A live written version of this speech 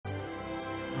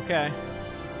Okay.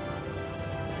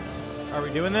 Are we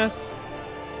doing this?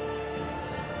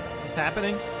 It's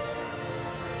happening?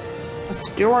 Let's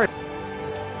do it.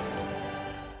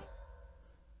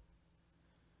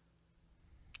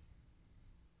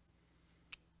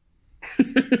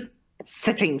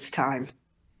 Settings time.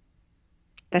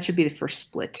 That should be the first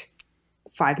split.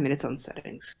 5 minutes on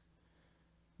settings.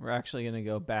 We're actually going to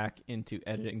go back into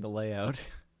editing the layout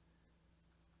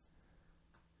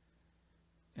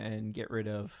and get rid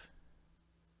of...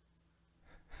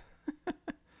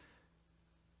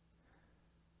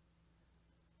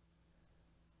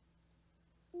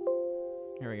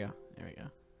 Here we go. There we go.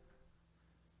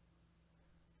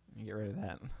 Let me get rid of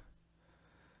that.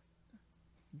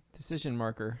 Decision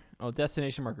marker. Oh,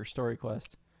 destination marker. Story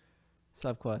quest.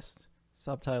 Subquest.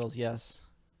 Subtitles, yes.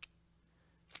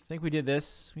 I think we did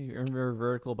this. We remember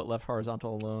vertical but left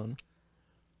horizontal alone.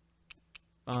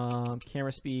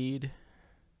 Camera speed.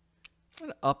 I'm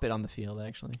going to up it on the field,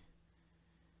 actually.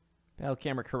 Battle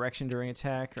camera correction during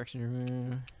attack. Correction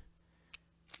during...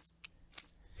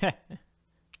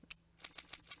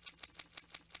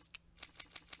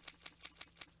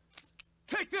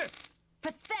 Take this!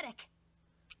 Pathetic!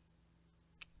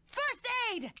 First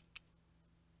aid!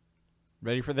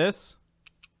 Ready for this?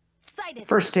 Sighted.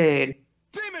 First aid.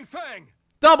 Demon Fang!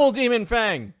 Double Demon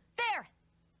Fang! There!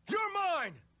 You're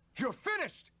mine! You're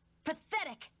finished!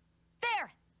 Pathetic!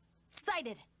 There!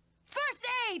 Sighted. First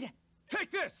aid!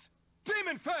 Take this!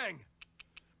 Demon Fang!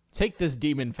 Take this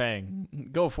Demon Fang.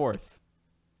 Go forth.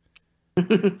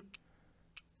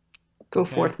 Go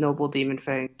forth, noble Demon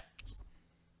Fang.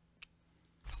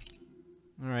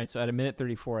 Alright, so at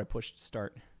 1:34, I pushed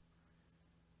start.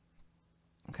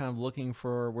 I'm kind of looking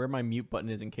for where my mute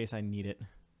button is in case I need it.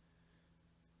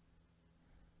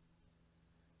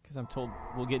 Because I'm told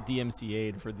we'll get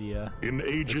DMCA'd for the In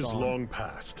ages song. long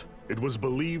past, it was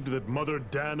believed that Mother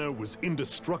Dana was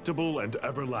indestructible and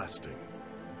everlasting.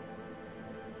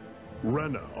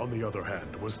 Rena, on the other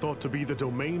hand, was thought to be the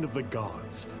domain of the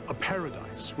gods, a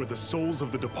paradise where the souls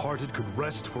of the departed could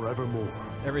rest forevermore.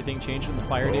 Everything changed from the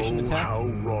Fire Nation Oh, attack. how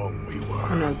wrong we Oh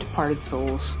were. no, departed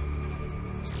souls.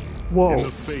 Whoa. In the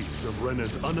face of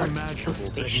Rena's unimaginable Those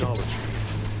spaceships. technology,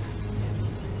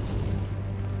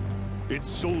 its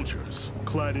soldiers,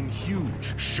 clad in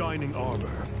huge, shining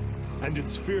armor, and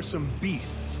its fearsome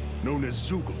beasts, known as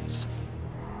Zeugles.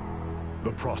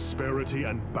 The prosperity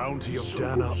and bounty of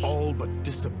Dana all but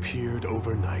disappeared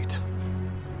overnight.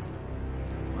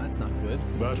 Well, that's not good.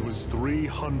 That was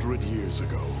 300 years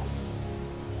ago.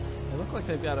 They look like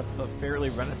they've got a fairly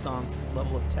Renaissance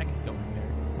level of tech going there.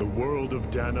 The world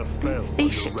of Dana fell under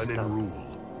spaceships, Renan though. rule,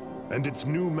 and its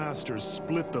new masters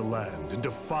split the land into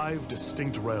 5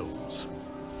 distinct realms.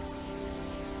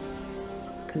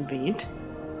 Convenient.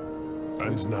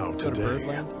 And now Go to today,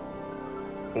 Birdland.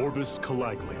 Orbis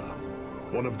Calaglia,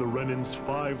 one of the Renan's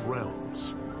 5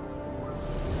 realms.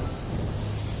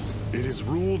 It is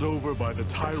ruled over by the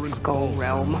tyrant Skull Balsam,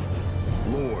 Realm.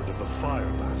 Lord of the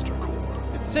Firemaster Corps.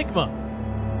 It's Sigma!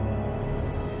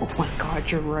 Oh my god,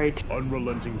 you're right.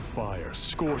 Unrelenting fire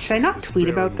scorches Should I not this tweet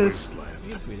about barren this? You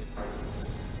wasteland. can tweet it.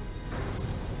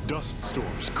 Dust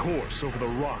storms course over the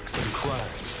rocks and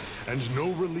crags, and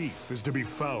no relief is to be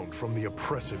found from the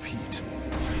oppressive heat.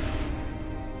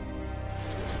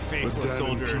 The Faceless Danan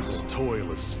soldiers. people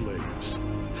toil as slaves.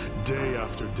 Day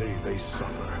after day they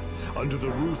suffer, under the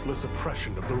ruthless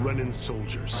oppression of the Renan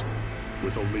soldiers,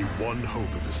 with only one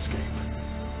hope of escape.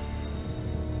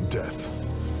 Death.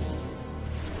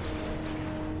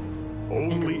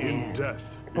 Only in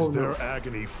death is their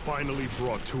agony finally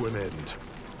brought to an end.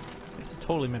 This is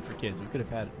totally meant for kids. We could have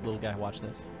had a little guy watch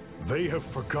this. They have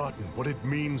forgotten what it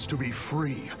means to be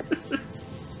free.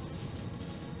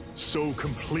 So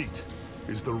complete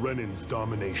is the Renan's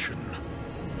domination.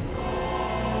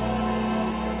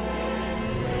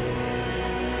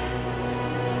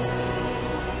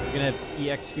 We're gonna have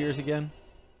EX spheres again.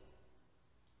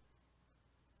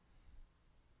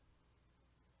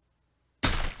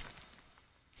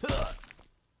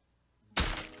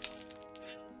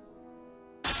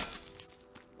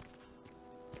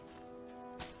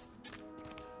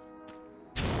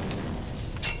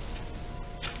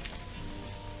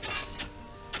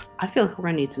 I feel like we're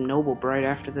gonna need some Noble Bright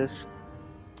after this.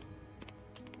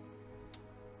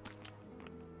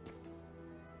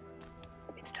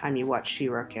 It's time you watch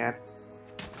She-Ra, Cat.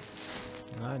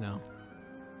 I know.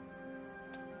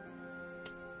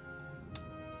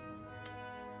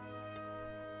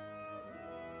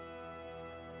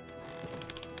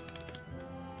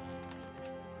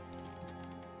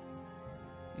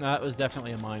 No, that was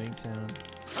definitely a mining sound.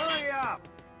 Hurry up!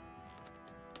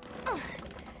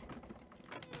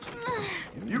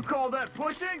 You call that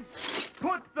pushing?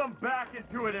 Put some back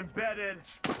into it, embedded.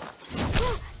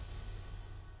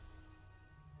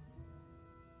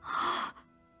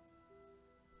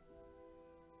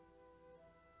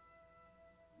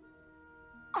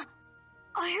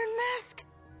 Iron Mask?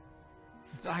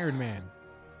 It's Iron Man.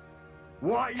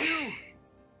 Why you?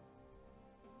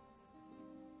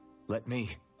 Let me.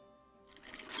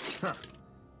 Huh.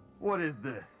 What is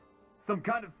this? Some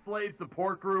kind of slave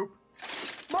support group?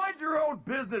 Mind your own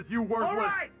business, you worthless. All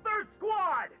right, third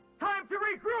squad. Time to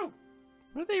regroup.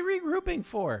 What are they regrouping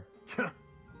for?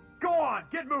 Go on,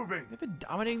 get moving. They've been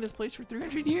dominating this place for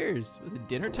 300 years. Was it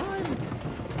dinner time?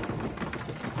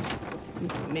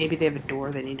 Maybe they have a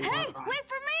door they need to Hey, walk on. wait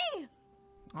for me!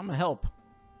 I'm gonna help.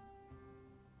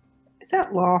 Is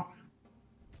that law?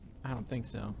 I don't think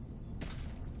so.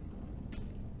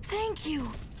 Thank you,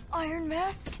 Iron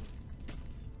Mask.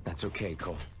 That's okay,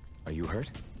 Cole. Are you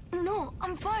hurt? No,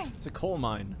 I'm fine. It's a coal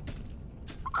mine.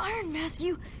 Iron Mask,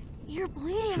 you're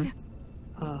bleeding.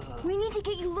 We need to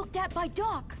get you looked at by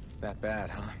Doc. That bad,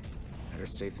 huh? Better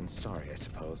safe than sorry, I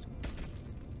suppose.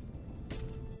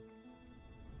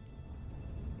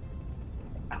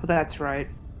 Oh, that's right.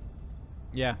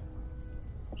 Yeah.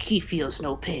 He feels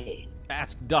no pain.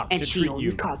 Ask Doc And to she treat only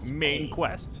you. causes Main pain.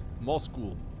 quest.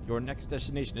 Moscow. Your next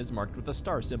destination is marked with a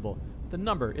star symbol. The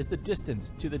number is the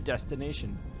distance to the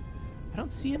destination. I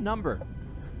don't see a number.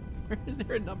 Where is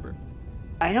there a number?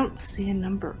 I don't see a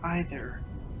number either.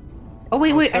 Oh,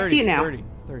 wait, Oh, wait, 30, I see it now. 30.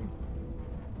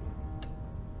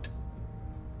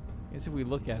 I guess if we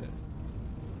look at it.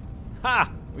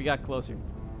 Ha! We got closer.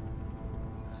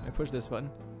 I push this button.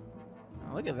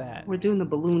 Oh, look at that. We're doing the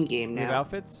balloon game We have now.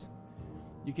 outfits.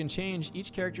 You can change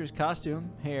each character's costume,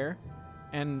 hair,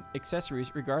 and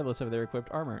accessories regardless of their equipped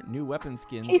armor. New weapon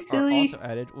skins Hey, are silly. also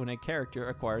added when a character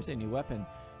acquires a new weapon.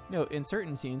 Note, in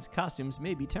certain scenes, costumes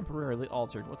may be temporarily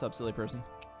altered. What's up, silly person?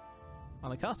 On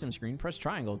the costume screen, press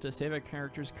triangle to save a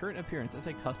character's current appearance as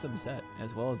a custom set,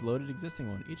 as well as load an existing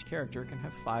one. Each character can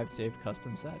have 5 saved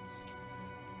custom sets.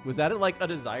 Was that like a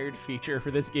desired feature for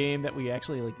this game that we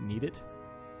actually like need it?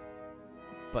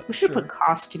 But We should sure. put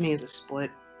costuming as a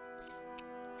split.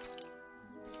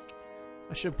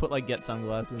 I should put like get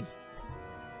sunglasses.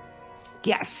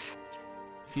 Yes.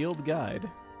 Field guide.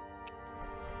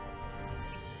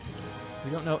 We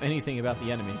don't know anything about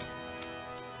the enemy.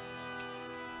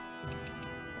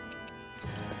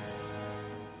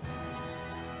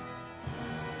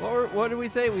 What did we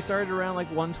say? We started around like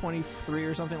 123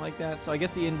 or something like that. So I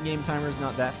guess the in-game timer is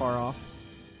not that far off.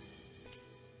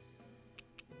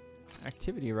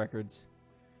 Activity records.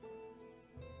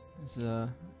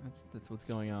 That's what's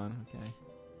going on. Okay.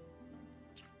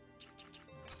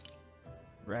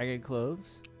 Ragged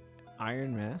clothes.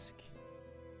 Iron Mask.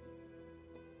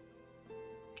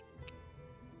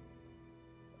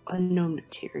 Unknown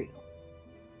material.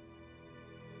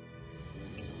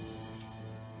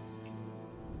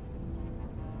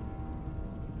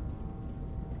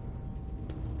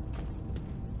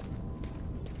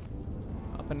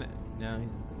 Up and no,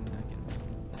 he's not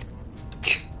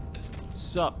getting.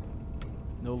 Sup?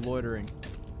 No loitering.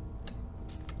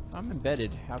 I'm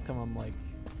embedded. How come I'm like?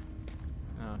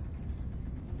 Oh.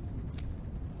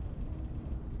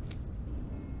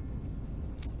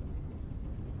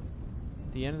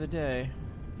 At the end of the day,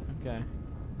 okay.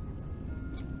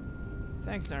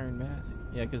 Thanks, Iron Mask.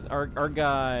 Yeah, because our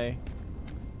guy.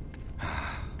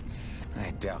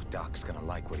 I doubt Doc's gonna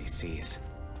like what he sees.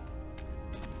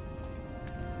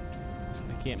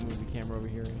 I can't move the camera over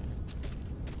here.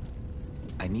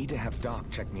 I need to have Doc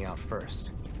check me out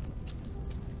first.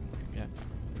 Yeah.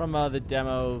 From the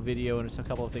demo video and a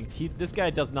couple of things, this guy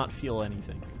does not feel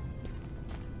anything,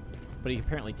 but he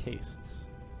apparently tastes.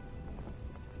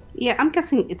 Yeah, I'm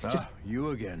guessing it's just You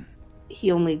again.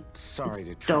 he only Sorry is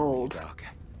to trouble you, dulled. Doc.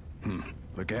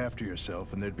 Look after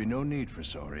yourself, and there'd be no need for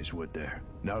sorries, would there?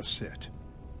 Now sit.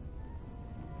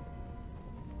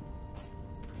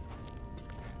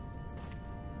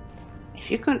 If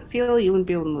you couldn't feel, you wouldn't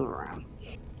be able to move around.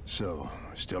 So,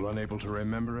 still unable to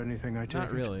remember anything, I take Not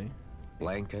it? really.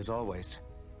 Blank as always.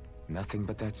 Nothing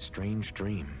but that strange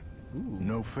dream. Ooh.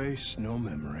 No face, no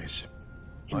memories.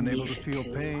 Unable to Amnesia feel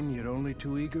too. pain, yet only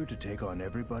too eager to take on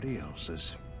everybody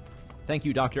else's. Thank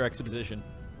you, Dr. Exposition.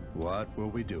 What will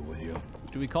we do with you?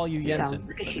 Do we call you Sounds Jensen?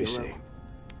 like a Let me hero. see.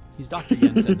 He's Dr.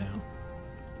 Jensen now.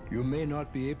 You may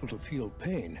not be able to feel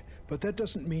pain, but that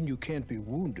doesn't mean you can't be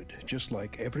wounded, just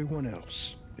like everyone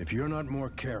else. If you're not more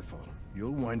careful,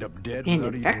 you'll wind up dead And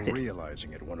without infected. even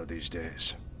realizing it one of these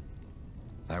days.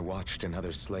 I watched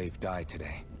another slave die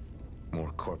today.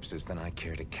 More corpses than I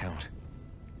care to count.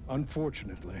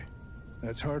 Unfortunately,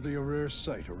 That's hardly a rare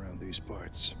sight around these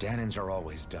parts. Danans are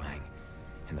always dying,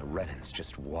 and the Renans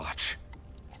just watch.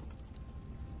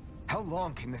 How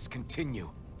long can this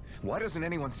continue? Why doesn't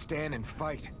anyone stand and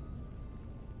fight?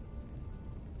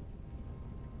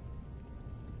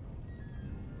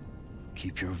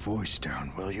 Keep your voice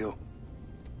down, will you?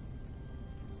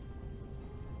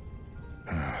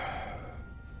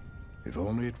 If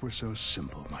only it were so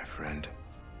simple, my friend.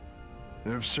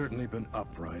 There have certainly been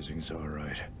uprisings, all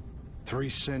right. 3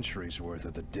 centuries worth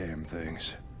of the damn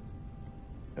things.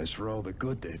 As for all the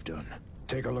good they've done,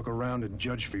 take a look around and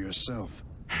judge for yourself.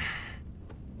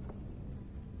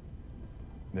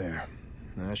 There.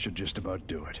 That should just about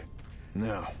do it.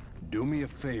 Now, do me a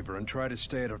favor and try to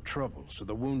stay out of trouble so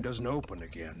the wound doesn't open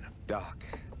again. Doc,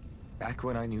 back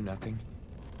when I knew nothing,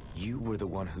 you were the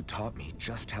one who taught me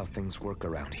just how things work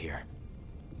around here.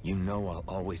 You know I'll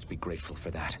always be grateful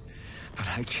for that. But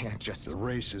I can't just... The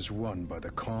race is won by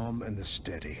the calm and the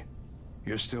steady.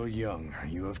 You're still young.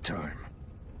 You have time.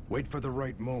 Wait for the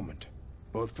right moment,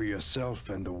 both for yourself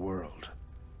and the world.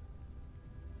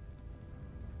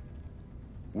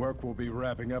 Work will be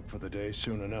wrapping up for the day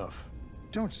soon enough.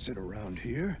 Don't sit around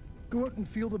here. Go out and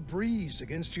feel the breeze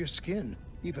against your skin.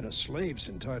 Even a slave's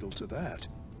entitled to that.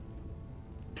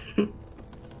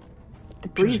 The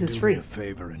breeze is free. Do me a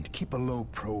favor and keep a low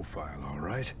profile, all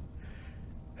right?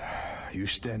 You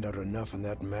stand out enough in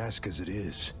that mask as it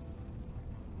is.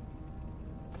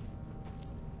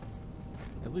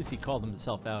 At least he called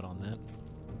himself out on that.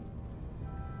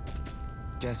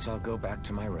 Guess I'll go back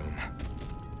to my room.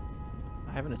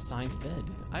 I have an assigned bed.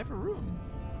 I have a room.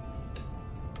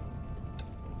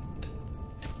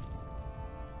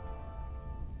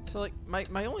 So, like,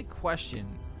 my only question,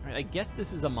 right, I guess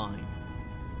this is a mine.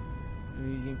 I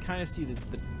mean, you can kind of see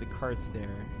the carts there.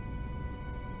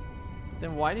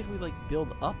 Then why did we, like,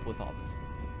 build up with all this stuff?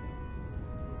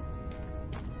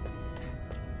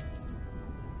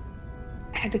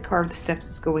 I had to carve the steps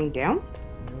as going down?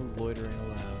 No loitering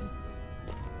allowed.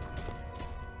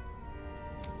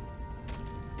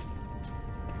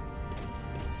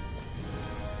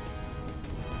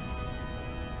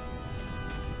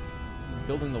 He's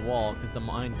building the wall because the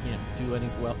mine can't do any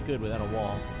good without a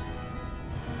wall.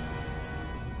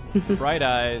 Bright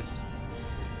eyes.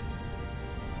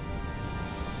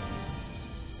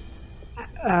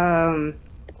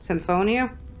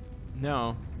 Symphonia?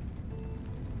 No.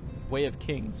 Way of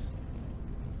Kings.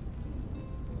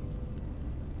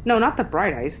 No, not the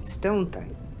bright eyes, the stone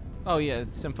thing. Oh yeah,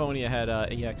 Symphonia had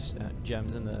EX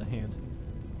gems in the hand.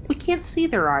 We can't see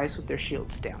their eyes with their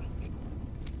shields down.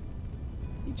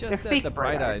 He just They're said fake the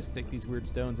bright bright eyes eyes. stick these weird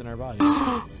stones in our bodies.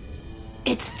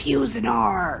 It's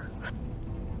Fusionar!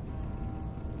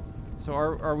 So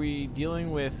are we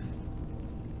dealing with...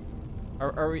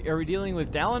 Are we dealing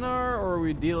with Dalinar, or are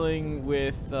we dealing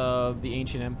with the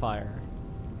Ancient Empire?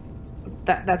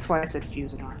 That's why I said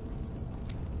Fusionar.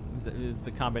 Is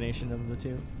the combination of the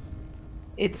two?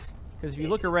 It's... Because if you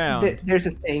look around... There's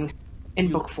a thing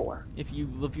in Book 4. If you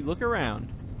look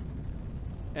around,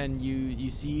 and you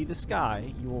see the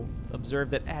sky, you will observe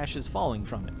that ash is falling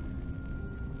from it.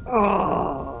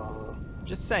 Oh.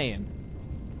 Just saying.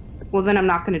 Well, then I'm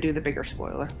not going to do the bigger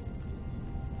spoiler.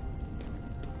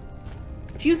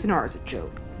 Fusionar is a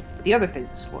joke. The other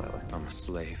thing's a spoiler. I'm a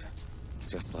slave,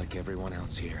 just like everyone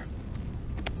else here.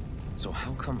 So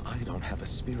how come I don't have a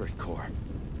spirit core?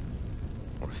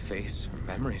 Or a face, or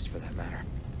memories for that matter?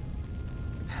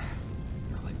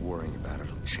 Not like worrying about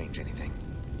it'll change anything.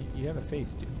 You have a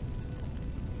face, dude.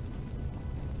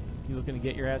 You looking to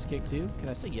get your ass kicked too? Can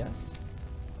I say yes?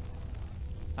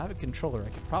 I have a controller. I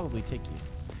could probably take you.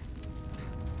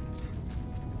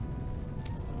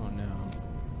 Oh no.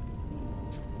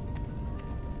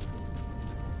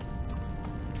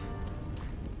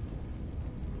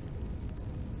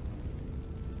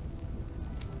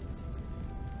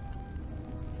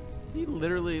 Is he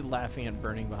literally laughing at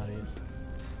burning bodies?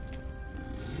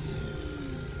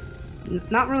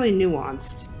 Not really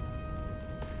nuanced.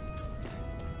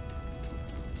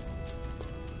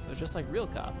 So just like real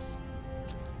cops.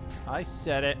 I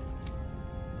said it.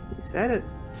 You said it.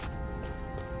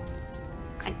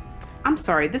 I'm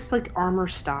sorry, this like armor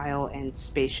style and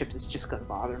spaceships is just gonna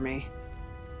bother me.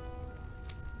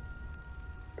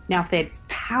 Now if they had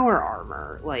power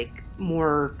armor, like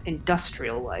more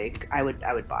industrial like, I would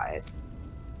buy it.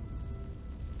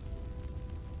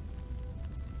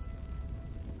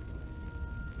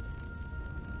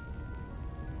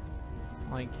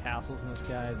 Like castles in the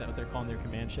sky, is that what they're calling their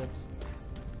command ships?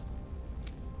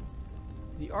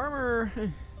 The armor,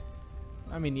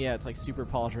 I mean, yeah, it's like super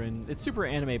pauldron. It's super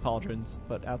anime pauldrons,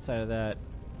 but outside of that,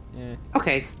 eh.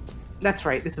 Okay, That's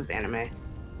right, this is anime.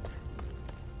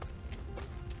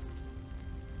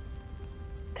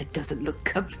 That doesn't look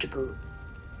comfortable.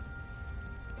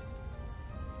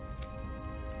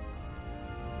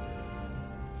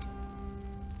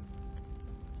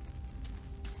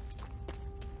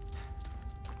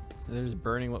 So they're just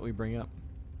burning what we bring up.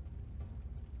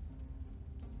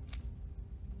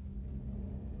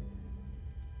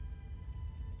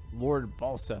 Lord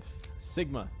Balsef,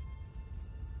 Sigma.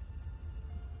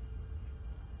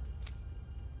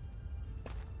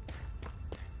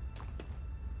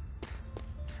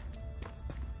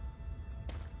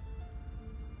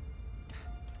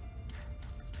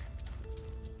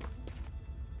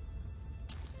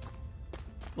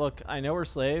 Look, I know we're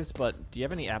slaves, but do you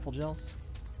have any apple gels?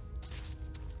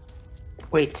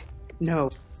 Wait, no.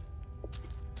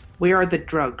 We are the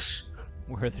drugs.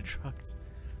 Where are the drugs?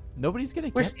 Nobody's gonna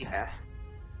Where's get the that. ass?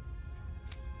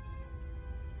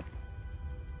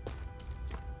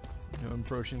 No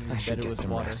approaching I should better get with some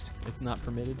water. rest. It's not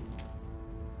permitted.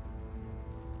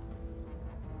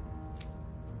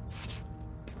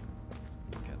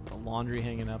 Got the laundry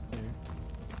hanging up there.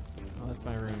 Oh, that's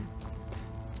my room.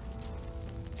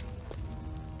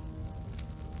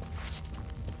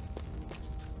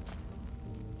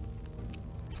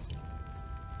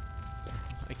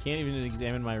 I can't even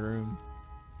examine my room.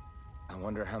 I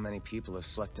wonder how many people have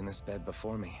slept in this bed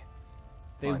before me.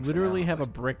 They Mine for literally now, have a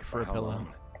but brick for a how pillow.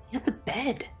 long? That's a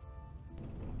bed.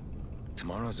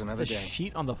 Tomorrow's It's another a day.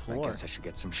 sheet on the I floor. guess I should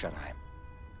get some shut-eye.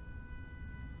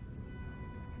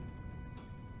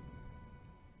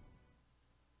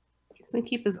 He doesn't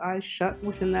keep his eyes shut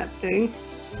within that thing.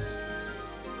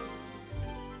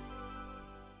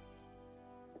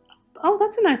 Oh,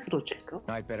 that's a nice little jingle.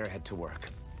 I'd better head to work.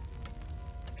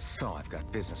 So I've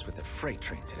got business with the freight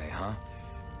train today, huh?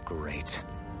 Great.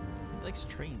 He likes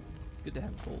trains. It's good to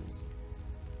have goals.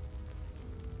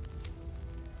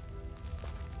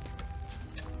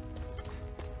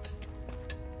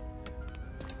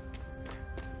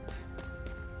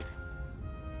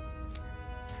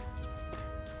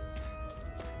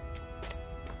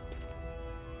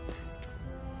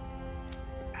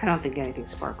 I don't think anything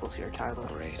sparkles here, Tyler.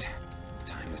 Great.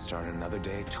 Time to start another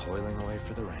day toiling away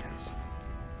for the Rands.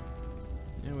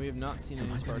 Yeah, we have not seen Am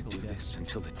any I gonna sparkles do yet. this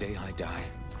until the day I die?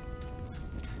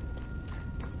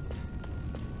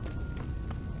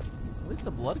 At least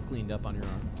the blood cleaned up on your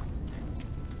arm.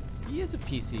 He is a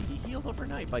PC. He healed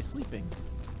overnight by sleeping.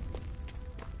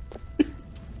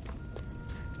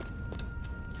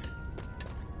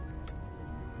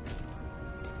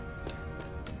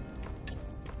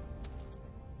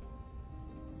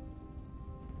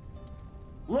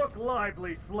 Look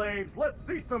lively, slaves. Let's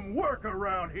see some work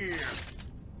around here.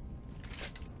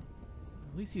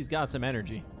 At least he's got some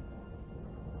energy.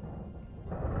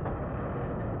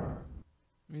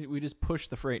 We just push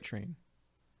the freight train.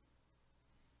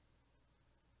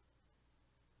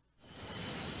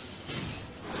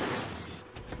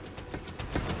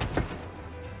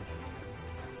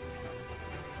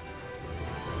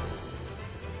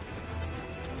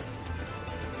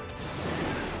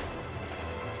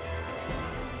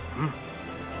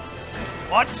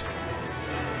 What?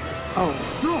 Oh.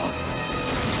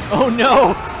 Oh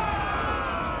no!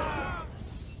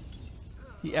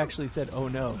 He actually said, oh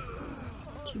no.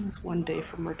 He was one day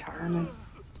from retirement.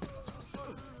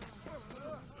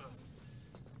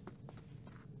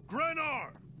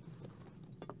 Grenar!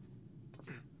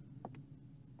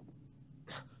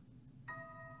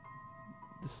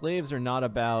 The slaves are not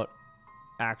about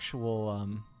actual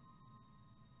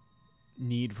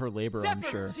need for labor, I'm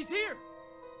Zephyr, sure. she's here!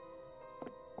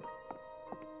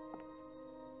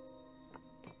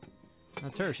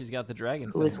 That's her. She's got the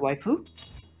dragon. Who is thing. waifu?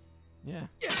 Yeah.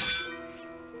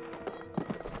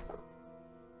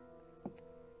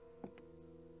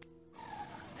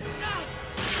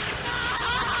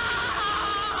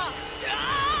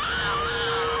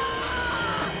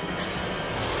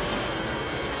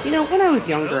 You know, when I was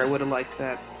younger, I would have liked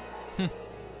that.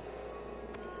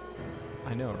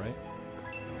 I know, right?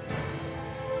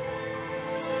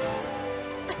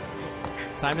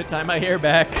 Time to tie my hair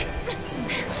back.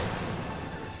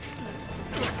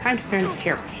 Time to turn a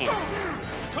pair of pants.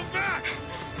 Come back!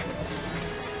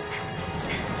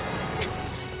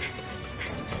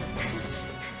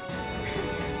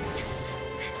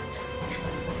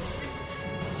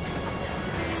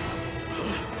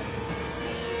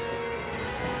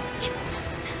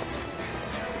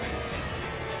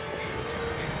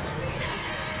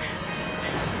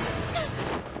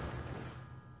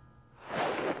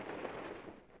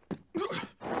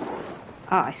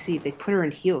 Ah, I see. They put her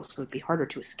in heels so it'd be harder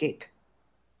to escape.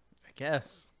 I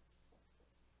guess.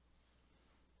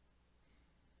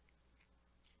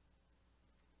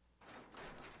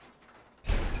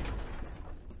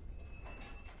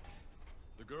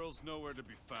 girl's nowhere to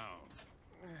be found.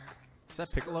 Is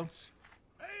that Piccolo?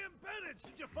 Hey, Bennett,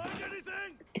 did you find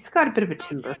anything? It's got a bit of a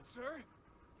timber. Not yet, sir.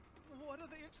 What do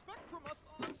they expect from us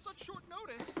on such short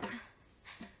notice?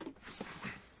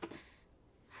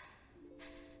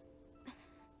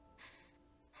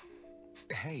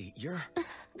 Hey, you're...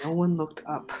 No one looked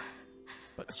up.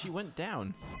 But she went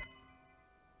down.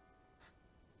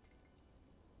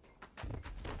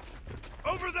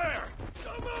 Over there!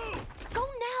 Don't move! Go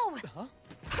now! Huh?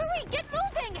 Hurry, get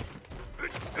moving!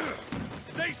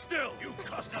 Stay still! You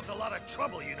cost us a lot of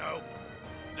trouble, you know.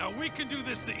 Now we can do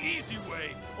this the easy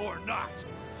way, or not.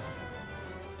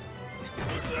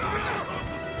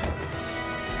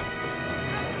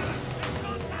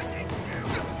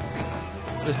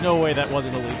 There's no way that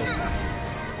wasn't illegal.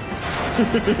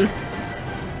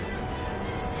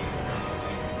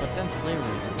 But then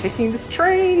slavery is Taking this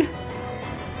train.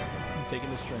 I'm taking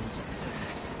this train.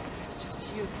 It's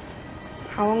just you.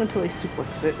 How long until I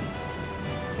suplex it?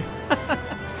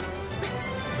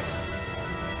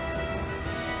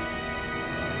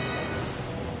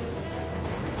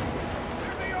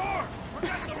 There they are!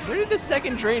 Forget the Where did the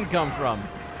second train come from?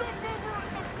 jump over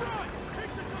at the front!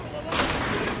 Take the girl along!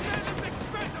 It's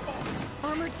expendable!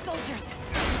 Armored soldiers.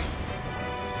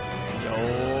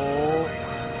 Yo.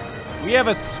 We have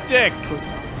a stick.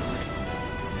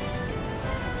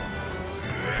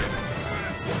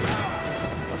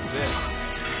 What's this?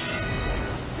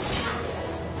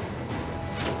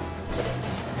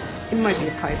 It might be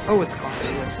a pipe. Oh, it's gone.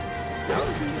 Anyways. How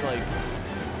is he like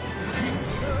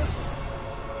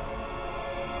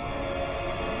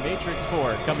Matrix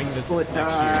 4 coming this Bullet next year?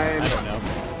 time. I don't know.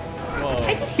 I Whoa.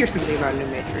 did hear something about New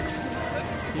Matrix.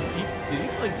 Did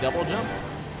he like double jump?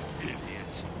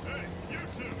 Idiots. Hey, you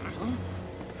two!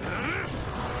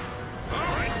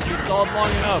 He stalled long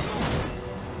enough.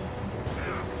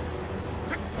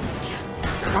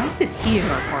 Why is it he in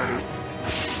our party?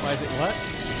 Why is it what?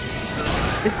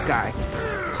 This guy.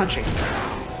 Punching.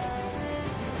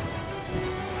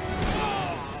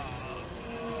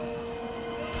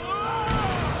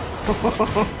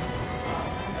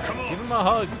 Give him a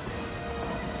hug.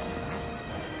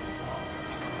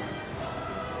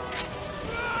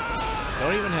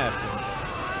 Don't even have to.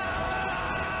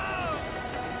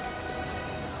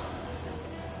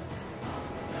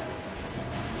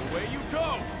 Away you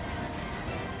go!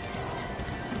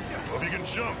 Hope you can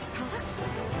jump.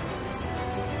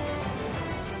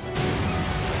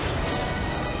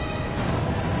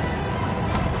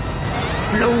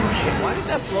 Explosion. Why did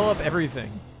that blow up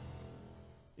everything?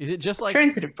 Is it just like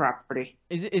Transitive property.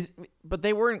 but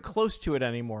they weren't close to it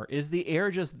anymore. Is the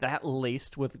air just that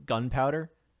laced with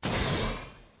gunpowder?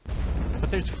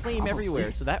 But there's flame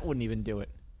everywhere, so that wouldn't even do it.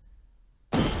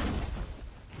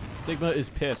 Sigma is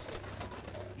pissed.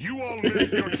 You all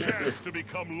missed your chance to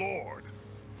become Lord,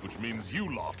 which means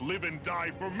you lot live and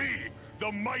die for me,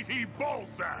 the mighty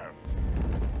Balsath.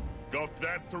 Got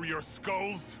that through your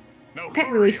skulls? Now That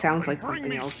hurry really up sounds and like bring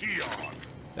something me else. Shion.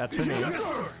 That's her name.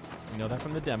 You know that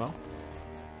from the demo.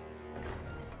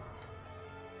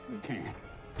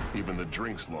 Even the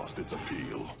drink's lost its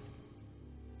appeal.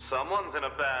 Someone's in a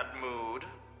bad mood.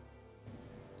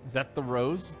 Is that the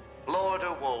rose? Lord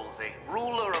Wolsey,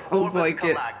 ruler of Sounds Orbis like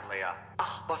it. Calaglia.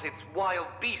 Ah, but it's wild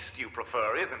beast you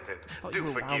prefer, isn't it? Thought you Do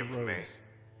were forgive Wild me. Rose.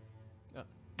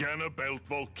 Ganabelt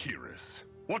Valkyris.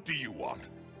 What do you want?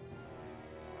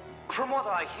 From what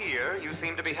I hear, you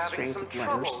seem to be Just having strings some of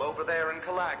letters. trouble over there in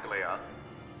Calaglia.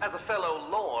 As a fellow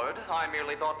lord, I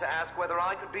merely thought to ask whether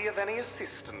I could be of any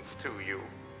assistance to you.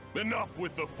 Enough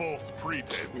with the false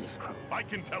pretense. I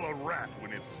can tell a rat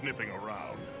when it's sniffing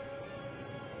around.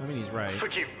 I mean, he's right.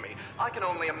 Forgive me, I can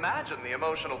only imagine the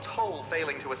emotional toll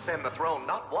failing to ascend the throne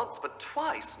not once but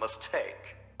twice must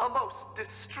take. A most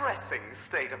distressing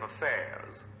state of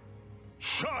affairs.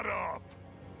 Shut up!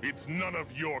 It's none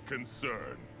of your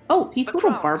concern. Oh, he's The a little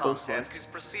crown Barbo-like. contest is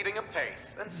proceeding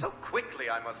apace, and so quickly,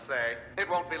 I must say. It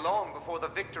won't be long before the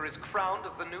victor is crowned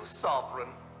as the new sovereign.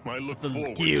 I look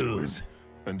forward to it.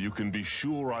 And you can be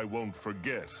sure I won't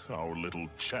forget our little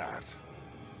chat.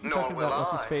 You Nor talking will about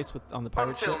what's his I. face with on the pirate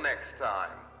Until ship? next time.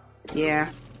 Yeah.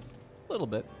 A little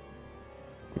bit.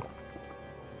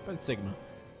 But it's Sigma.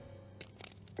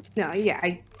 No, yeah,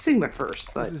 Sigma first,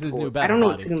 but This is his cool. new I battle don't know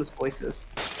what body. Sigma's voice is.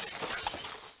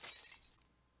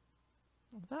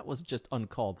 That was just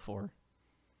uncalled for.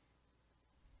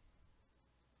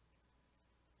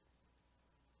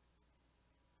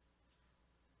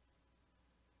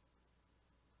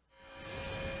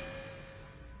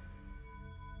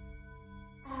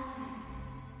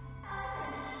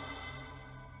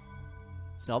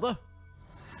 Zelda?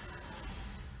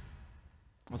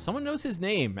 Well, someone knows his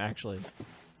name, actually.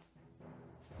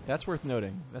 That's worth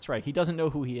noting. That's right. He doesn't know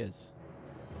who he is.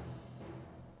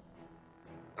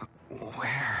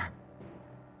 Where?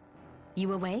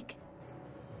 You awake?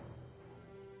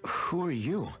 Who are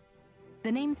you?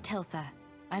 The name's Tilsa.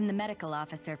 I'm the medical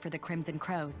officer for the Crimson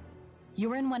Crows.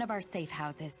 You're in one of our safe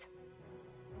houses.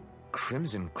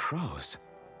 Crimson Crows?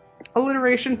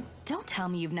 Alliteration. Don't tell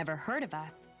me you've never heard of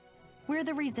us. We're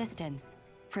the Resistance,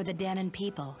 for the Danon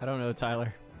people. I don't know,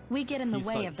 Tyler. We get in the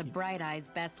way of the Bright Eye's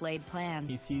best laid plans.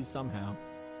 He sees somehow.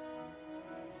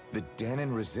 The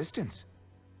Danon Resistance?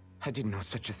 I didn't know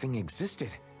such a thing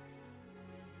existed.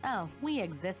 Oh, we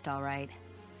exist all right.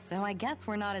 Though I guess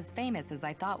we're not as famous as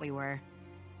I thought we were.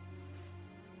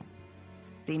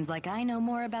 Seems like I know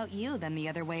more about you than the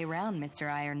other way around,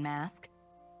 Mr. Iron Mask.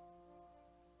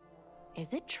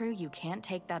 Is it true you can't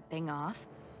take that thing off?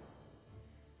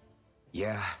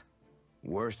 Yeah.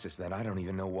 Worse is that I don't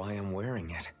even know why I'm wearing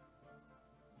it.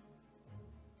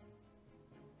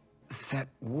 That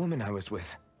woman I was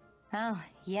with. Oh,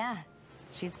 yeah.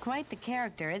 She's quite the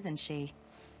character, isn't she?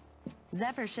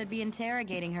 Zephyr should be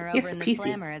interrogating her over in the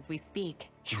slammer as we speak.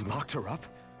 You locked her up?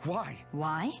 Why?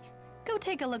 Why? Go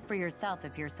take a look for yourself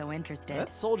if you're so interested.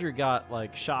 That soldier got,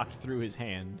 like, shocked through his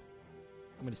hand.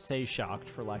 I'm gonna say shocked,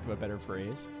 for lack of a better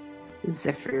phrase.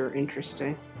 Zephyr,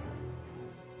 interesting.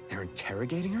 They're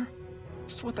interrogating her?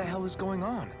 Just what the hell is going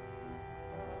on?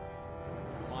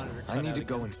 I need to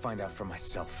go and find out for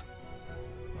myself.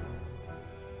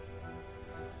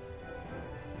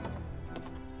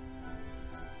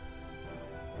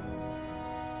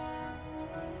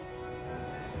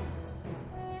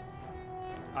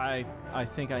 I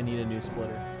think I need a new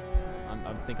splitter.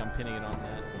 I think I'm pinning it on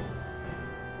that.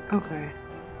 Okay.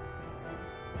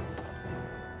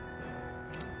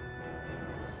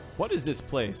 What is this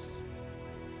place?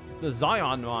 It's the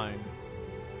Zion Mine.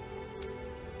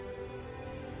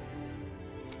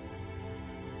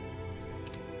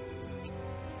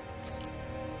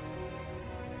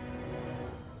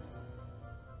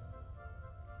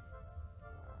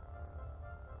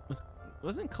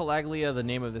 Wasn't Calaglia the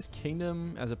name of this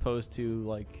kingdom as opposed to,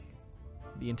 like,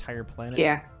 the entire planet?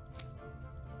 Yeah.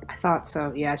 I thought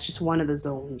so. Yeah, it's just one of the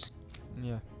zones.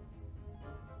 Yeah.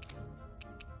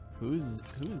 Who's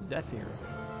Zephyr?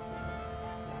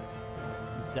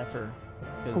 Zephyr.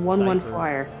 A 1/1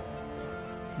 flyer.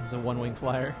 He's a one-wing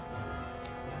flyer.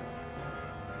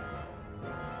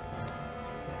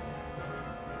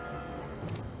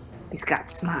 He's got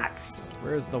smarts.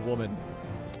 Where's the woman?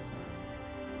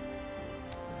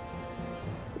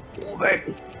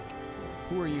 Woman.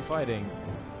 Who are you fighting?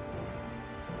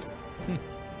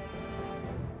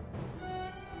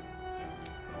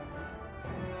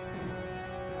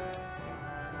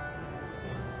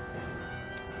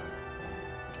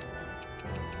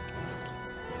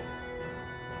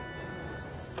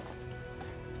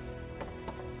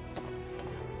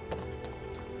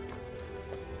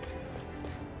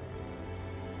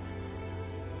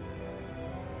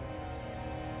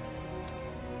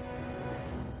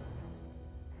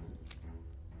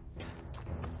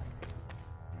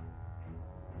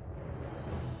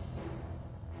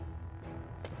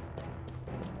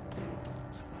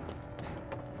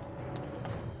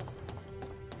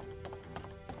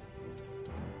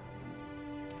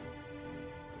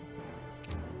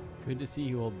 Good to see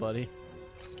you, old buddy.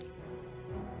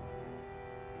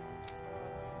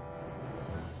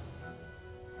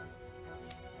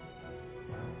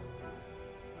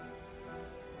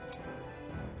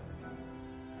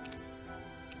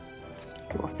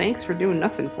 Well, thanks for doing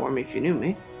nothing for me if you knew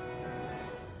me.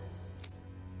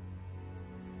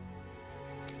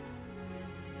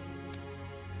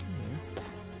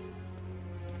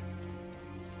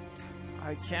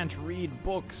 I can't read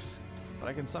books, but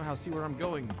I can somehow see where I'm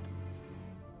going.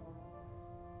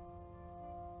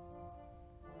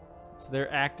 So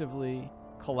they're actively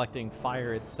collecting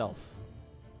fire itself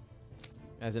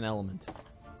as an element.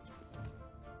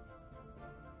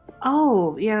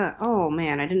 Oh, yeah. Oh,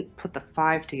 man. I didn't put the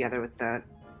 5 together with that.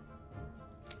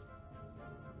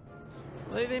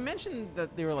 Well, they mentioned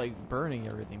that they were, like, burning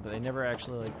everything, but they never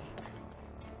actually, like...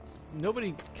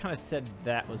 Nobody kind of said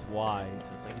that was why,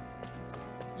 so it's like...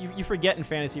 You forget in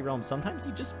Fantasy Realms, sometimes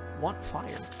you just want fire.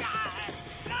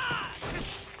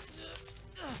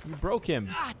 You broke him.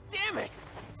 Ah, damn it!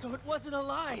 So it wasn't a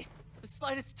lie. The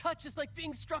slightest touch is like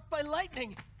being struck by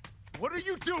lightning. What are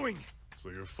you doing? So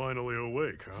you're finally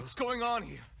awake, huh? What's going on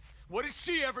here? What did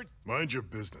she ever... Mind your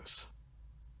business.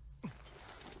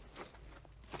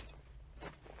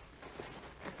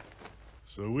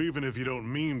 So even if you don't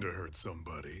mean to hurt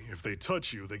somebody, if they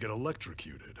touch you, they get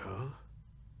electrocuted, huh?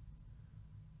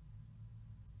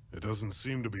 It doesn't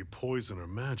seem to be poison or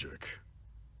magic.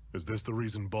 Is this the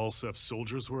reason Balsef's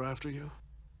soldiers were after you?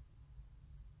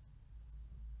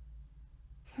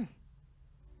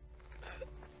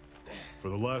 For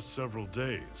the last several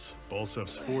days,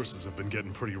 Balsef's forces have been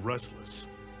getting pretty restless.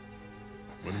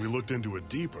 When we looked into it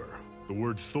deeper, the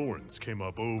word thorns came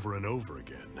up over and over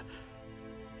again.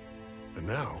 And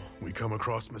now, we come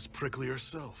across Miss Prickly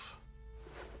herself.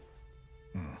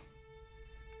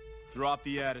 Drop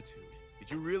the attitude. Did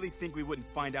you really think we wouldn't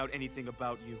find out anything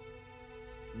about you?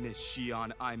 Miss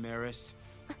Shione Imaris?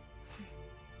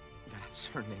 That's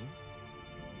her name?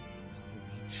 You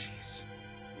mean she's...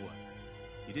 What?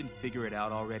 You didn't figure it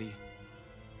out already?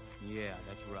 Yeah,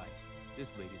 that's right.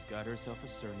 This lady's got herself a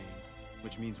surname,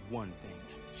 which means one thing.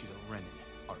 She's a Renin,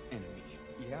 our enemy.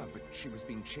 Yeah, but she was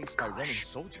being chased by Renin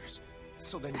soldiers.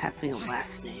 So then... Having a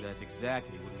last name. That's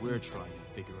exactly what we're trying to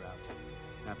figure out.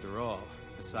 After all,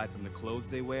 aside from the clothes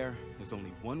they wear, there's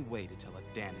only one way to tell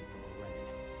a Danon from a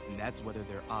Renin, and that's whether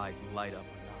their eyes light up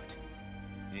or not.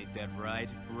 Ain't that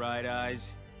right, Bright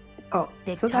Eyes? Oh,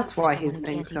 Big so that's talk why for his someone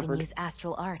who thing's can't even covered. use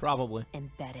astral arts. Probably.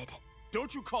 Embedded.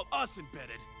 Don't you call us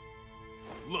embedded!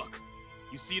 Look,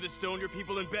 you see the stone your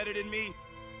people embedded in me?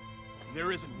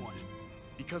 There isn't one.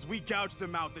 Because we gouged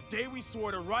them out the day we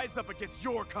swore to rise up against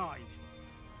your kind.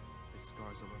 This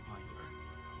scar's a reminder,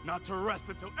 not to rest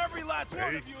until every last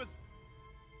one of you is...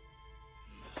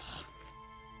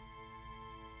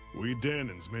 We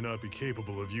Danons may not be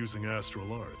capable of using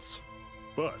astral arts,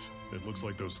 but it looks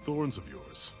like those thorns of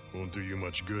yours won't do you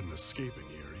much good in escaping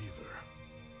here either.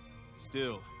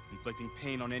 Still, inflicting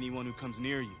pain on anyone who comes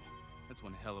near you. That's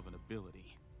one hell of an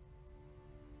ability.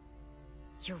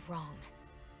 You're wrong.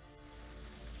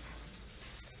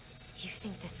 You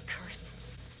think this curse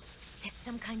is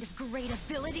some kind of great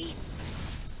ability?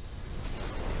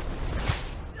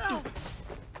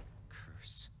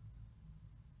 Curse.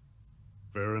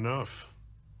 Fair enough.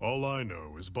 All I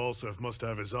know is Balsef must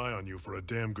have his eye on you for a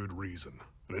damn good reason.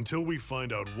 And until we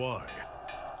find out why...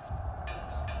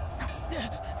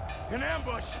 An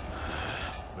ambush!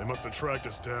 They must have tracked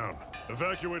us down.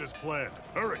 Evacuate as planned.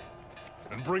 Hurry!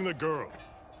 And bring the girl.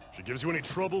 She gives you any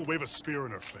trouble, wave a spear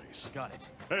in her face. Got it.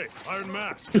 Hey, Iron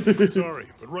Mask! Sorry,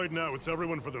 but right now it's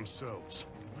everyone for themselves.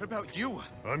 What about you?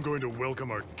 I'm going to welcome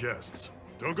our guests.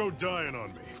 Don't go dying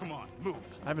on me. Come on, move.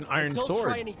 I have an iron sword. Don't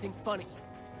try anything funny.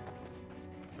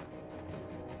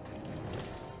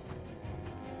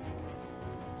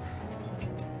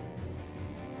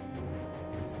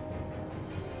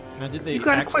 Now, did they You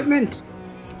got actually... equipment!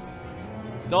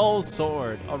 Dull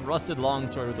sword. A rusted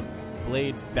longsword with a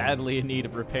blade badly in need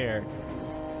of repair.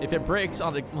 If it breaks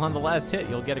on the last hit,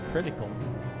 you'll get a critical.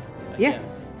 I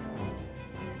guess.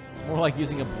 It's more like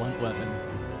using a blunt weapon.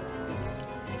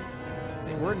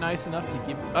 They were nice enough to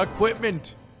give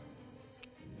equipment.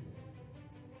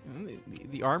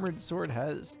 The armored sword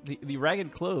has the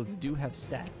ragged clothes do have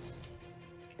stats.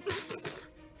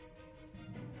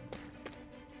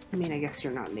 I mean, I guess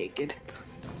you're not naked.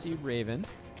 Let's see, Raven.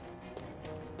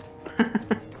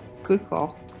 Good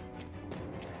call.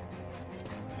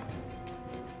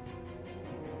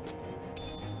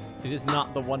 It is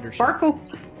not the Wonder Sparkle.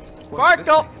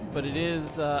 Sparkle, but it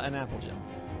is an apple gem.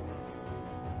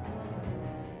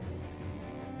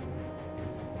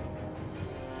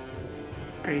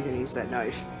 Are you gonna use that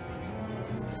knife?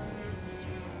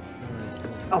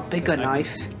 Oh, bigger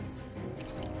knife.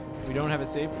 We don't have a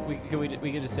save. We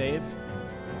get a save.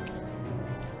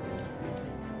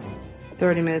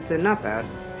 30 minutes in, not bad.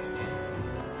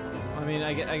 I mean,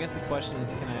 I guess the question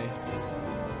is, can I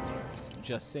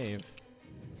just save?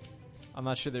 I'm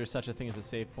not sure there's such a thing as a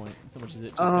save point, so much as it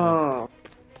just kind of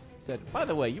said, by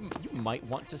the way, you might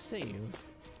want to save.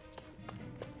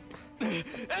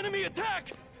 Enemy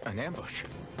attack! An ambush.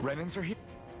 Renins are here.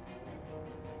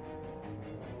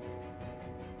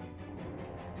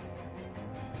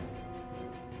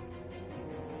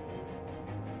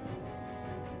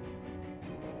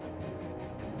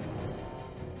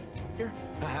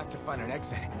 I have to find an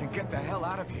exit and get the hell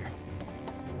out of here.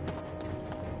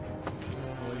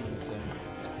 What do you say?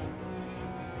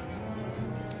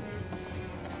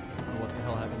 Oh, what the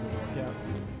hell happened to the lookout?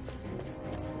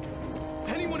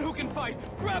 Anyone who can fight,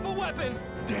 grab a weapon!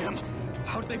 Damn!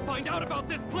 How did they find out about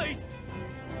this place?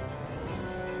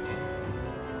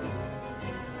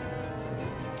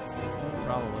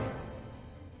 Probably.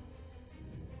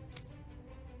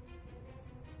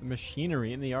 The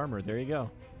machinery in the armor. There you go.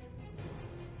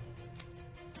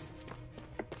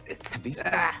 It's these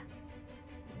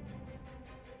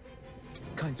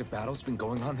kinds of battles been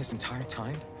going on this entire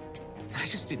time? I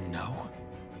just didn't know.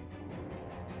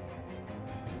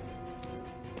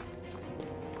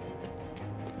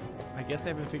 I I guess they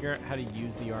haven't figured out how to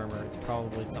use the armor. It's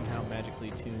probably somehow magically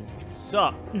tuned.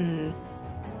 Sup?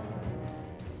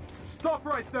 Stop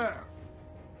right there!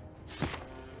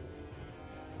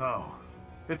 Oh,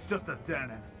 it's just a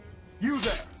den. You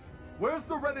there! Where's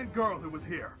the Renin girl who was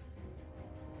here?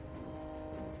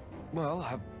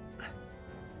 Well,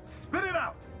 Spit it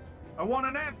out! I want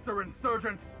an answer,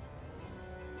 insurgent!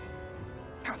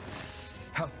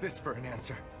 How's this for an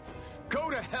answer? Go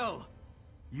to hell!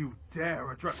 You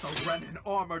dare address a Renin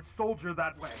armored soldier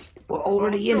that way? We're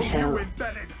already in hell.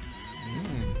 Embedded.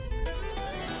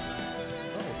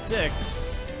 Level 6.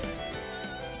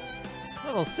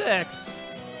 Level 6.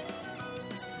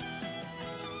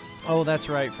 Oh, that's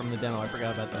right, from the demo. I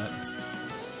forgot about that.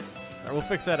 Alright, we'll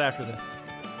fix that after this.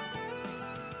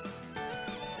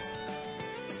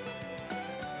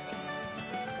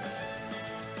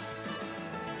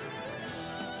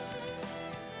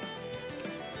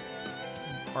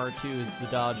 R2 is the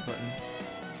dodge button.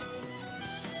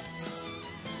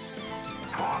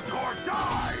 Talk or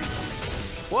die!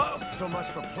 Whoa! So much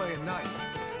for playing nice.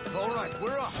 All right,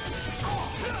 we're up.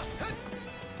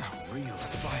 A real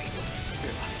fight.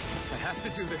 Still, I have to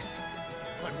do this.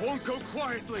 I won't go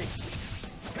quietly.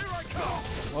 Here I come.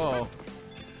 Whoa.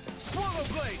 Swallow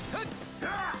blade.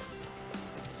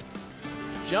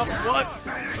 Jump. What?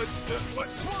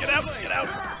 Get out. Get out.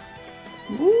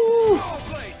 Woo!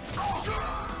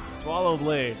 Swallow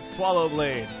blade. Swallow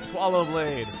blade. Swallow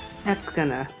blade. That's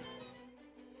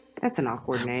an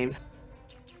awkward name.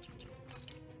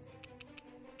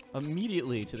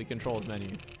 Immediately to the controls menu.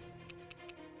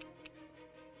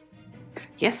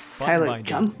 Yes, Button Tyler bindings.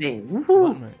 jumping.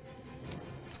 Woohoo!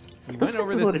 We Looks went like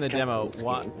over there's this a in the lot of demo. jump in this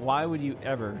Why, game. why would you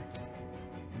ever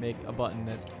make a button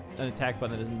an attack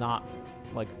button that is not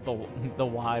like the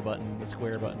Y button, the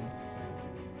square button?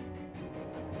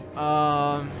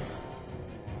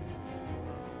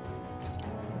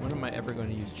 When am I ever going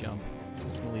to use jump? I'm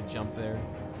just gonna leave jump there.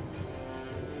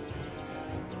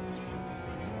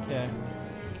 Okay.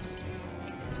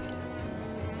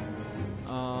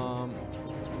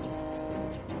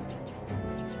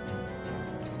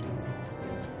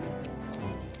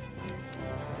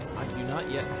 I do not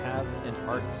yet have an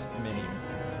arts menu.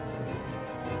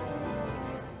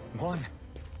 One.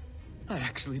 I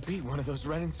actually beat one of those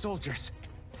Renin soldiers.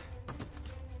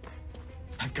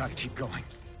 I've got to keep going.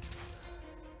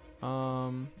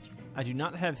 I do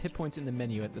not have hit points in the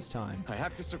menu at this time. I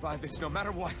have to survive this no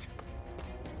matter what.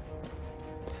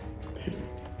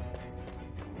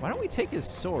 Why don't we take his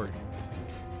sword?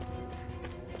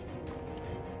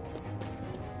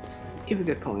 You have a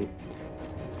good point.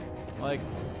 Like,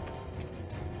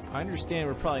 I understand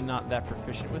we're probably not that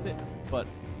proficient with it, but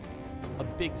a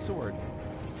big sword.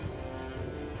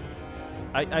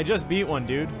 I just beat one,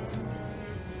 dude.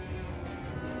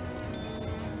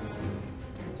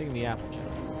 Taking the apple gem.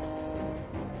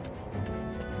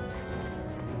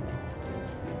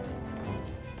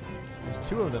 There's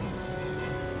two of them.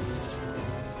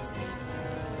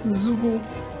 Zoogle.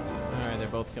 Alright, they're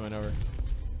both coming over.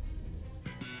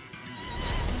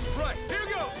 Right, here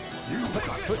goes! You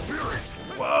got the spirit!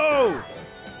 Whoa!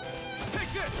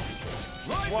 Take this!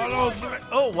 Swallow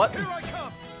oh, what? Here I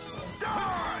come!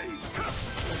 Die!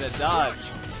 The dodge.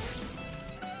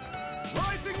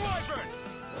 Rising Wyvern!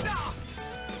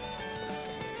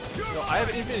 No, I have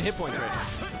infinite hit points right now.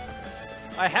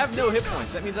 I have no hit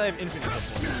points. That means I have infinite hit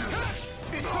points.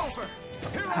 It's over!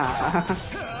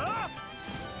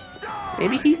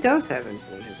 Maybe he does have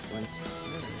infinite hit points.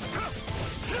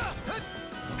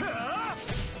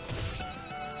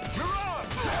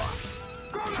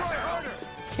 Try harder!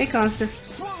 Hey, Conster.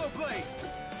 Swallow blade!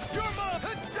 Your mom!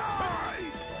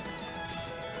 Die!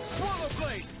 Swallow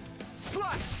blade!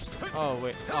 Slash! Oh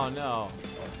wait. Oh no.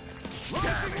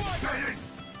 Rising Wyvern!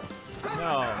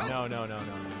 No.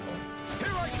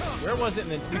 Here I come! Where was it in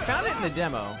the? We found it in the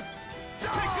demo.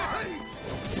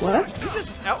 What? You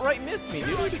just outright missed me, dude.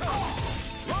 Rising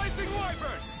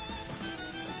Wyvern!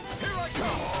 Here I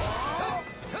come!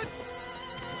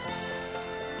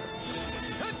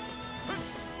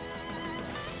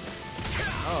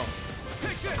 Oh.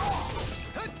 Take this!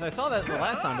 'Cause I saw that the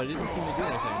last time, but it didn't seem to do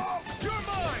anything. You're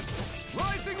mine!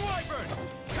 Rising Wyvern!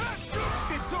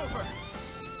 It's over!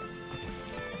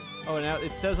 Oh, now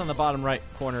it says on the bottom right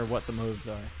corner what the moves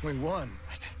are. We won,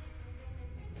 but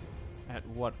at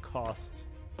what cost?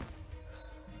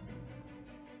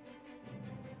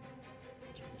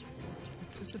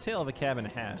 It's a tale of a cab and a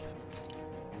half.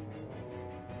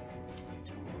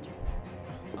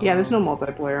 Yeah, there's no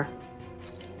multiplayer.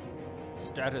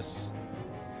 Status.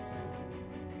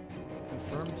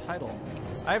 Confirm title.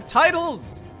 I have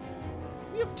titles!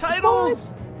 We have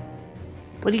titles!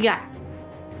 What do you got?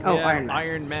 Oh, yeah, Iron Mask.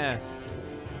 Iron Mask.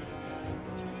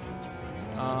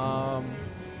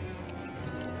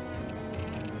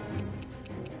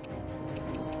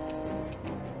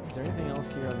 Is there anything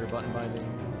else here under button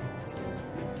bindings?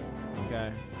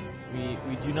 Okay.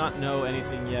 We do not know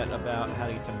anything yet about how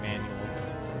to get to manual.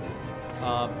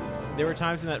 There were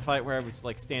times in that fight where I was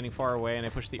like standing far away and I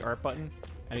pushed the art button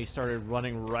and he started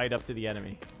running right up to the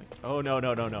enemy. Like, oh no.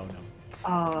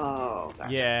 Oh,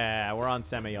 gotcha. Yeah, we're on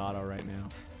semi-auto right now.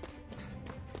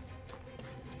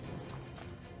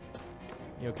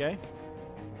 You okay?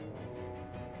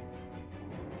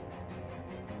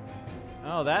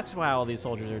 Oh, that's why all these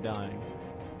soldiers are dying.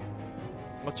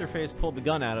 What's her face pulled the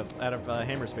gun out of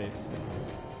Hammerspace?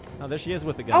 Oh, there she is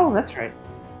with the gun. Oh, that's right.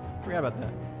 Forgot about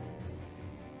that.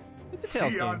 It's a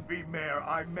Tails game.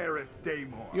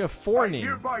 You have 4 names.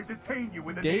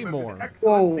 Daymore.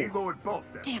 Whoa.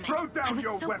 Damn it! I was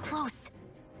so close.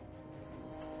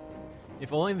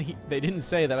 If only they didn't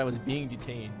say that I was being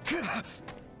detained.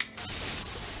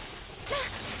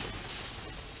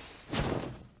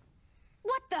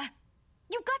 What the?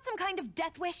 You've got some kind of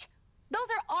death wish? Those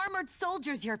are armored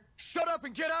soldiers you're... Shut up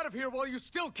and get out of here while you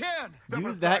still can!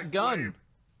 Use that gun.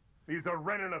 These are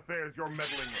Renan affairs you're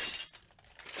meddling in.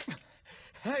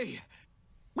 Hey!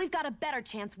 We've got a better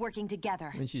chance working together.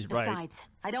 I mean, she's right. Besides,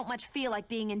 I don't much feel like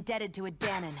being indebted to a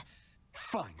Danon.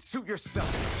 Fine, suit yourself.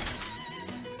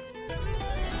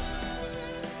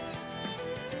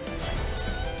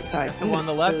 Besides, The one on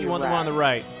the left, you want the one on the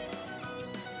right.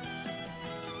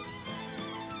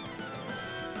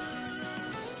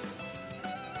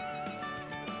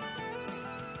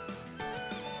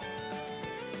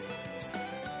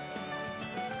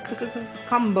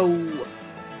 Combo.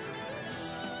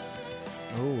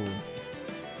 Ooh.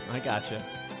 I gotcha.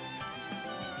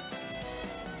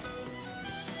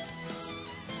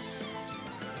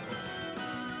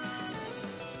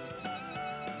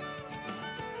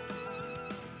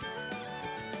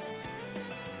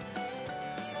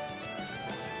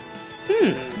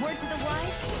 Word to the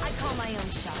wise, I call my own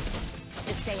shot.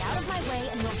 Just stay out of my way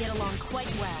and we'll get along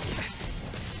quite well.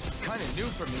 It's kind of new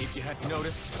for me, if you hadn't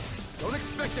noticed. Don't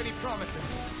expect any promises.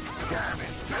 Damn it!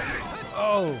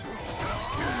 Oh.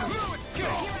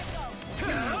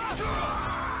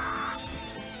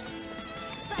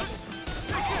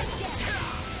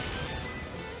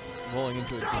 Rolling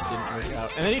into it just didn't work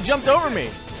out. And then he jumped over me.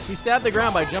 He stabbed the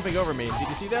ground by jumping over me. Did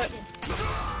you see that?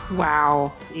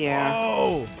 Wow. Yeah.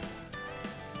 Oh.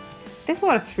 There's a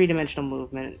lot of 3-dimensional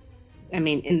movement. I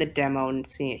mean, in the demo and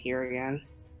seeing it here again.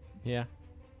 Yeah.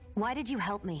 Why did you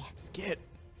help me? Skid.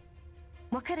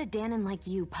 What could a Danon like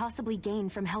you possibly gain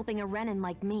from helping a Renan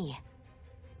like me?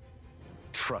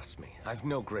 Trust me, I've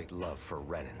no great love for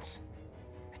Renans.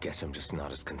 I guess I'm just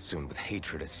not as consumed with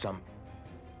hatred as some...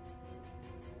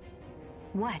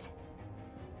 What?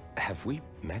 Have we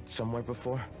met somewhere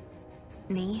before?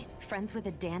 Me? Friends with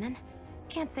a Danon?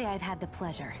 Can't say I've had the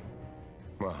pleasure.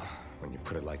 Well, when you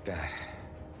put it like that,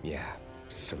 yeah,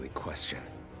 silly question.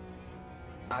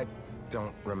 I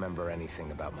don't remember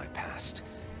anything about my past.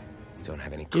 Don't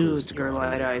have any clues to go on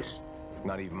light either. eyes.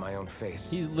 Not even my own face.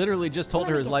 He's literally just told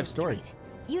her his life story.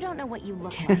 You don't know what you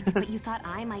look like, but you thought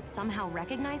I might somehow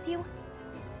recognize you?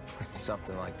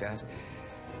 Something like that.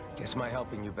 Guess my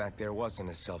helping you back there wasn't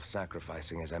as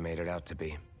self-sacrificing as I made it out to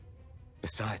be.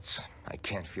 Besides, I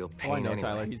can't feel pain Oh, I know, anyway.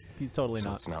 Tyler. He's totally so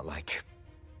not. It's not like...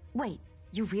 Wait,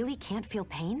 you really can't feel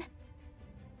pain?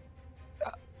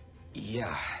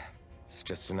 Yeah. It's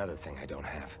just another thing I don't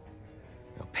have.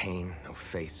 No pain, no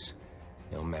face,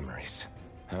 no memories.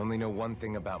 I only know one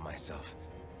thing about myself.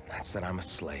 And that's that I'm a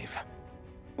slave.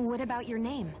 What about your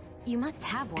name? You must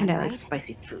have one, And I right? like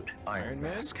spicy food. Iron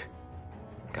Mask.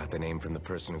 Got the name from the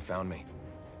person who found me.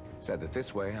 Said that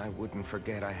this way I wouldn't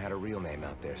forget I had a real name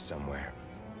out there somewhere.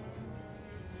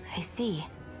 I see.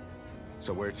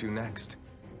 So where to next?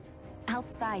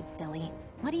 Outside, silly.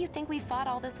 What do you think we fought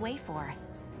all this way for?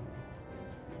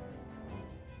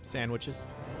 Sandwiches.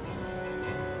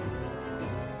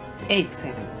 Egg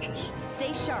sandwiches.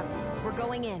 Stay sharp. We're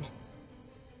going in.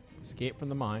 Escape from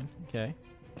the mine. Okay.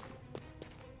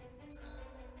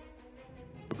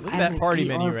 Look at that party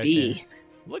menu right there.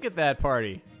 Look at that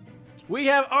party. We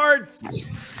have arts!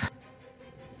 Nice.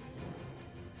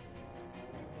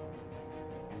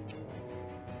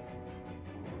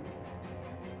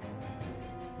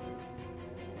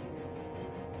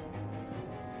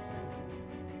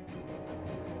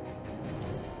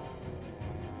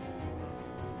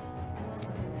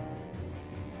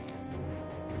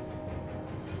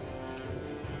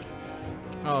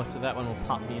 Oh, so that one will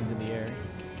pop beans in the air.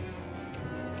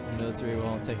 And those three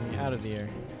will take me out of the air.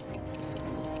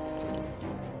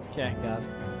 Okay, got it.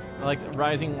 Like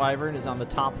Rising Wyvern is on the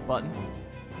top button.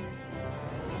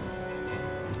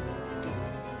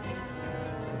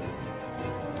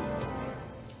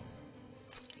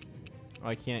 Oh,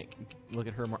 I can't look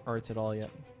at her arts at all yet.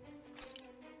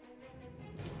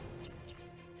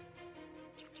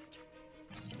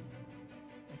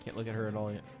 I can't look at her at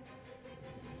all yet.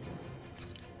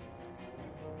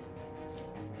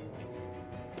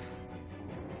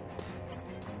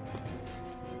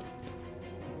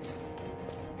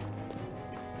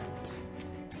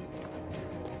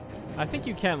 I think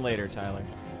you can later, Tyler.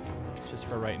 It's just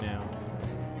for right now.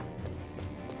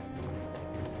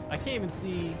 I can't even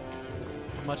see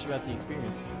much about the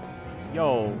experience.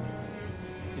 Yo,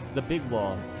 it's the big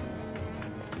law.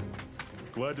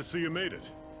 Glad to see you made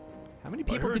it. How many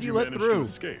people did you let let through? through? To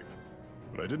escape,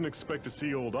 but I didn't expect to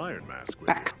see old Iron Mask with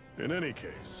you. In any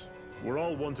case, we're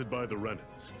all wanted by the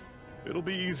Renans. It'll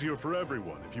be easier for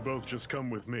everyone if you both just come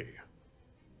with me.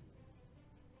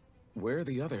 Where are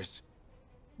the others?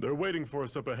 They're waiting for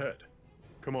us up ahead.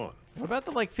 Come on. What about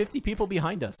the like 50 people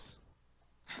behind us?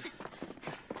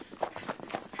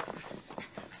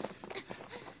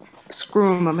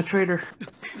 Screw him, I'm a traitor.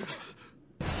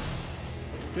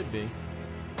 Could be.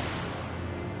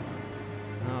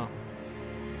 Oh.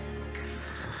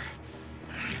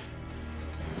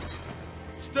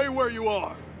 Stay where you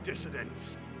are,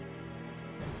 dissidents.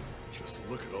 Just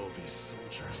look at all these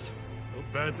soldiers. How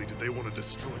badly did they want to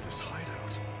destroy this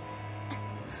hideout?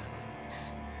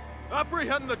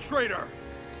 Apprehend the traitor!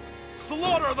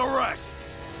 Slaughter the rest!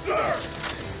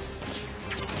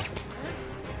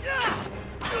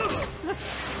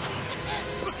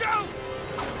 Look out!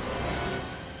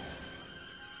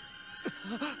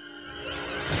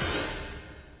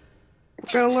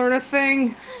 Gotta learn a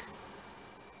thing.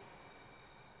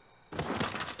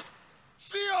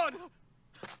 Shione!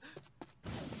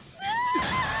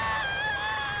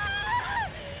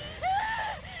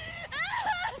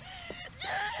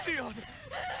 Shione!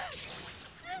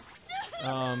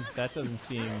 That doesn't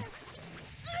seem...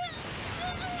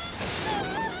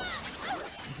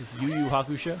 This is Yu Yu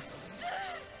Hakusho?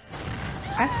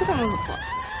 I actually don't know the plot.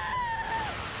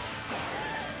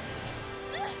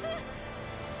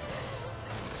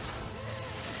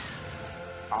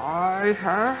 I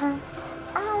have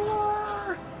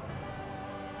power!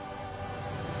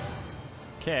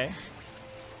 Okay.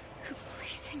 A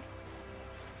blazing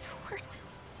sword.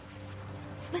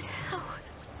 But how?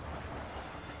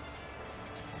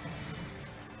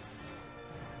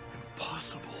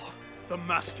 Impossible. The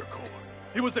Master Core.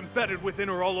 He was embedded within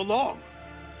her all along.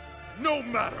 No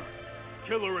matter.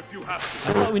 Kill her if you have to.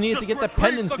 I thought we needed to get the Just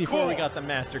retrieve pendants the before we core. got the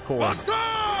Master Core. I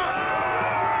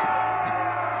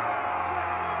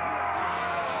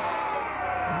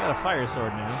got a fire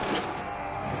sword now.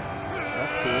 So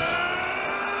that's cool.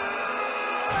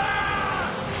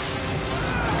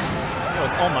 Yo,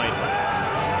 it's All Might.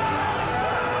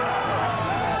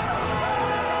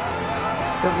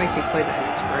 Don't make me play the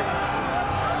expert.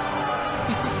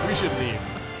 We should leave.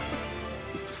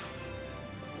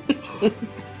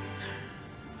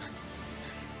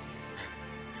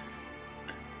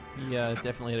 He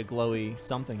definitely had a glowy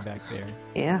something back there.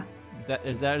 Yeah.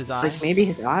 Is that his eye? Like maybe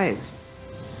his eyes.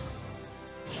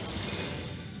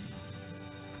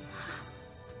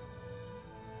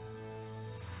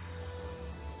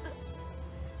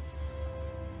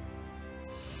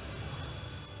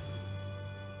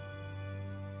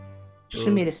 Should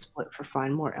have made a split for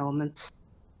find more elements.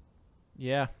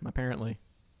 Yeah, apparently.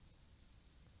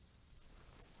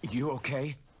 You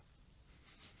okay?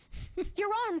 Your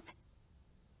arms!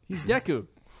 He's Deku.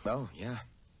 Oh, yeah.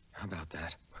 How about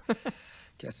that?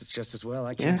 Guess it's just as well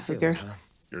I Yeah, can't feel figure. it, huh?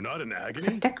 You're not in agony?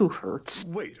 Except Deku hurts.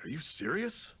 Wait, are you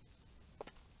serious?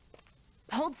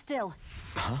 Hold still.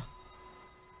 Huh?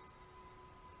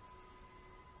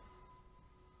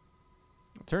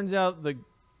 Turns out the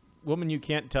woman you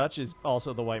can't touch is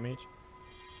also the White Mage.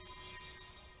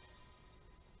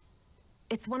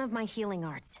 It's one of my healing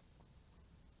arts.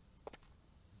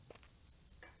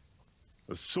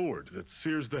 A sword that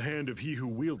sears the hand of he who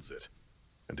wields it,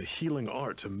 and a healing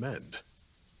art to mend.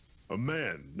 A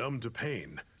man numb to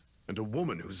pain, and a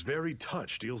woman whose very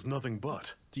touch deals nothing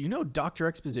but. Do you know Dr.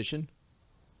 Exposition?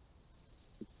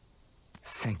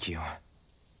 Thank you.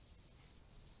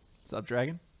 What's up,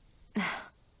 Dragon?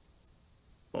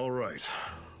 All right,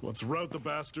 let's rout the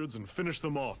bastards and finish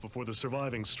them off before the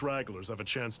surviving stragglers have a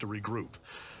chance to regroup.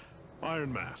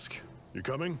 Iron Mask, you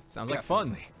coming? Sounds like fun.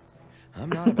 Definitely. I'm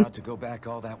not about to go back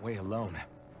all that way alone.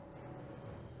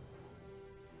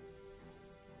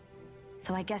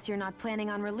 So I guess you're not planning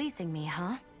on releasing me,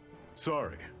 huh?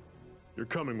 Sorry, you're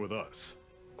coming with us.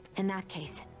 In that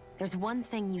case, there's one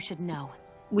thing you should know.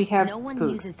 We have no one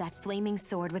food. uses that flaming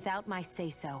sword without my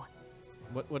say-so.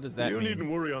 What does that mean? You needn't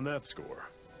worry on that score.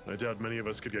 I doubt many of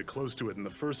us could get close to it in the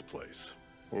first place,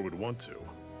 or would want to.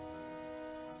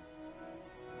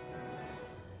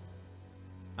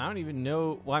 I don't even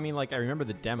know. Well, I mean, like, I remember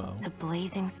the demo. The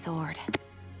blazing sword.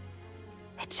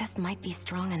 It just might be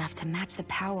strong enough to match the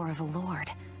power of a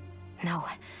lord. No,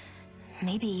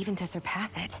 maybe even to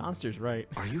surpass it. Monster's right.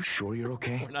 Are you sure you're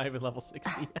okay? We're not even level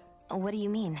 60 yet. What do you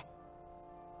mean?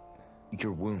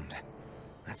 Your wound.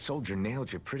 That soldier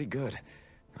nailed you pretty good.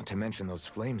 Not to mention those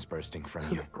flames bursting from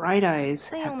you. Bright eyes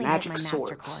They have only magic hit my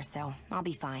swords. master core, so I'll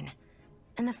be fine.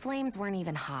 And the flames weren't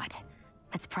even hot.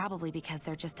 It's probably because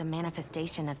they're just a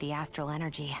manifestation of the astral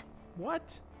energy.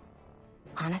 What?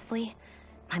 Honestly,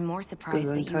 I'm more surprised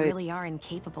that you really are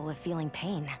incapable of feeling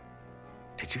pain.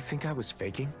 Did you think I was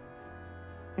faking?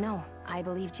 No, I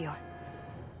believed you.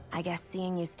 I guess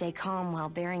seeing you stay calm while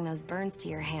bearing those burns to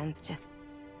your hands just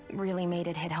really made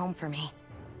it hit home for me.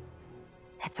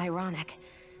 It's ironic.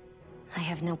 I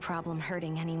have no problem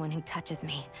hurting anyone who touches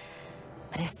me.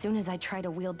 But as soon as I try to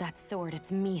wield that sword,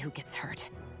 it's me who gets hurt.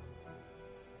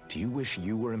 Do you wish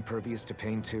you were impervious to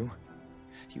pain too?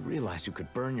 You realize you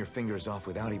could burn your fingers off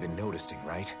without even noticing,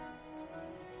 right?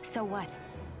 So what?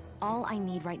 All I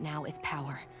need right now is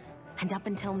power. And up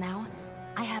until now,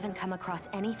 I haven't come across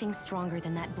anything stronger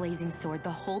than that blazing sword the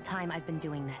whole time I've been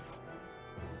doing this.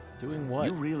 Doing what?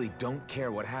 You really don't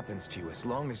care what happens to you as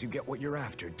long as you get what you're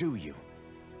after, do you?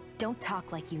 Don't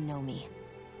talk like you know me.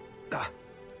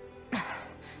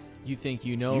 You think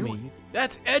you know me?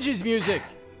 That's Edge's music!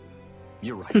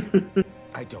 You're right.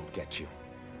 I don't get you.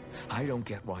 I don't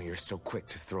get why you're so quick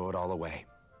to throw it all away.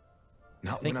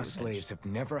 Not when us slaves have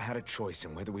never had a choice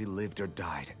in whether we lived or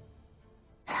died.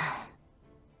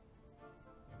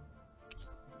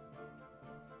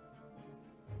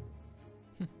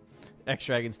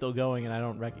 X-Dragon's still going, and I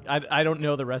don't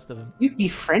know the rest of them. You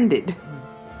befriended.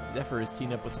 Zephyr is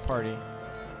teamed up with the party.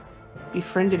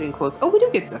 Befriended in quotes. Oh, we do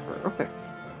get Zephyr. Okay.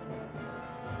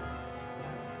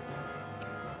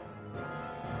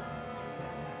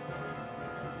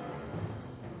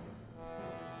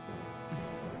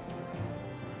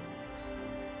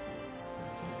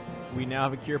 We now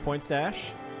have a cure point stash.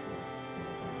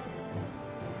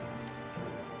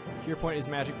 Cure point is a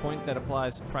magic point that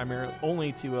applies primarily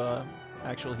only to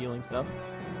actual healing stuff.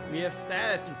 We have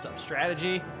status and stuff.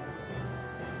 Strategy.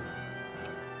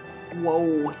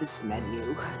 Whoa, this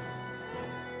menu.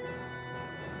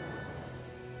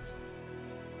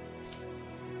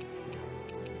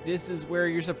 This is where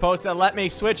you're supposed to let me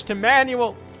switch to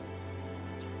manual.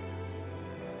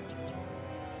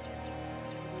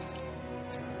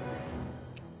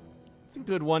 It's a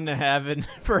good one to have in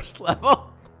first level.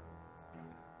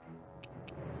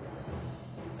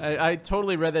 I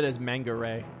totally read that as Manga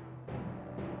Ray.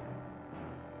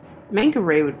 Manga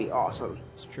Ray would be awesome.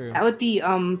 It's true. That would be,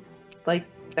 like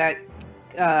that,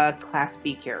 Class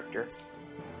B character.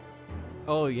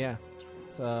 Oh, yeah.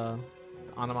 The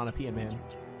Onomatopoeia Man.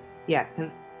 Yeah.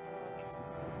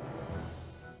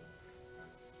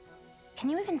 Can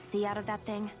you even see out of that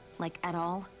thing? Like, at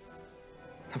all?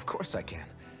 Of course I can.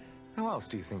 How else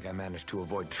do you think I managed to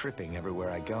avoid tripping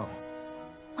everywhere I go?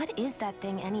 What is that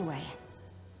thing anyway?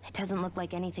 It doesn't look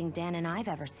like anything Dan and I've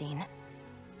ever seen.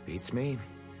 Beats me.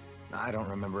 I don't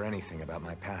remember anything about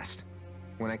my past.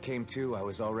 When I came to, I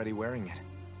was already wearing it.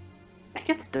 I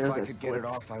guess it does. If I could get it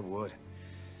off, I would.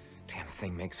 Damn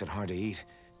thing makes it hard to eat.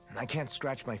 And I can't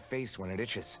scratch my face when it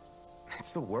itches.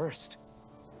 It's the worst.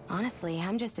 Honestly,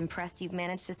 I'm just impressed you've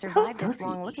managed to survive this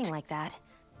long looking like that.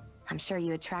 I'm sure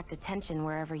you attract attention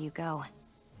wherever you go.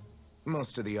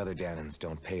 Most of the other Danans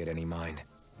don't pay it any mind.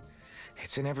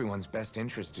 It's in everyone's best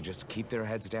interest to just keep their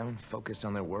heads down, focus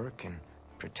on their work, and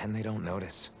pretend they don't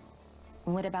notice.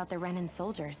 What about the Renan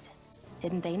soldiers?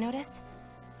 Didn't they notice?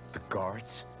 The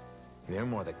guards? They're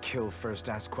more the kill first,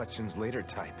 ask questions later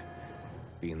type.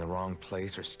 Be in the wrong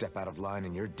place or step out of line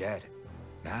and you're dead.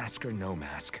 Mask or no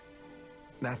mask.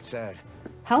 That said,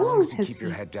 as long as you keep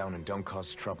your head down and don't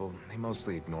cause trouble, they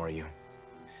mostly ignore you.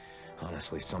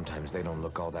 Honestly, sometimes they don't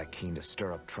look all that keen to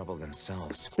stir up trouble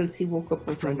themselves. Since he woke up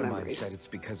with a friend no of mine memories. said it's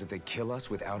because if they kill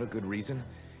us without a good reason,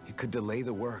 it could delay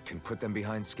the work and put them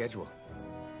behind schedule.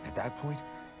 At that point,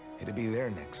 it'd be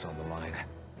their necks on the line.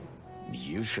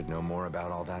 You should know more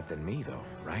about all that than me, though,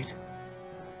 right?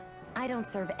 I don't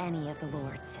serve any of the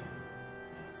lords.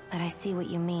 But I see what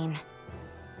you mean.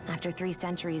 After 3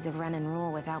 centuries of Renan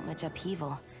rule without much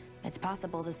upheaval, it's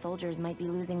possible the soldiers might be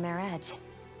losing their edge.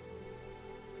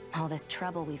 All this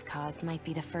trouble we've caused might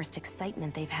be the first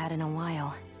excitement they've had in a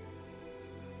while.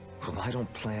 Well, I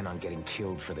don't plan on getting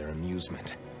killed for their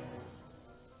amusement.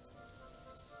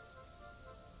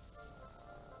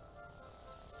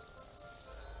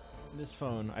 This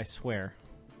phone, I swear.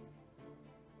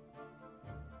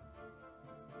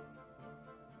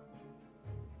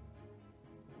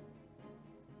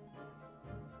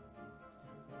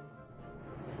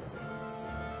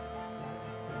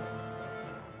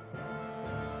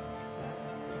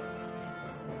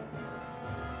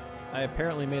 I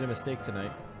apparently made a mistake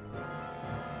tonight.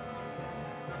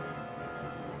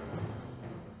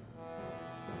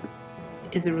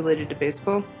 Is it related to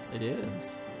baseball? It is.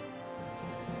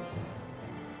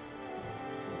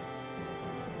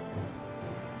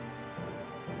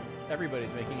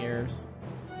 Everybody's making errors.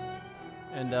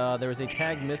 And there was a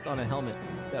tag missed on a helmet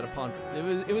that upon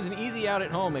it was an easy out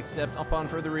at home, except upon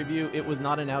further review it was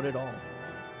not an out at all.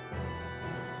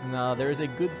 And there is a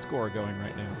good score going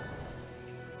right now.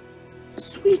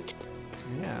 Sweet.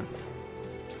 Yeah.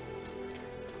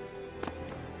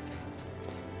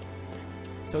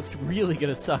 So it's really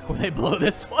gonna suck when they blow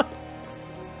this one.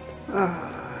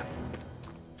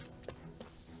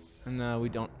 And we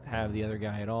don't have the other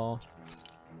guy at all.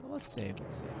 But let's save,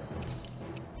 let's save.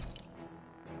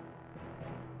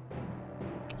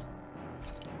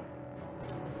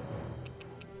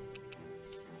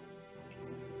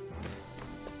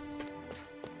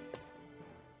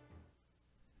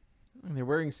 They're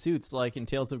wearing suits like in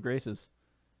Tales of Graces.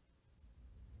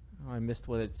 Oh, I missed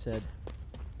what it said.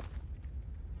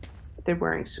 They're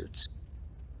wearing suits.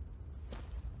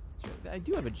 I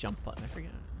do have a jump button, I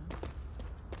forgot.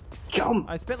 Jump!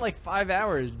 I spent like 5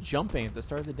 hours jumping at the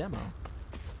start of the demo.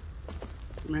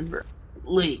 Remember,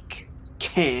 Link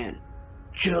can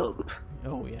jump.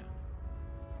 Oh, yeah.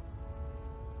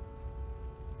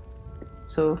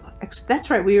 So, that's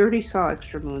right, we already saw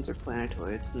extra moons or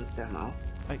planetoids in the demo.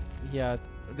 Yeah,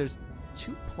 there's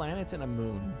 2 planets and a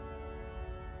moon.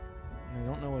 I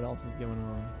don't know what else is going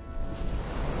on.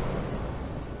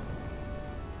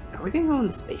 Are we gonna go on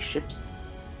the spaceships?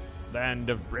 Land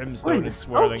of brimstone and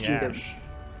swirling ash.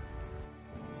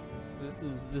 This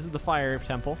is the fire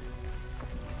temple.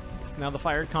 Now the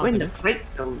fire continent. We're in the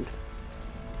Fright Zone.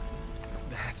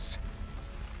 That's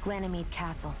Ganymede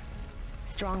Castle,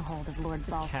 stronghold of Lord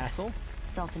Balseth. Castle?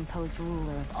 Self-imposed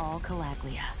ruler of all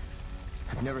Calaglia.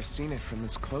 I've never seen it from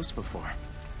this close before.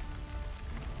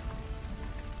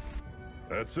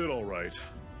 That's it, all right.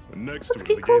 And next to it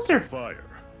get are the gates closer. of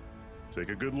fire. Take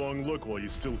a good long look while you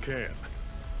still can.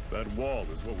 That wall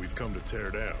is what we've come to tear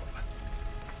down.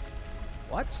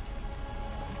 What?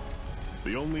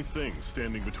 The only thing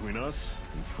standing between us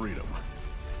and freedom.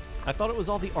 I thought it was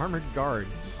all the armored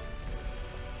guards.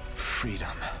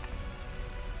 Freedom.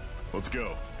 Let's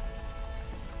go.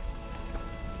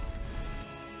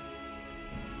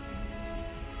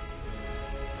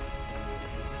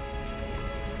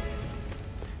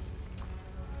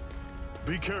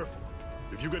 Be careful.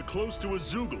 If you get close to a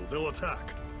Zoogle, they'll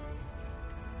attack.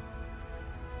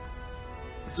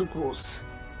 Zoogles.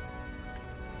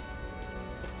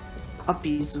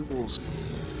 Puppy Zoogles.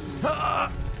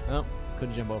 Oh,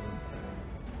 couldn't jump over him.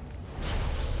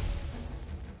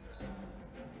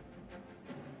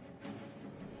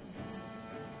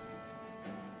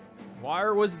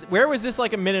 Where was this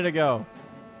like a minute ago?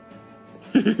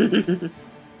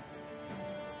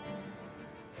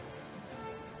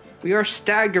 We are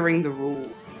staggering the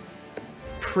rule.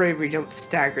 Pray we don't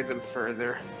stagger them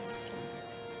further.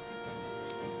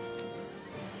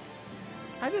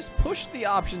 I just pushed the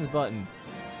options button.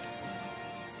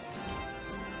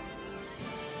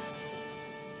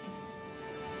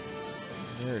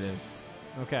 There it is.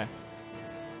 Okay.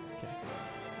 Okay.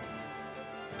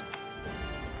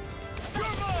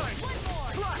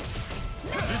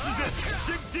 This is it.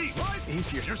 Dig deep.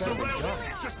 Easier You're said than surrounded. done.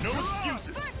 Just no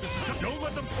excuses. Don't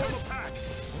let them form a pack.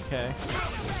 Okay.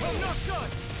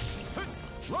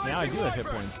 Now I do have hit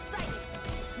points.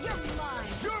 You're mine.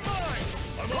 You're mine.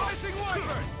 I'm rising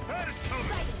wyvern. Had it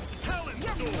coming. Talon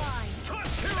sword.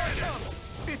 Here I come.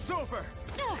 It's over.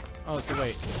 Oh, so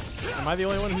wait. Am I the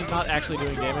only one who's not actually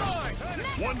doing damage?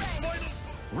 One final.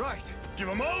 Right. Give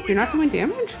them all. You're not doing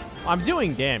damage? I'm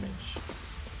doing damage.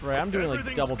 Right, I'm doing like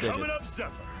Everything's double coming digits.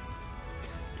 up, Zephyr.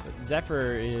 But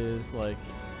Zephyr is like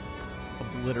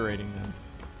obliterating them.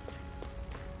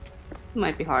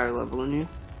 Might be higher level than you.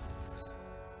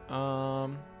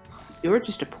 You're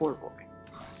just a poor boy.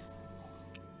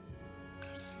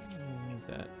 Who's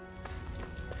that?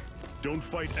 Don't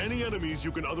fight any enemies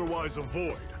you can otherwise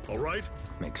avoid, all right?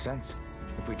 Makes sense.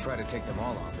 If we try to take them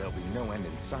all on, there'll be no end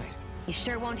in sight. You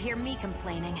sure won't hear me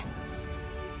complaining.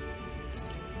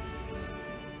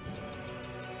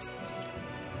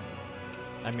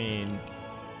 I mean,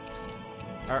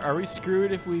 are we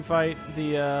screwed if we fight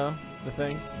the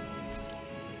thing?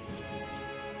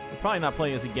 The probably not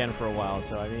playing this again for a while,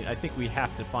 so I mean, I think we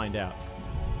have to find out.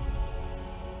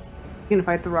 You gonna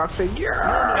fight the rock thing?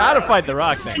 Yeah! Gotta fight the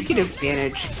rock thing. Taking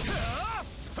advantage.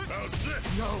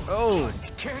 Oh!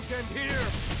 Can't end here.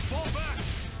 Fall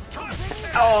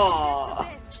back. Oh!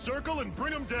 Circle and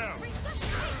bring him down.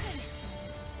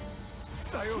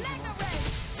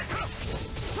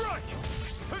 Strike.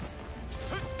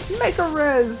 Make a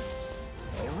res.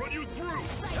 I'll run you through.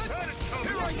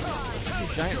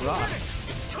 Giant rock.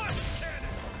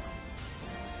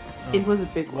 It was a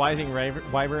big Wising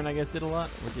Wyvern, I guess, did a lot?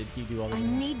 Or did he do all the I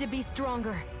need to be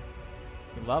stronger.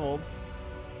 He leveled.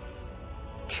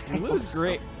 We lose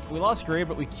Gray. We lost Gray,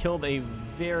 but we killed a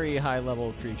very high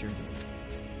level creature.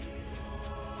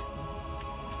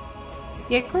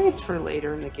 Yeah, grades for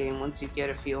later in the game once you get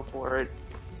a feel for it.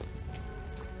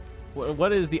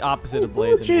 What is the opposite of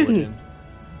Blaze and Religion?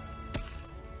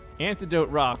 Antidote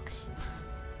rocks.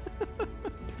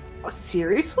 Oh,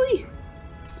 seriously?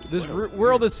 This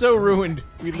world is so ruined.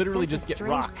 We literally sense just a get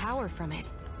strange rocks. power from it.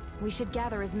 We should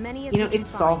gather as many as You know, we can it's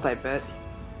salt, find. I bet.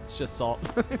 It's just salt.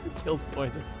 Kills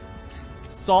poison.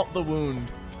 Salt the wound.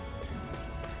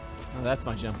 Oh, that's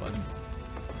my jump button.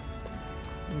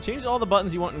 You can change all the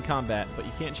buttons you want in combat, but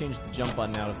you can't change the jump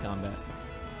button out of combat.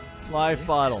 Life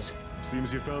bottle.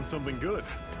 Seems you found something good.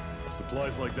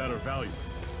 Supplies like that are valuable.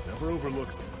 Never overlook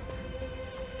them.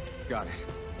 Got it.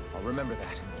 I'll remember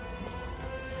that.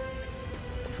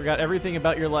 You forgot everything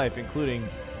about your life, including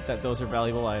that those are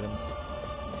valuable items.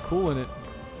 Cool in it.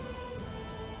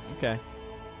 Okay.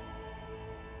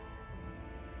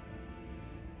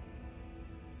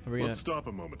 Are we gonna... Let's stop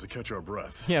a moment to catch our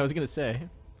breath. Yeah, I was gonna say.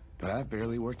 But I've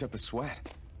barely worked up a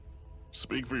sweat.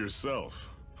 Speak for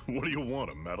yourself. What do you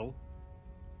want, a medal?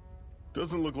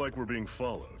 Doesn't look like we're being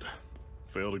followed.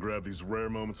 Fail to grab these rare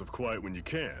moments of quiet when you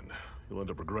can. You'll end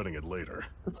up regretting it later.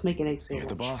 Let's make an egg sandwich. You're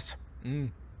the boss.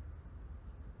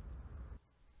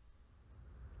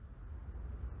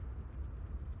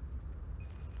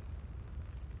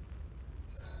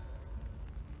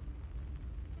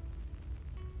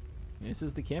 This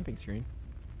is the camping screen.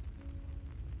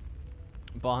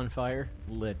 Bonfire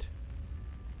lit.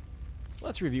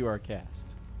 Let's review our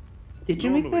cast. Did you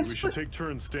Normally, make this? we should take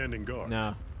turns standing guard.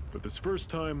 No. But this first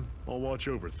time, I'll watch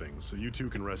over things so you two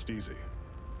can rest easy.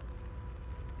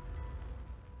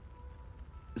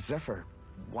 Zephyr,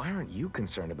 why aren't you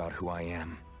concerned about who I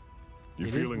am? You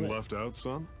feeling left out,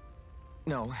 son?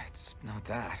 No, it's not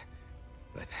that.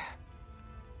 But...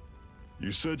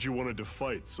 You said you wanted to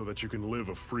fight so that you can live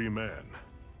a free man.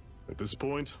 At this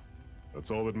point,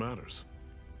 that's all that matters.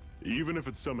 Even if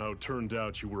it somehow turned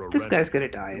out you were a This renegade, guy's gonna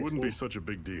die, it isn't wouldn't he? be such a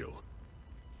big deal.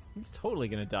 He's totally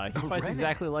gonna die. He A fights renegade?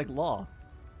 exactly like Law.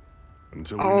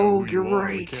 Until we know who you're you are,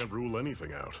 we right. can't rule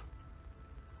anything out.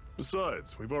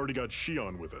 Besides, we've already got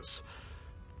Shion with us.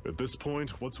 At this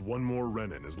point, what's one more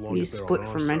Renin as long You as they're split on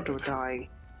our from mental side? dying.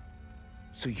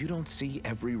 So you don't see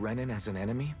every Renin as an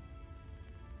enemy?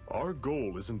 Our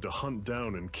goal isn't to hunt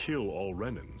down and kill all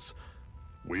Renins.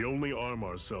 We only arm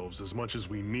ourselves as much as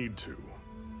we need to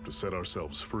set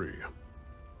ourselves free.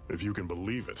 If you can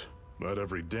believe it, not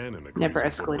every Danon agrees Never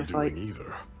with what we're escalate a fight. doing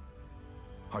either.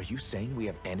 Are you saying we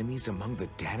have enemies among the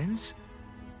Danons?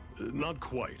 Not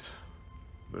quite.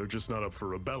 They're just not up for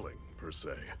rebelling, per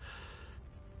se.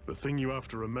 The thing you have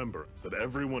to remember is that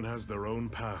everyone has their own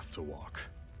path to walk.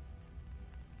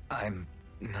 I'm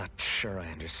not sure I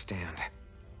understand.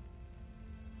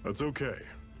 That's okay.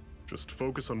 Just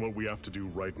focus on what we have to do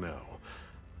right now.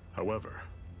 However,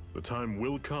 the time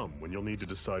will come when you'll need to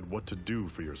decide what to do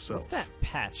for yourself. What's that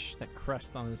patch, that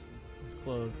crest on his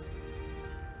clothes?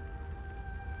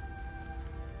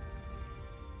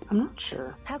 I'm not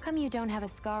sure. How come you don't have a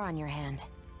scar on your hand?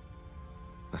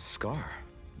 A scar?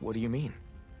 What do you mean?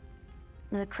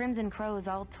 The Crimson Crows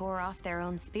all tore off their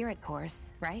own spirit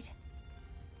cores, right?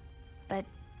 But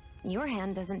your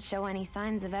hand doesn't show any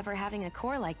signs of ever having a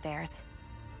core like theirs.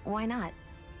 Why not?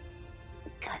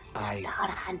 I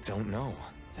don't know.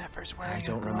 Zephyr's I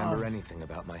don't remember anything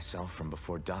about myself from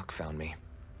before Doc found me.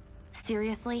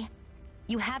 Seriously?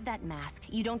 You have that mask,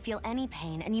 you don't feel any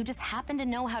pain, and you just happen to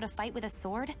know how to fight with a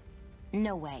sword?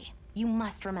 No way. You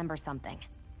must remember something.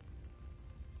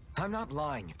 I'm not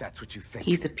lying if that's what you think.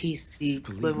 He's a PC.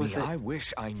 Believe Live me, with it. I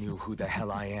wish I knew who the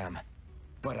hell I am.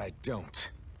 But I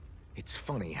don't. It's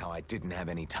funny how I didn't have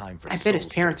any time for I bet his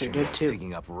soul parents are searching, good, too.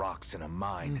 digging up rocks in a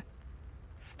mine.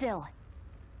 Still.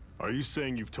 Are you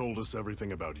saying you've told us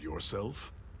everything about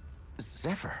yourself?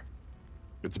 Zephyr.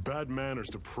 It's bad manners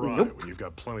to pry Nope. when you've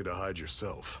got plenty to hide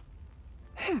yourself.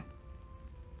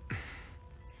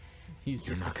 He's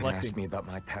You're just not gonna deflecting. ask me about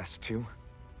my past too?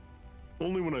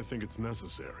 Only when I think it's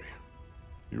necessary.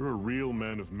 You're a real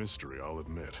man of mystery, I'll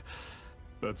admit.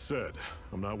 That said,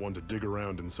 I'm not one to dig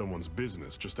around in someone's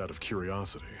business just out of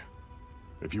curiosity.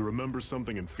 If you remember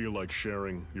something and feel like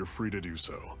sharing, you're free to do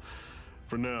so.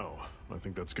 For now, I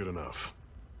think that's good enough.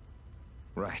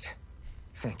 Right.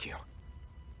 Thank you.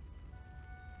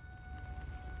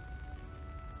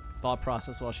 Thought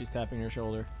process while she's tapping her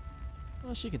shoulder.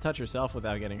 Well, she can touch herself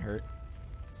without getting hurt.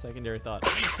 Secondary thought.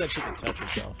 She said she can touch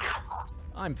herself.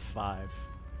 I'm 5.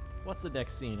 What's the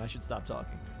next scene? I should stop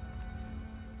talking.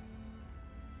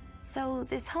 So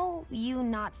this whole you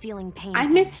not feeling pain I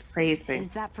thing, miss phrasing.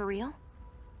 is that for real?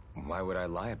 Why would I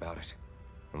lie about it?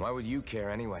 And why would you care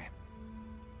anyway?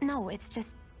 No, it's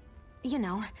just, you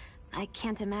know, I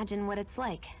can't imagine what it's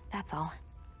like, that's all.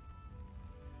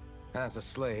 As a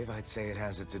slave, I'd say it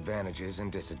has its advantages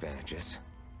and disadvantages.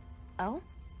 Oh?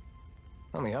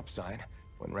 On the upside,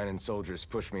 when Renan soldiers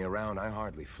push me around, I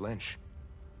hardly flinch.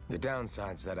 The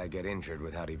downside's that I get injured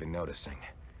without even noticing.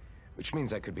 Which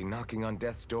means I could be knocking on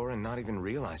death's door and not even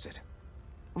realize it.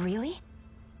 Really?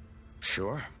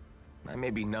 Sure. I may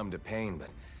be numb to pain, but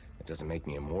it doesn't make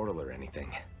me immortal or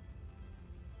anything.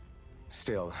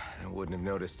 Still, I wouldn't have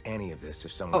noticed any of this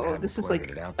if someone hadn't this is pointed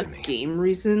like it out a to me. game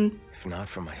reason If not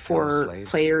for my fellow for slaves,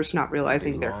 players not I'd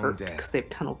realizing be they're long hurt dead, because they have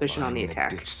tunnel vision on the lying in a attack.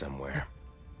 ditch somewhere.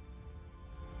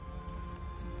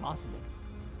 Possible.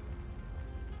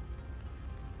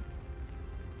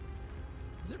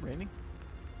 Is it raining?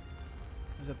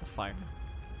 Or is that the fire?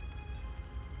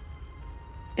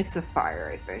 It's the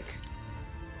fire, I think.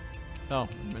 Oh,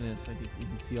 it's like you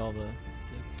can see all the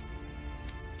skids.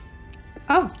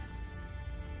 Oh.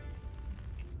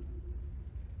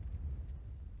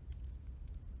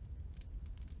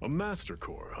 A Master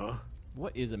Core, huh?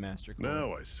 What is a Master Core?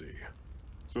 Now I see.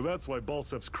 So that's why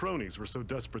Balsef's cronies were so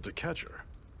desperate to catch her.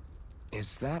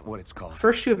 Is that what it's called?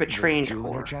 First you have a The trained jewel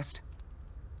in her core. chest?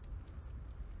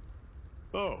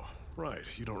 Oh, right.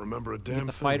 You don't remember a You damn get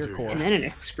the thing, fighter do you? core. And then an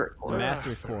expert The core.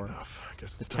 Master fair Core. enough. I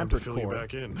guess The it's time to tempered fill you core.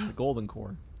 back in. The golden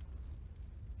core.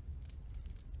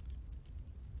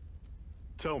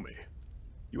 Tell me,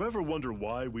 you ever wonder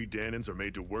why we Danans are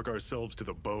made to work ourselves to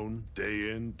the bone,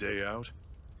 day in, day out?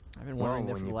 I've been wondering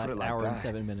that when for the you last put it like hour and that,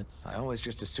 7 minutes. I always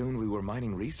just assumed we were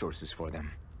mining resources for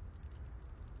them.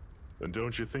 And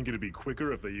don't you think it'd be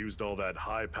quicker if they used all that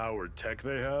high-powered tech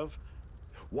they have?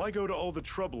 Why go to all the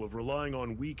trouble of relying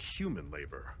on weak human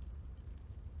labor?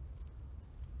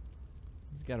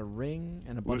 He's got a ring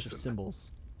and a bunch of Listen.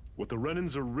 symbols. What the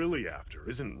Renans are really after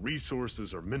isn't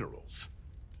resources or minerals.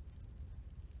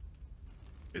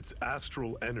 It's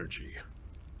astral energy.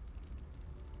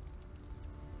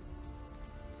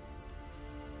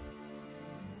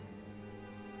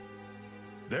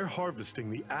 They're harvesting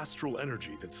the astral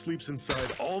energy that sleeps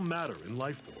inside all matter in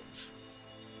life forms.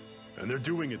 And they're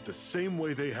doing it the same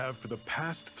way they have for the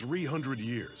past 300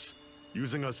 years,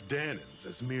 using us Danans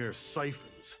as mere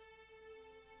siphons.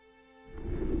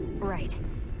 Right.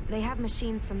 They have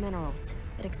machines for minerals,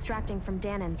 but extracting from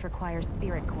Danans requires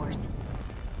spirit cores.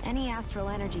 Any astral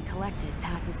energy collected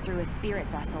passes through a spirit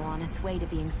vessel on its way to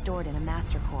being stored in a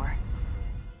master core.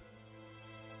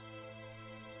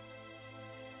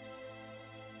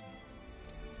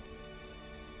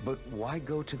 But why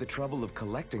go to the trouble of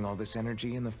collecting all this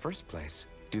energy in the first place?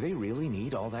 Do they really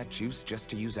need all that juice just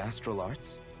to use astral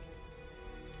arts?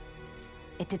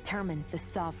 It determines the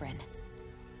Sovereign.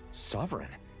 Sovereign?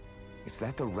 Is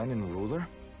that the Renan ruler?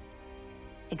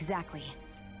 Exactly.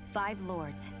 5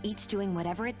 lords, each doing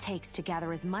whatever it takes to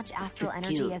gather as much astral cute.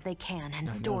 energy as they can and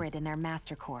store it in their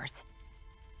master cores.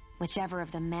 Whichever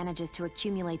of them manages to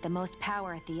accumulate the most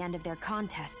power at the end of their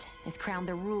contest is crowned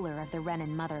the ruler of the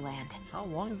Renan motherland. How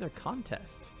long is their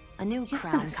contest? A new He's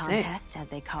crown kinda sick. contest, as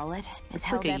they call it, is It's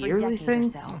held like a every yearly decade thing?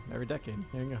 or so. Every decade.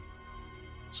 There you go.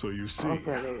 So you see,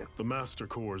 Okay. the Master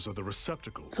Cores are the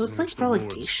receptacles So it's in like which the lords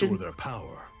relegation. store their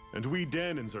power. And we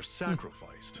Danans are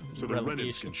sacrificed, so the Renans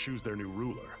Relegation. can choose their new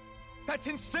ruler. That's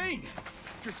insane!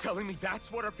 You're telling me that's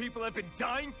what our people have been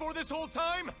dying for this whole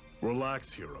time?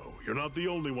 Relax, hero. You're not the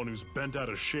only one who's bent out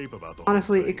of shape about the whole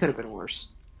Honestly, thing. it could have been worse.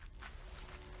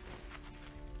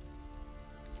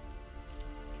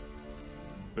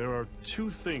 There are 2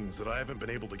 things that I haven't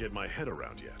been able to get my head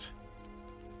around yet.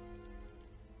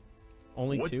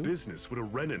 Only What 2? business would a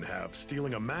Renan have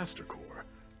stealing a Master Core?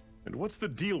 And what's the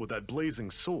deal with that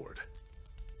blazing sword?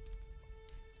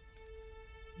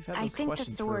 You've had I those think the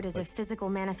questions sword for, is a like, physical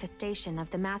manifestation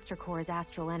of the master core's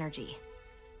astral energy.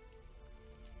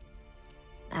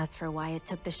 As for why it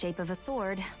took the shape of a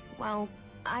sword, well,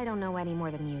 I don't know any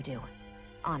more than you do.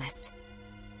 Honest.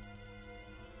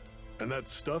 And that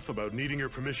stuff about needing your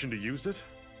permission to use it?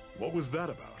 What was that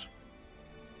about?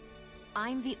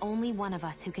 I'm the only one of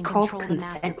us who can Called control the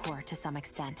Master consent. Core to some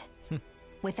extent.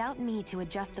 Without me to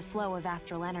adjust the flow of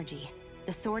astral energy,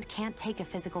 the sword can't take a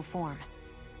physical form.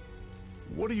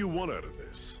 What do you want out of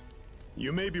this?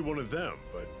 You may be one of them,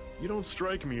 but you don't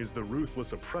strike me as the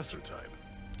ruthless oppressor type.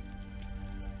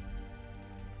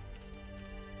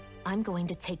 I'm going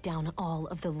to take down all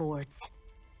of the lords.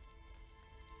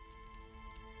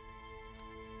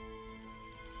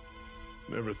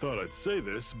 Never thought I'd say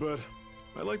this, but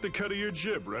I like the cut of your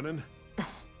jib, Renan.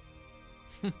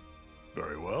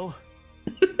 Very well.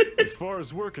 As far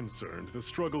as we're concerned, the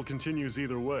struggle continues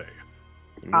either way.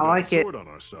 And with I like that it. sword on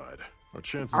our side, our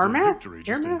chances Our of math, victory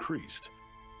your just math. increased.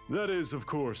 That is, of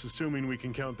course, assuming we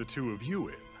can count the two of you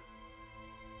in.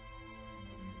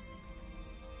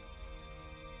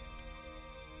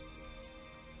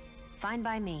 Fine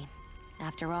by me.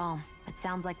 After all, it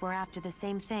sounds like we're after the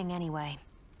same thing anyway.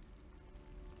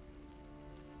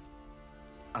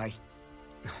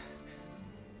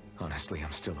 Honestly,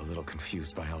 I'm still a little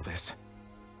confused by all this.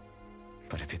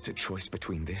 But if it's a choice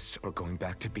between this or going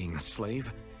back to being a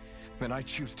slave, then I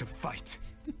choose to fight.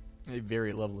 A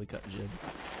very lovely cut jib.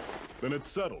 Then it's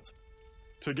settled.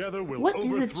 Together we'll What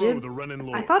is a overthrow jib? the Renan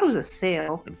Lords. I thought it was a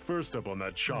sail. And first up on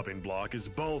that chopping block is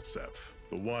Balsef,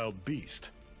 the wild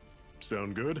beast.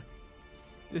 Sound good?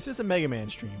 This is a Mega Man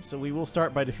stream, so we will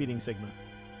start by defeating Sigma.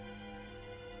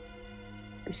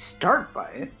 You start by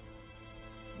it.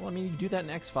 Well, I mean, you do that in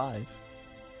X5.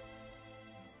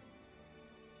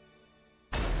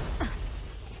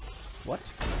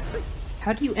 What?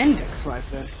 How do you end X5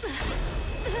 then?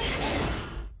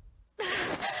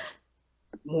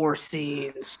 More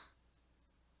scenes.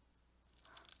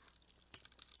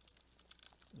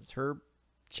 Is her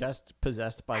chest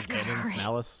possessed by Galen's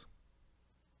malice?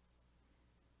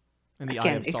 And the Eye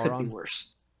Again, of it Sauron? could be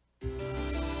worse.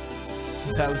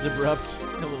 That was abrupt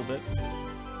a little bit.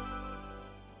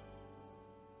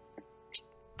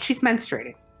 She's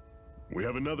menstruating. We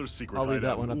have another secret I'll leave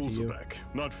that hideout one in up to you. Ulzebek,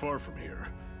 not far from here.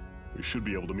 We should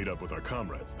be able to meet up with our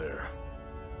comrades there.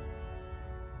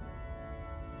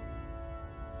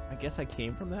 I guess I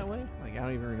came from that way? Like, I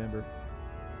don't even remember.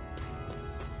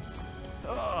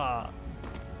 Ugh.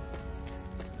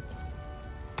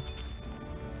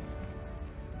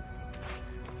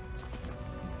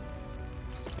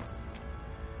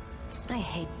 I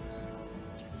hate...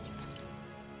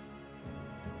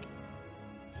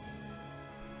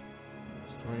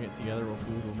 Storing it together with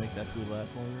food will make that food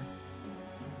last longer.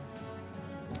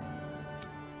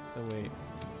 So wait. It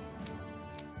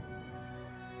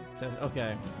says,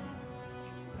 okay.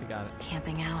 I got it.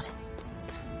 Camping out.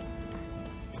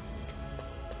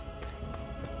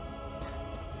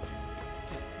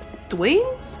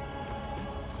 Dwayne's?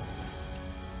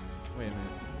 Wait a minute.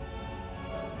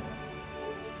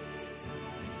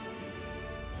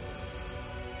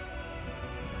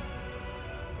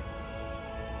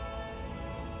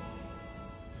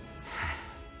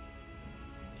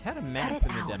 You had a map Cut it in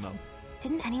the out. demo.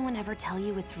 Didn't anyone ever tell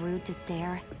you it's rude to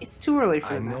stare? It's too early for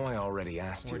I that. know I already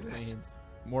asked you More this. dragons.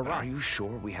 More But rocks. are you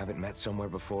sure we haven't met somewhere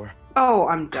before? Oh,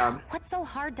 I'm dumb. What's so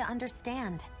hard to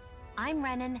understand? I'm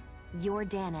Renan, you're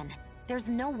Danon.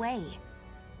 There's no way.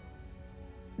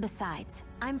 Besides,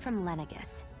 I'm from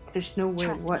Lenegis. There's no way.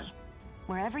 Trust What? me.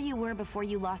 Wherever you were before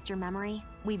you lost your memory,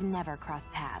 we've never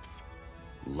crossed paths.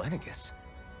 Lenegis?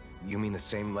 You mean the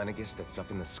same Lenegis that's up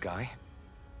in the sky?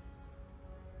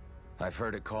 I've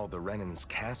heard it called the Renan's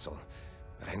Castle,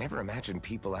 but I never imagined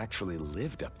people actually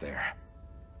lived up there.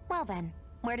 Well then,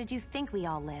 where did you think we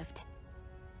all lived?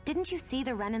 Didn't you see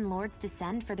the Renan Lords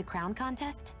descend for the crown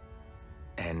contest?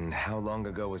 And how long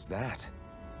ago was that?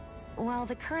 Well,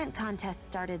 the current contest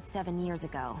started 7 years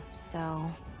ago, so...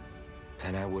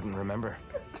 Then I wouldn't remember.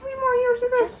 3 more years of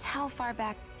this? Just how far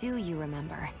back do you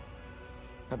remember?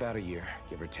 About a year,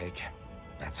 give or take.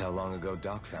 That's how long ago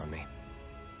Doc found me.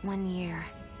 1 year.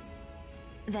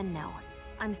 Then no.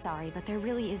 I'm sorry, but there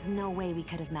really is no way we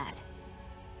could have met.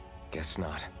 Guess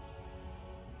not.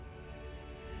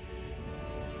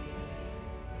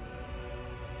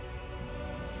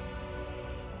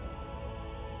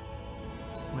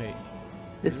 Wait.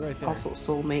 This He's right is there. also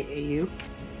Soulmate AU.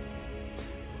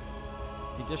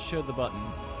 He just showed the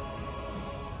buttons.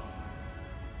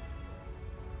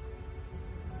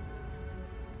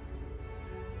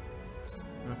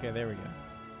 Okay, there we go.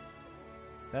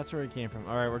 That's where he came from.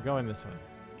 Alright, we're going this way.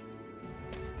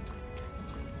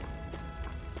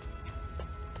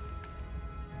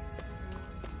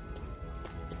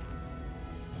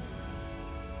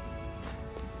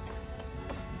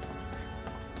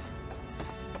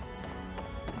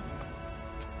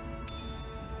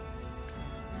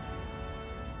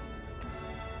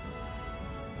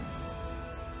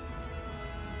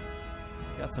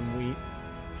 Got some wheat.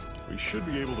 We should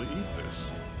be able to eat this.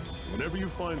 Whenever you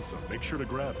find some, make sure to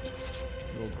grab it.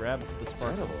 We'll grab the It's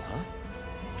edible, sparkles. huh?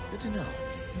 Good to know.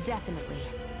 Definitely.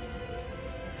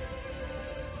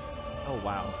 Oh,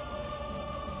 wow.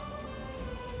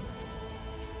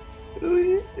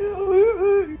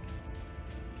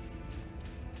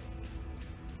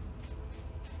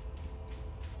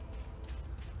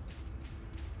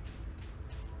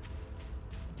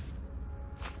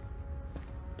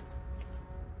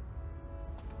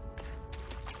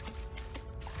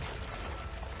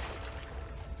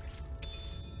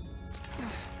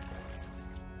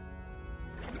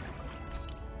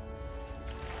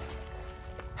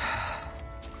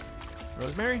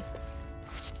 Rosemary?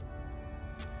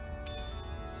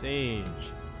 Sage.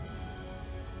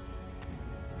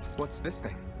 What's this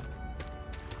thing?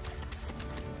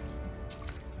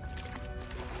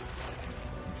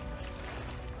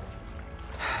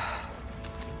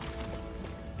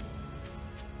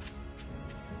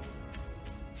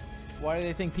 Why do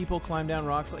they think people climb down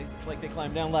rocks like they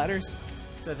climb down ladders?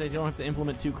 So that they don't have to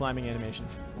implement 2 climbing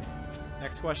animations.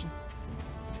 Next question.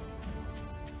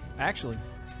 Actually.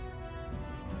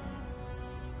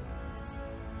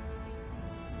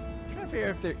 I'm trying to figure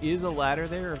out if there is a ladder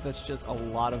there or if that's just a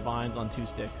lot of vines on 2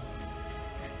 sticks.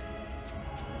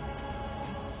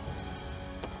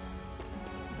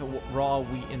 The raw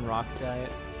wheat and rocks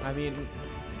diet. I mean,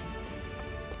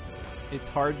 it's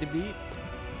hard to beat.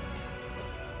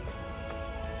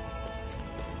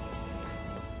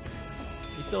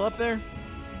 You still up there?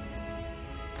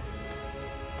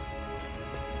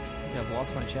 I think I've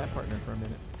lost my chat partner for a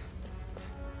minute.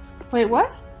 Wait,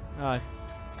 what? There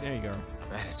you go.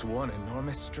 That is one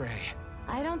enormous stray.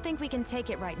 I don't think we can take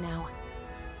it right now.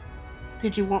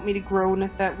 Did you want me to groan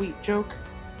at that wheat joke?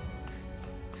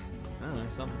 I don't know,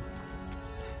 something.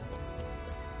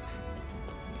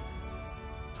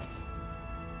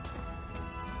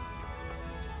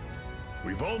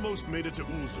 We've almost made it to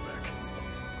Ulzebek.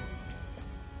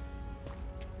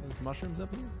 There's mushrooms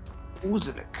up here?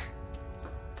 Ulzebek.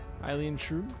 Alien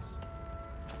shrooms?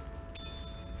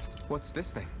 What's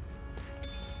this thing?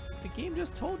 The game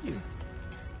just told you.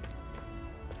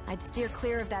 I'd steer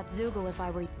clear of that Zoogle if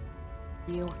I were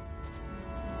you.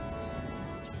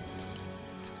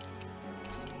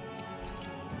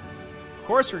 Of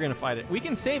course we're gonna fight it. We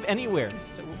can save anywhere,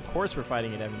 so of course we're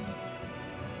fighting it everywhere.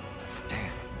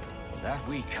 Damn. That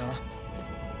weak, huh?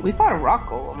 We fought a rock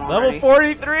golem Level already.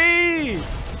 43!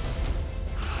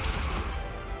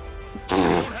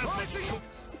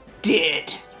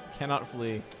 Did. Cannot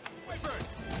flee.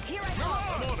 Here I come.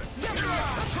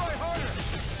 Try harder.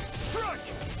 Strike.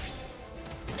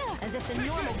 As if the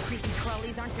normal creepy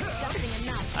crawlies aren't disgusting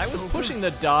enough. I was pushing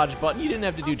the dodge button. You didn't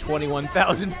have to do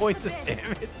 21,000 points of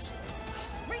damage.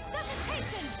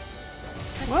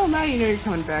 Resuscitation. Well, now you know you're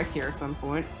coming back here at some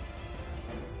point.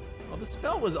 Well, the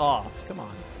spell was off. Come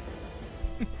on.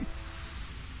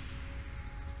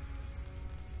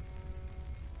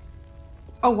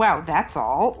 Oh wow, that's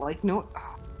all? Like, no...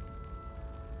 Oh.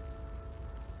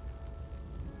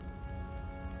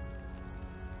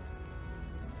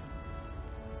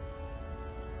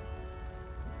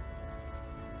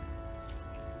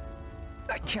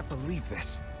 I can't believe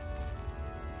this.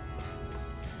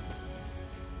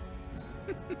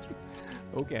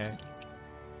 Okay.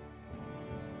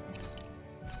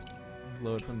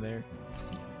 Load from there.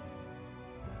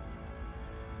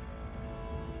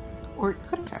 Or it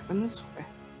could have happened this way.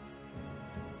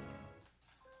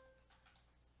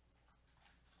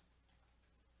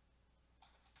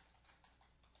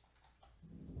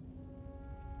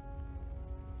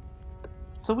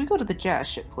 So we go to the jazz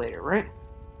ship later, right?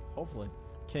 Hopefully.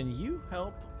 Can you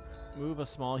help move a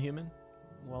small human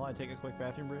while I take a quick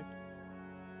bathroom break?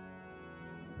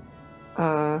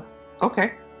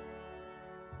 Okay.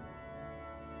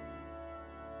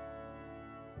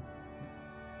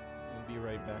 I'll be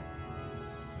right back.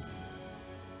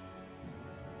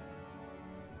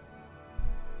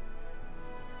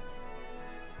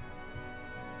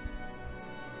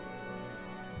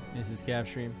 This is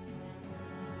Capstream.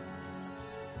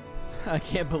 I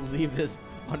can't believe this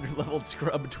underleveled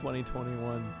scrub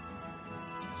 2021.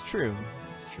 It's true.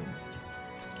 It's true.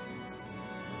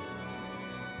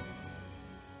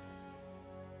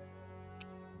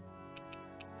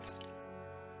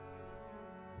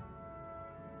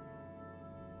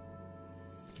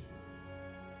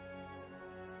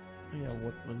 Yeah,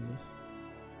 what is this?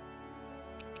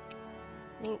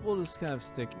 We'll just kind of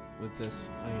stick with this,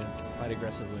 I guess. Fight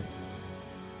aggressively.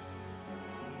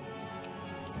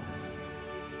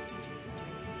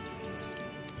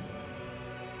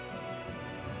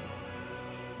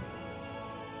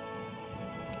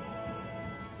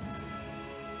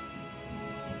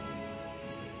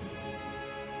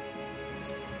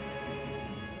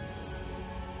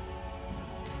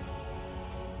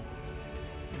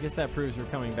 I guess that proves we're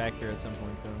coming back here at some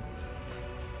point, though.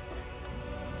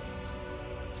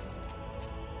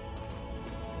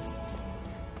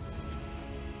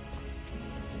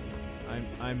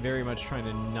 I'm very much trying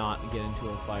to not get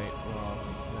into a fight while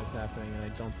that's happening, and I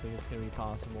don't think it's going to be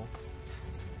possible.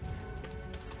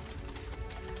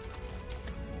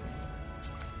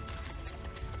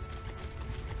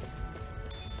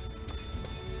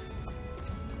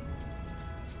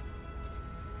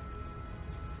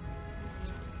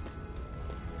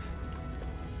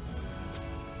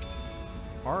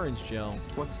 Orange gel.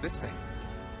 What's this thing?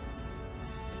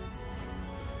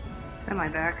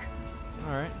 Semi-back.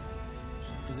 Alright.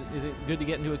 Is it good to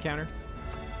get into an encounter?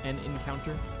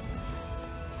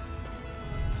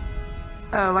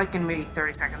 Like in maybe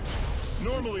 30 seconds.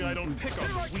 Normally I don't pick on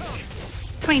the weak.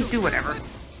 I mean, do whatever.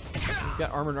 We've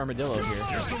got Armored Armadillo here.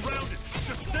 You're surrounded.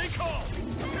 Just stay calm.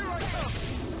 Here I come.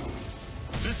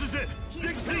 This is it.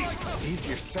 Dig deep.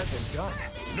 Easier said than done.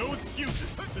 No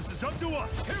excuses. This is up to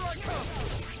us. Here I come.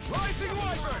 Rising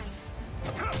Wyvern!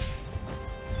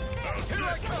 Here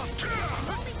I come.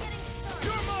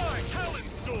 You're mine! Talon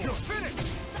Storm. You're finished!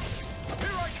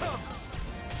 Here I come!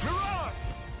 Mirage!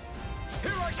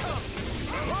 Here I come!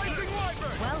 Rising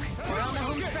Wyvern! Well, we're on the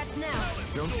home stretch now.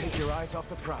 Don't take your eyes off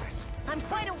the prize. I'm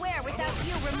quite aware without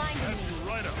you reminding me.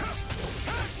 Right up.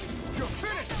 You're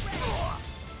finished!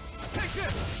 Take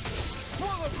this!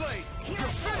 Swallow Blade! You're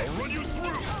finished! I'll run you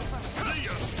through. See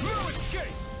ya. No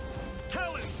escape!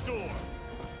 Talon Storm.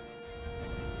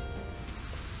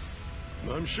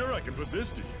 I'm sure I can put this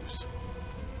to use.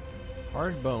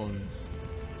 Hard bones.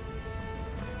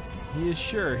 He is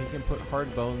sure he can put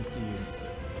hard bones to use.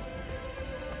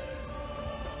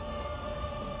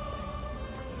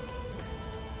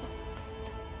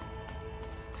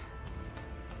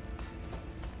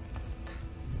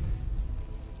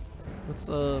 What's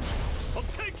I'll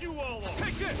take you all off.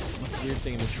 Take this! what's the weird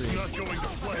thing in the tree? It's not going to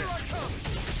plan. Here I come!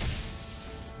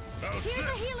 How's Here's a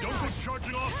this? healing Don't go arm.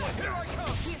 charging off like Here I that.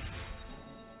 come!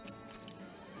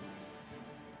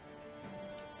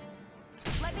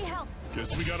 Let me help.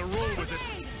 Guess we gotta roll with it.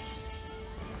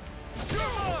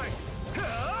 You're mine!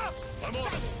 I'm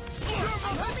on it.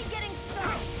 I'm only getting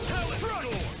started. Talon Storm.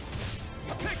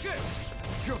 Take this!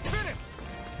 You're finished!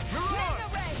 Mirage! Mega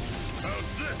ray. How's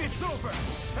this? It's over!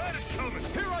 Had it coming.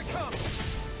 Here I come!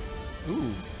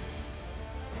 Ooh.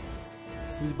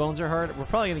 Whose bones are hard? We're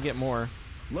probably gonna get more.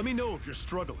 Let me know if you're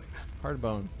struggling. Hard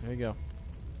bone. There you go.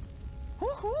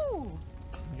 Woohoo!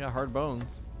 We got hard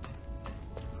bones.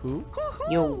 Who?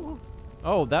 Yo.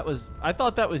 Oh, that was... I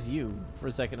thought that was you. For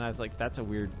a second, I was like, that's a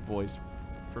weird voice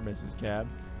for Mrs. Cab.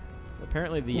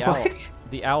 Apparently the owl... What?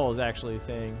 The owl is actually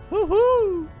saying,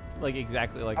 woohoo! Like,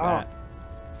 exactly like that.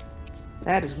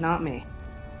 That is not me.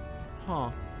 Huh.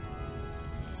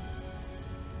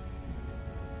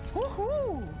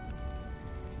 Woohoo!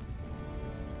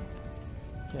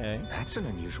 Okay. That's an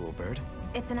unusual bird.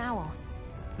 It's an owl.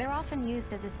 They're often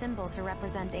used as a symbol to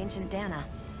represent ancient Dana.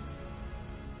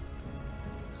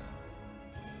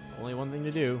 Only one thing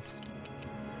to do.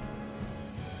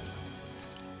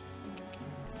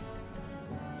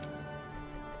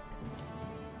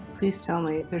 Please tell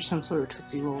me there's some sort of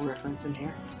Tootsie Roll reference in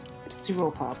here. Tootsie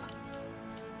Roll Pop.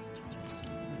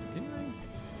 Didn't I?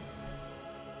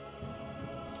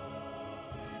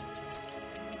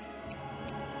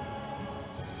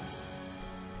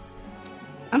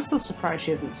 I'm still surprised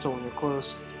she hasn't stolen your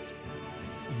clothes.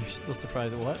 You're still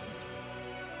surprised at what?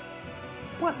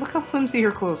 What? Look how flimsy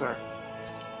your clothes are.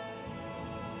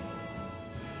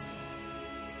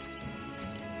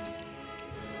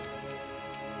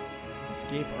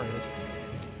 Escape artist.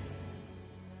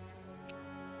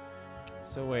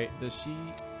 So wait, does she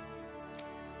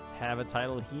have a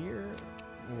title here?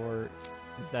 Or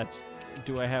is that...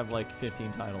 Do I have like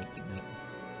 15 titles to get?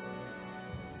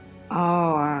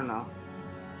 Oh, I don't know.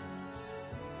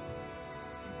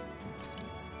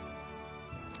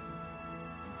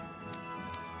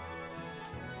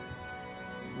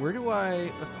 Where do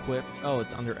I equip? Oh,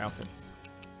 it's under outfits.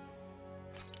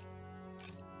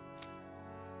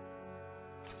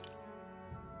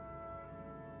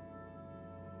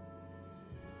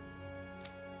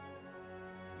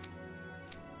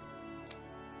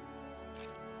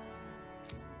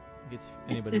 I guess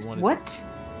if anybody wanted what?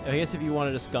 I guess if you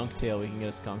wanted a skunk tail, we can get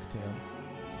a skunk tail.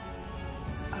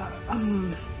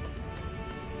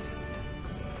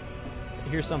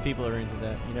 Here's some people are into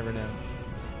that. You never know.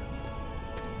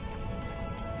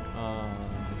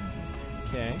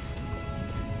 Okay.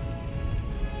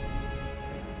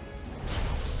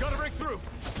 Gotta break through!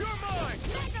 You're mine!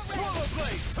 Swallow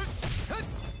Blade!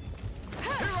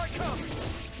 Here I come!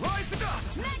 Rise it up!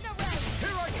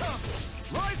 Here I come!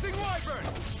 Rise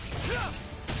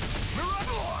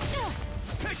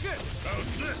Take it!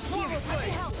 How's this? Swallow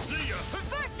blade! See ya!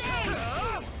 First aid!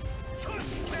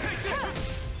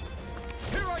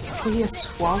 Here I come! So he has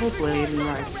Swallow Blade and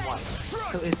Rise One.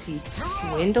 So is he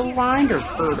wind aligned or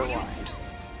bird aligned?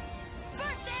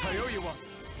 I owe you one.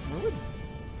 What?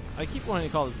 I keep wanting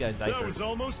to call this guy Zephyr. That was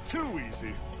almost too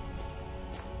easy.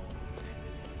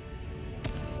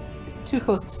 Too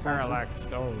close to something. Parallax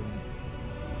stone.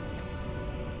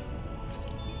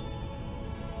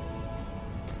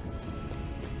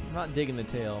 I'm not digging the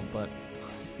tail, but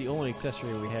it's the only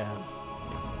accessory we have.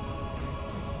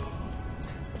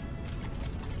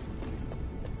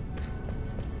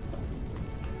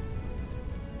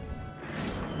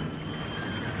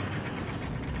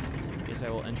 Guess I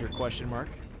will enter question mark.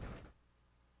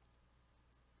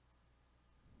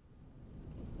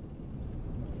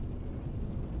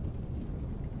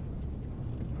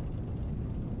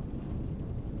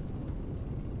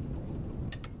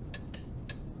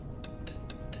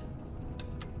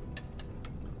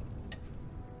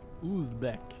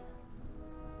 Uzbek.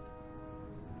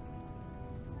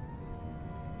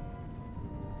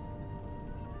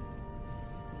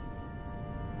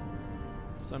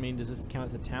 So I mean, does this count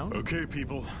as a town? Okay,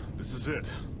 people, this is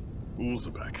it.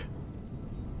 Ulzebek.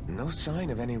 No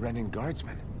sign of any Renin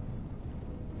guardsmen.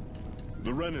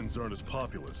 The Renins aren't as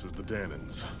populous as the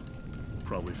Danins.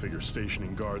 Probably figure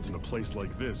stationing guards in a place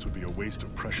like this would be a waste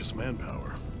of precious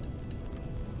manpower.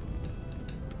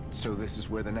 So this is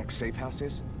where the next safe house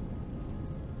is?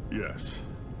 Yes.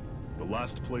 The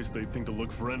last place they'd think to look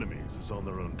for enemies is on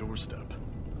their own doorstep.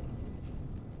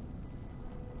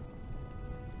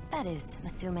 That is,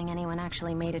 assuming anyone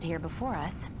actually made it here before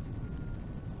us.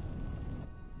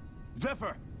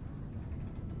 Zephyr!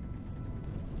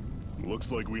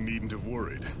 Looks like we needn't have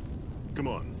worried. Come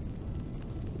on.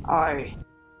 Aye.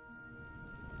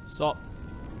 Salt.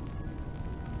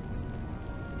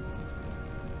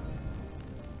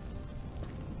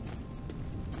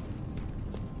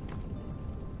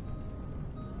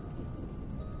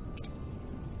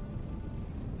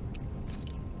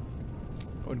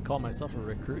 I wouldn't call myself a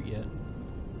recruit yet.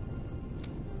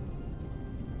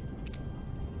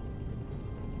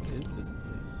 What is this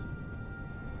place?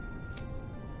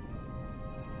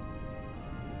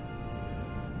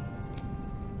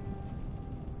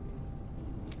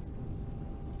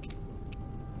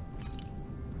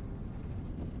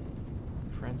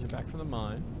 Friends are back from the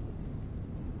mine.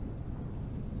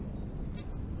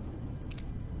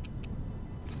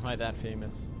 Am I that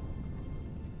famous?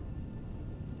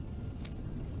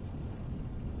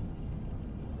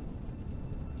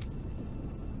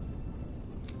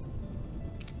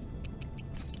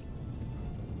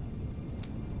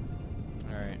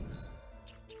 Alright.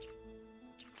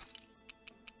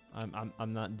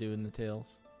 I'm not doing the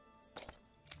tails.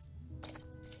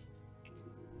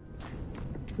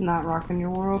 Not rocking your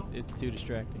world. It's too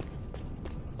distracting.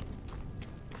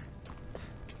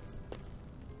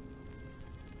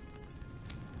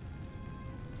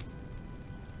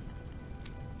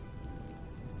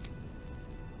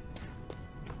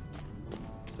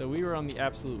 So we were on the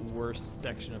absolute worst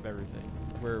section of everything,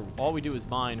 where all we do is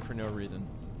mine for no reason.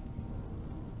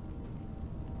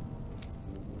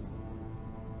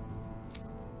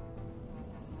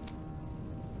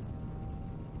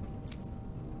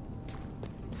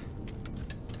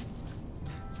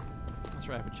 That's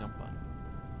right, I have a jump button.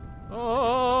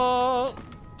 Oh!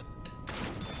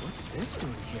 What's this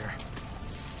doing here?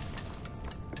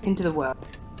 Into the well.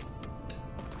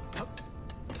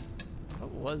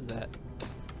 What was that?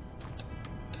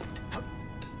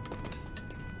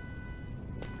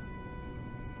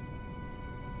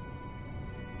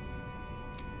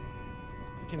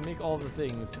 I can make all the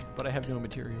things, but I have no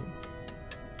materials.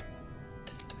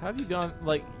 How have you gone,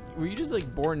 like, were you just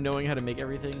like born knowing how to make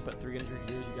everything, but 300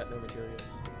 years you got no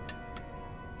materials?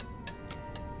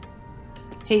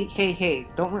 Hey, hey, hey,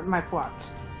 don't rip my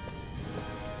plots.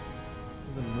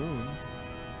 There's a moon.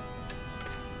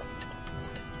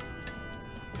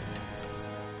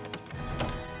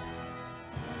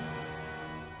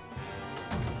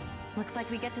 Looks like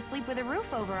we get to sleep with a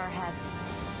roof over our heads.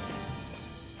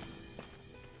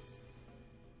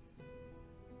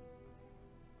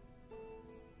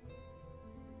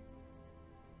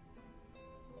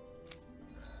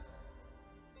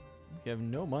 You have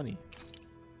no money.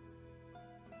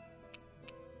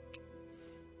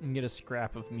 You can get a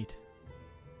scrap of meat.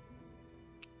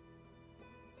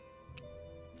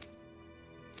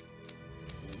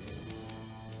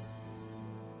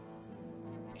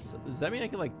 So does that mean I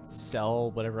can like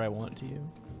sell whatever I want to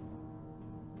you?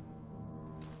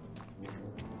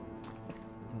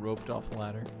 Roped off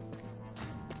ladder.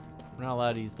 We're not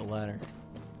allowed to use the ladder.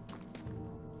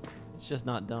 It's just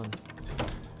not done.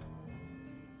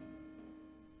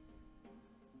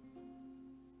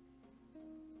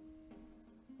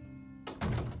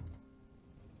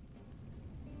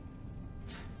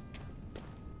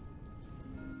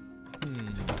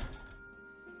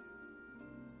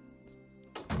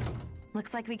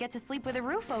 Looks like we get to sleep with a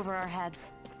roof over our heads.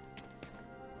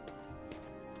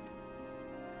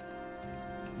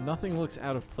 Nothing looks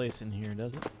out of place in here,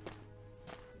 does it?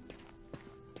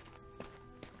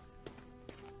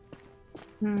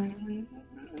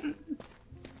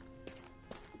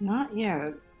 Not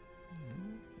yet.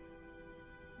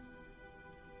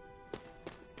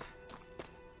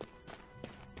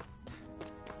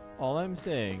 All I'm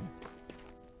saying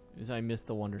is I missed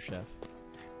the Wonder Chef.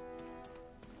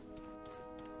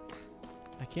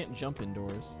 I can't jump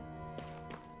indoors.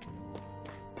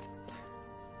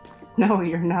 No,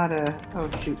 you're not a... Oh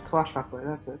shoot, swashbuckler,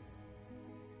 that's it.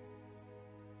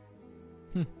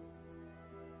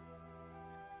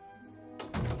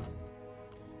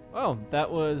 Oh, that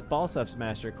was Balsef's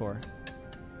Master Core.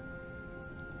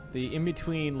 The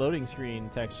in-between loading screen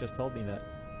text just told me that.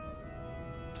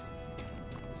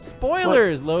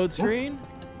 Spoilers, what? Load screen!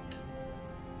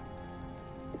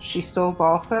 She stole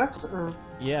Balsef's, or...?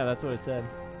 Yeah, that's what it said.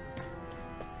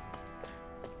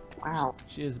 Wow.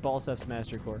 She is Balsef's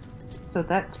Master Core. So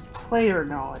that's player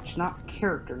knowledge, not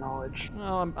character knowledge.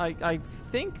 Well, I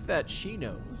think that she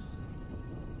knows.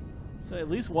 So at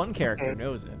least one character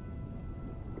knows it.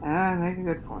 Ah, make a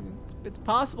good point. It's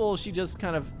possible she just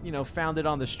kind of, you know, found it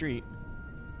on the street.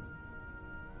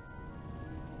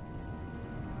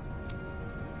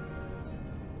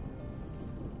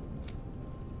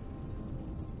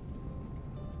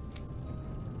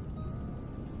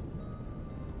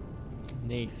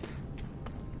 Nath.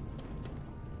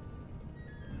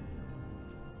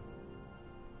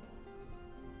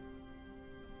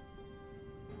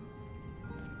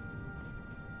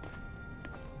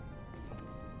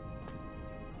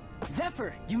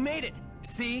 Zephyr, you made it!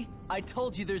 See? I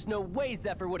told you there's no way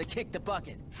Zephyr would have kicked the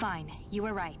bucket. Fine, you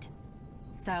were right.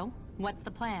 So, what's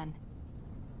the plan?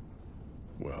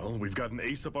 Well, we've got an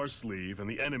ace up our sleeve and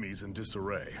the enemy's in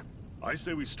disarray. I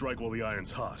say we strike while the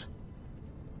iron's hot.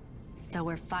 So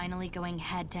we're finally going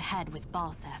head-to-head with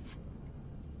Balsef.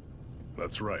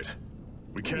 That's right.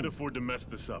 We can't afford to mess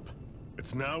this up.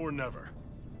 It's now or never.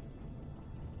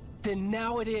 Then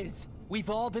now it is! We've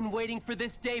all been waiting for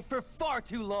this day for far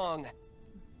too long!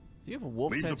 Do you have a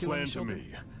wolf Leave tattoo the plan on your to shoulder?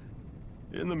 me.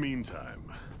 In the meantime...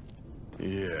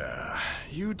 Yeah,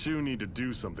 you two need to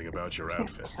do something about your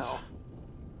outfits.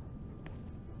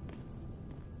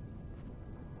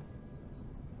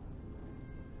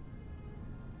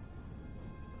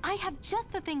 I have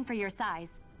just the thing for your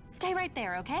size. Stay right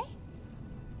there, okay?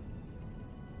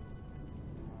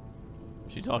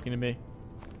 She talking to me?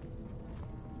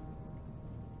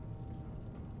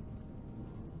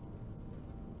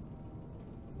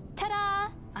 Ta-da!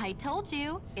 I told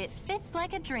you, it fits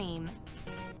like a dream.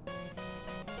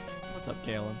 What's up,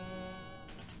 Kalen?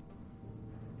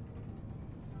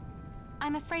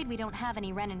 I'm afraid we don't have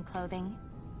any Renan clothing.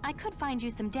 I could find you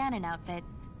some Danon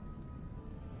outfits.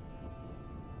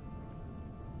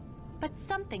 But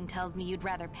something tells me you'd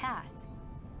rather pass.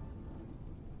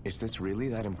 Is this really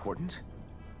that important?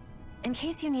 In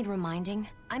case you need reminding,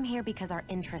 I'm here because our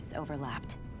interests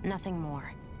overlapped. Nothing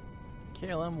more.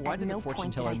 KLM, why did no the fortune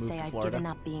point teller did I move say to I've Florida? given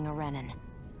up being a Renan.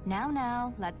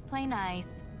 Now, let's play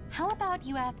nice. How about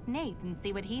you ask Nate and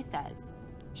see what he says?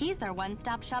 He's our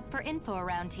one-stop shop for info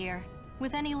around here.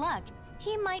 With any luck,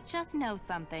 he might just know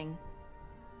something.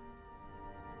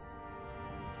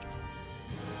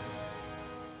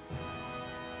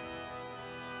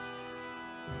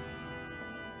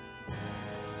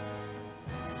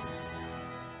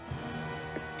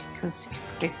 Because you can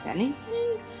predict anything?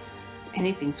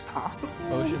 Anything's possible?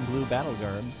 Ocean blue battle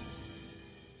garb.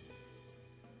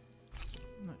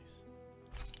 Nice.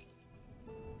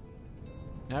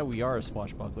 Now we are a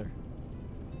swashbuckler.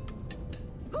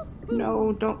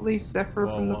 No, don't leave Zephyr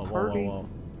from the party. Whoa.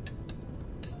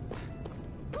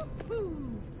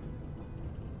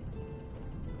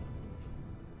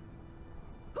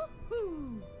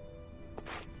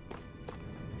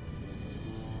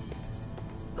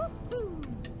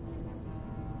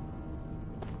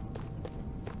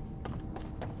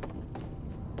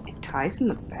 It ties in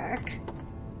the back?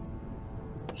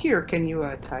 Here, can you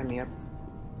tie me up?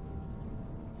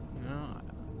 No.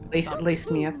 Lace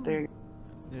me up there.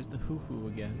 There's the hoo-hoo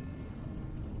again.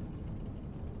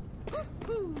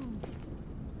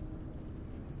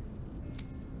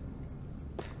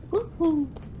 Woo-hoo.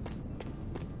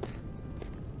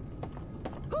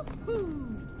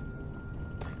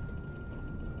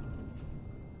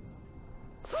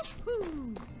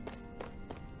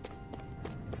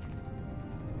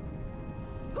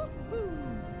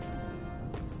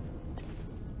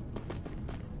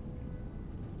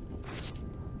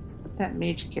 that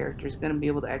mage character is going to be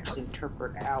able to actually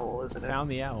interpret owl, isn't it? Found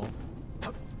the owl.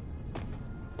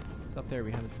 It's up there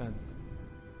behind the fence.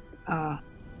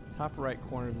 Top right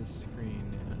corner of the screen.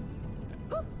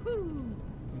 Yeah. You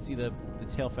can see the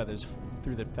tail feathers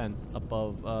through the fence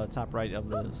above top right of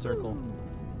the circle.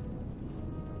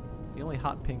 It's the only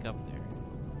hot pink up there.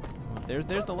 Oh,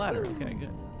 there's the ladder. Okay,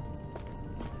 good.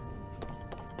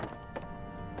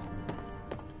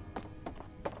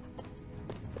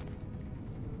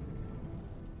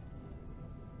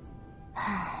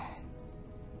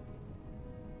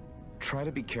 Try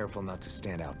to be careful not to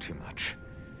stand out too much.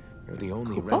 You're the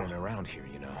only Renin around here,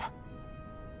 you know.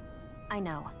 I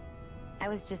know. I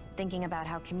was just thinking about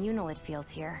how communal it feels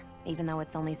here, even though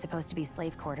it's only supposed to be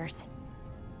slave quarters.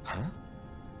 Huh?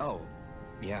 Oh,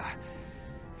 yeah.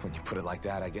 When you put it like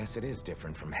that, I guess it is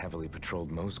different from heavily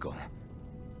patrolled Mosgul.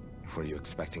 Were you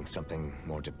expecting something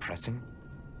more depressing?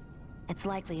 It's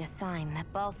likely a sign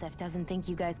that Balsef doesn't think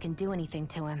you guys can do anything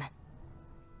to him.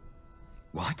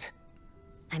 What?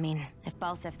 I mean, if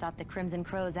Balsef thought the Crimson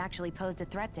Crows actually posed a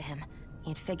threat to him,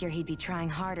 you'd figure he'd be trying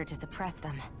harder to suppress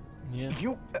them. Yeah.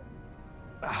 You...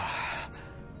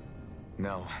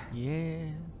 no. Yeah.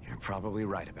 You're probably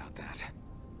right about that.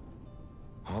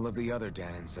 All of the other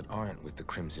Danins that aren't with the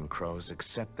Crimson Crows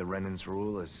accept the Renin's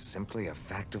rule as simply a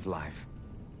fact of life.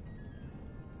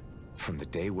 From the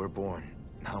day we're born,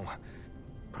 no,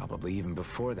 probably even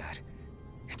before that,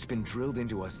 it's been drilled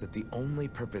into us that the only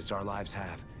purpose our lives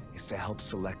have is to help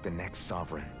select the next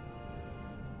sovereign.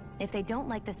 If they don't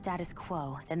like the status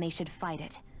quo, then they should fight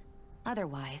it.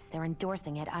 Otherwise, they're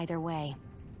endorsing it either way.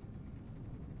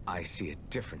 I see it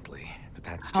differently, but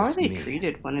that's How just are they me.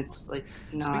 treated when it's like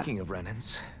not? Speaking of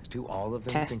Renins, do all of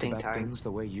them think about things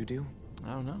the way you do? I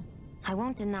don't know. I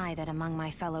won't deny that among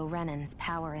my fellow Renins,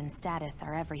 power and status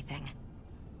are everything.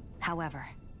 However,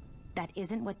 that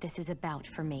isn't what this is about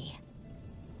for me.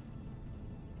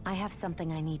 I have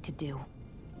something I need to do.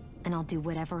 And I'll do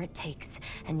whatever it takes,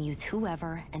 and use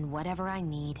whoever and whatever I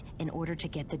need in order to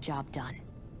get the job done.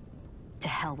 To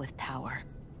hell with power.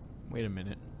 Wait a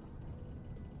minute.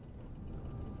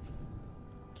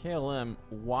 KLM,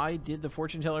 why did the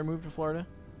fortune teller move to Florida?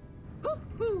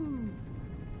 Woohoo!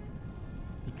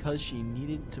 Because she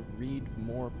needed to read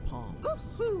more palms.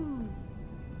 Woohoo!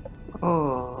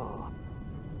 Oh.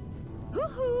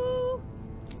 Woohoo!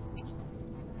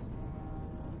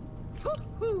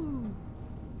 Woohoo!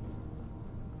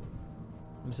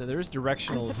 So there's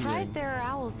directional I'm surprised hearing. there are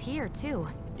owls here, too.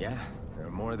 Yeah, there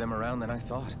are more of them around than I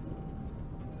thought.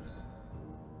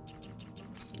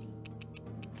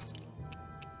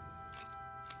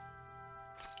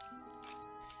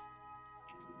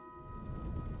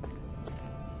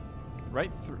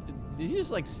 Right through. Did you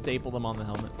just like staple them on the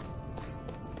helmet?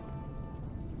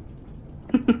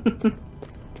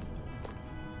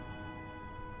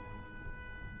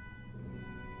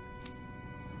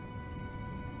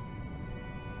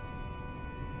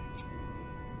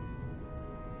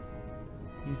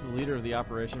 He's the leader of the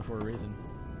operation for a reason.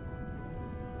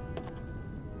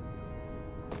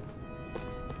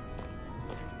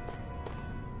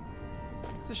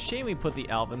 It's a shame we put the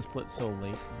Alvin split so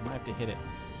late. I might have to hit it.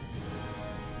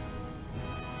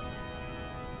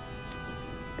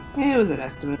 It was an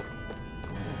estimate. It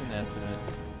was an estimate.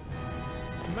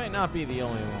 It might not be the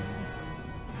only one.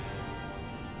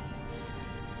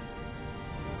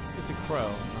 It's a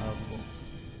crow.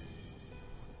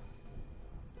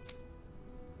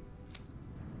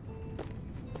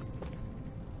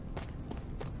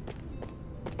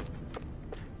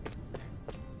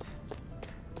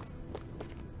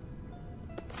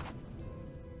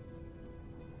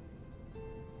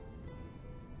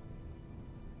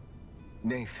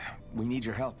 Nath, we need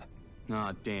your help.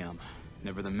 Ah, damn.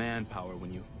 Never the manpower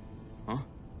when you... Huh?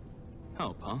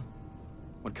 Help, huh?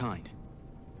 What kind?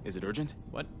 Is it urgent?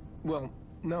 What? Well,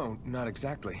 no, not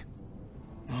exactly.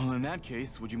 Well, in that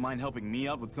case, would you mind helping me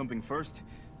out with something first?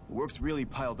 The work's really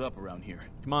piled up around here.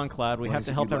 Come on, Cloud. We have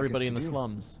to help everybody in the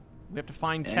slums. We have to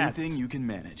find cats. Anything you can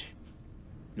manage.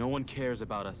 No one cares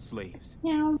about us slaves.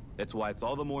 Yeah. That's why it's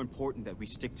all the more important that we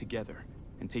stick together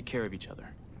and take care of each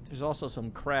other. There's also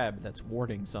some crab that's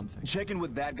warding something. Check in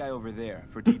with that guy over there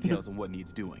for details on what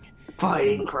needs doing.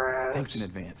 Fighting crabs. Thanks in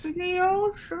advance. The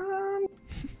ocean.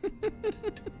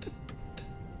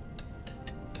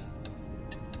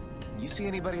 You see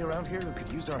anybody around here who could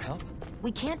use our help?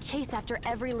 We can't chase after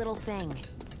every little thing.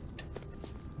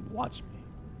 Watch me.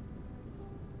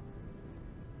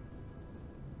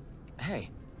 Hey.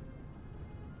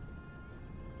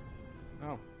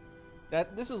 Oh.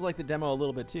 This is like the demo a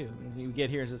little bit too. You get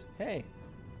here and says, hey.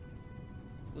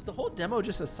 Was the whole demo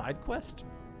just a side quest?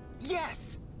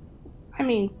 Yes! I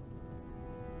mean,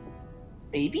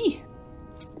 Maybe.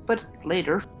 But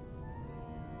later.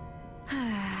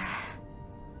 I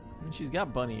mean, she's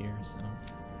got bunny ears, so.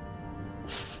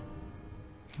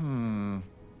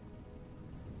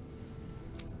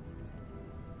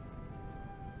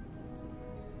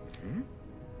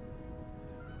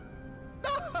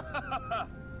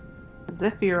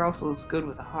 Zephyr also is good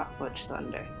with a hot fudge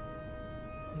sundae.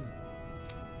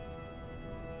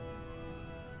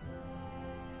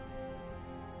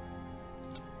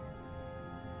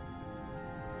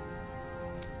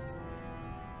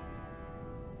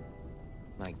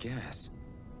 I guess.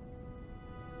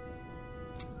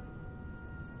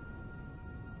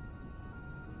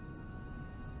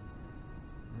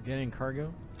 We're getting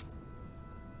cargo.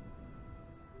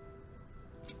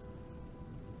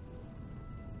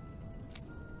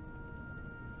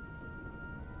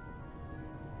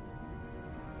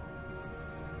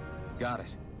 Got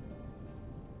it.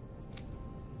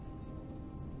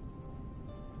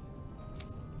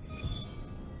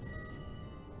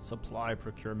 Supply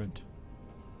procurement.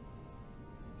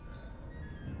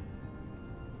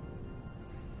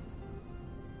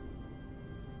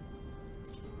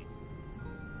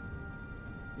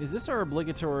 Is this our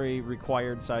obligatory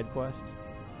required side quest?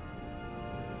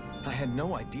 I had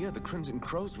no idea the Crimson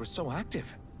Crows were so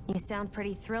active. You sound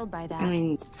pretty thrilled by that. I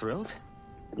mean, Thrilled?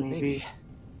 maybe.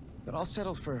 But I'll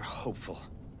settle for hopeful.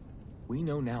 We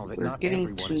know now that We're not getting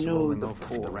everyone to is know rolling the over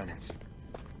for the poor. Renans.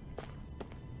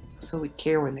 So we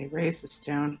care when they raise this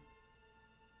down.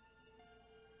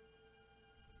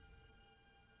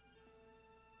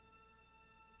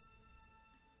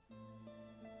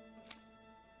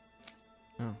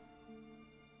 Oh.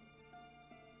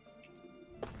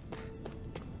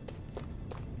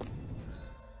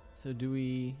 So do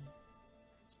we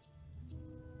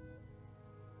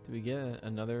get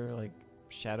another like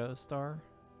shadow star?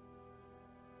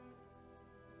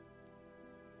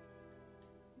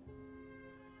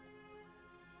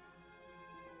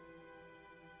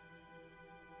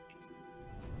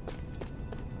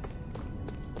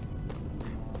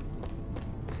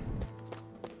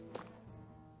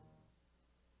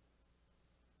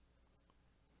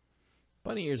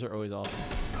 Bunny ears are always awesome.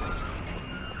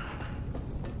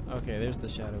 Okay, there's the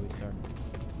shadowy star.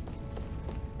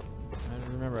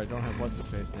 I remember I don't have what's his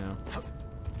face now.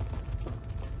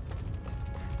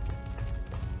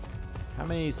 How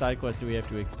many side quests do we have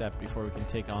to accept before we can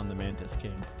take on the Mantis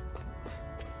King?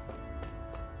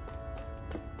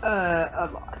 A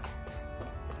lot.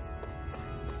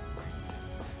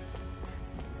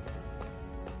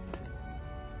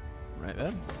 Right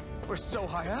then. We're so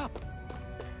high up.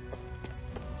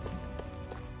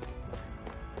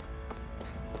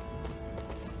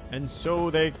 And so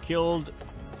they killed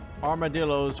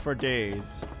armadillos for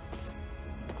days.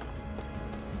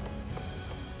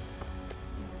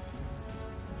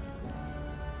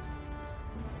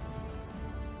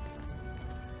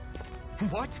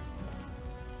 What?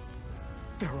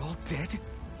 They're all dead?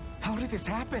 How did this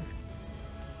happen?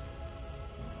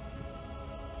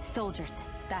 Soldiers,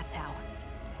 that's how.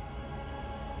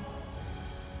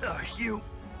 Are you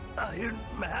Iron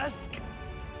Mask?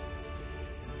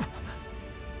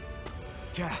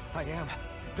 Yeah, I am.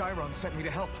 Dairon sent me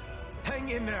to help. Hang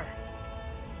in there.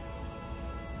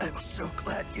 I'm so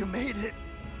glad you made it.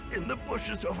 In the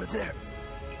bushes over there.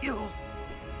 You'll...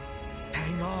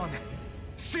 Hang on.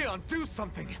 Shion, do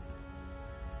something!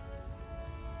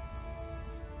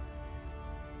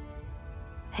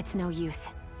 It's no use.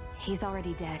 He's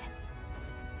already dead.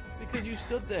 It's because you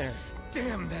stood there.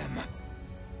 Damn them!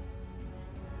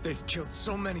 They've killed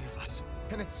so many of us,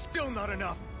 and it's still not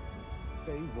enough!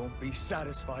 They won't be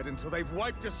satisfied until they've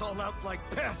wiped us all out like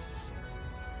pests!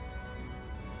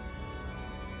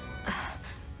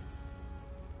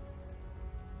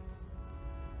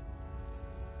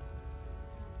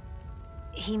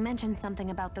 He mentioned something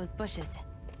about those bushes.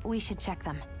 We should check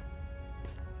them.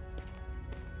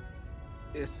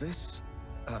 Is this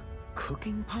a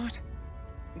cooking pot?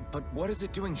 But what is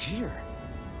it doing here?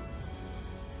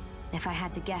 If I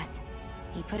had to guess,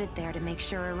 he put it there to make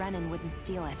sure a Renan wouldn't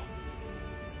steal it.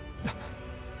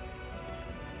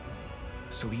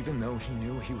 So even though he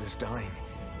knew he was dying,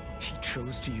 he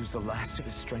chose to use the last of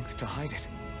his strength to hide it,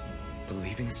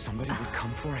 believing somebody would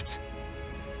come for it.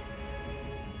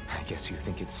 I guess you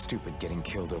think it's stupid getting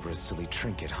killed over a silly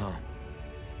trinket, huh?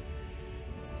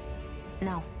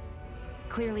 No.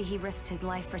 Clearly he risked his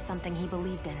life for something he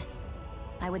believed in.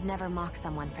 I would never mock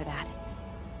someone for that.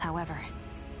 However,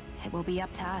 it will be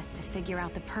up to us to figure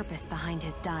out the purpose behind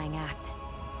his dying act.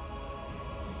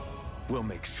 We'll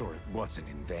make sure it wasn't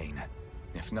in vain.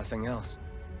 If nothing else,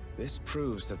 this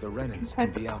proves that the Renans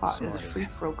Inside can be the pot is a outsmarted. free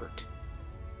frogurt.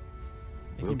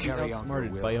 We'll be carry on your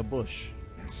outsmarted will by a bush.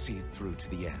 and see it through to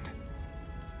the end.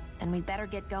 Then we better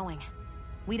get going.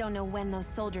 We don't know when those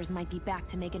soldiers might be back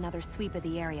to make another sweep of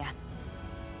the area.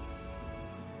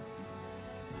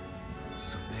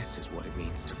 So this is what it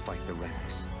means to fight the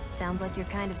Renans. Sounds like you're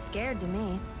kind of scared to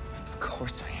me. Of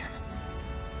course I am.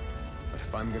 But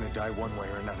if I'm gonna die one way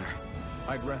or another,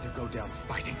 I'd rather go down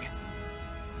fighting.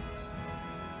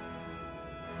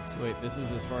 So wait, this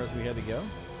was as far as we had to go?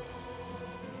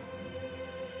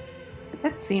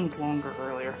 That seemed longer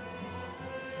earlier.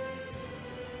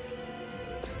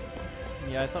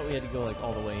 Yeah, I thought we had to go like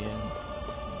all the way in.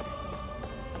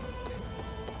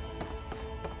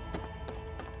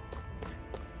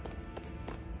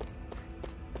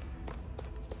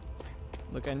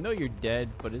 Look, I know you're dead,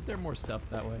 but is there more stuff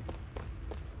that way?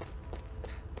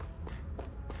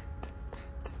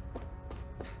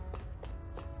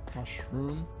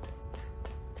 Mushroom.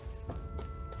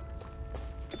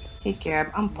 Hey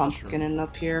Gab, I'm pumpkining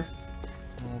up here.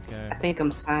 Okay. I think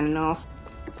I'm signing off.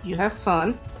 You have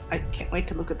fun. I can't wait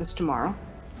to look at this tomorrow.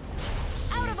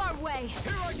 Out of our way!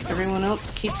 Everyone else,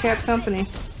 keep Cat company.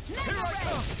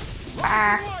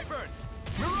 Bye.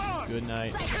 Good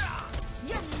night.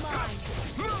 You're mine!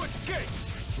 Blue escape!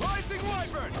 Rising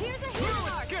Wyvern! Here's a hit Blue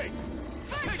mark! escape!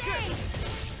 First aid!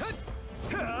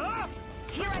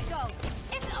 Here I go!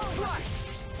 It's over!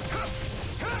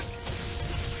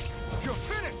 You're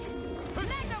finished!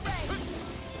 Mega Ray!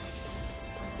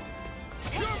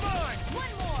 You're mine!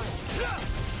 One more!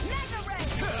 Mega Ray!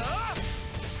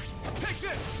 Take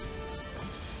this!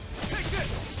 Take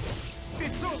this!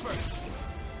 It's over!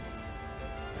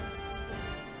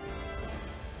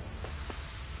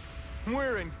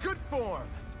 We're in good form!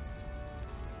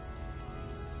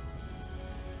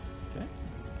 Okay.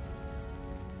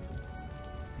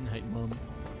 Night, Mom.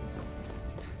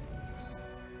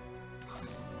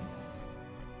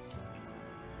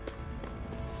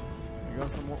 We're going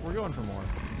for more. We're going for more.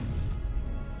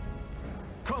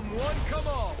 Come one, come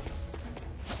all!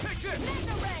 Take this!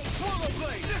 Mega Ray! Swallow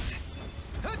blade!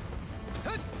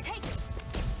 Take it!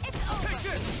 It's over! Take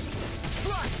this!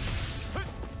 Slash!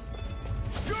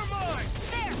 You're mine!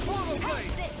 There! Swallow Taste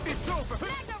blade! it! It's over!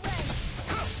 Mega Ray!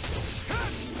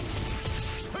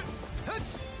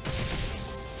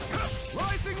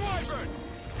 Rising Wyvern!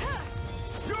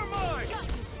 You're mine!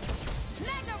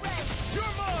 Mega Ray!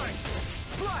 You're mine!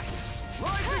 Slash!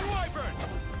 Rising Wyvern!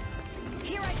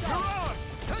 Here I go! You're on!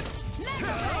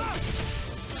 Mega Ray!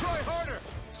 Try harder!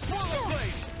 Swallow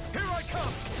blade! Here I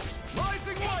come!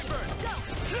 Rising Wyvern! Go!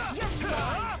 You're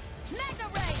mine! Mega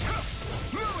Ray!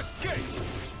 Blue escape!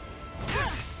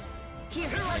 Here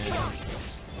I come!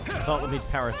 I thought we'd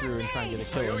power through and try and get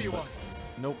a kill in, but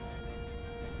nope.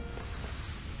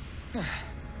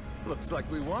 Looks like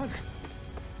we won.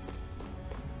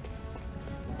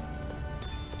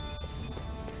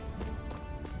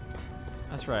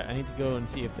 That's right. I need to go and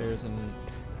see if there's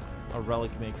a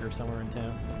relic maker somewhere in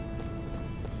town.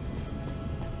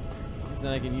 Because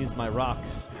then I can use my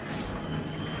rocks.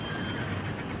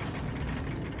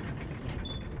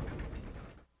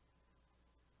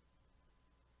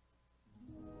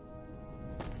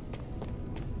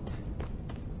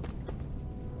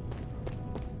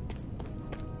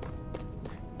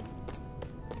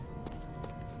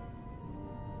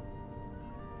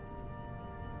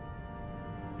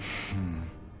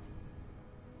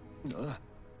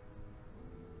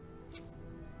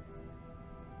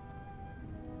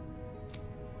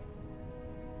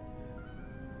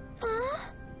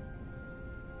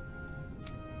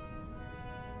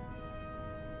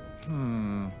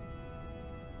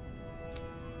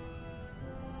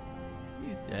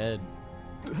 He's dead.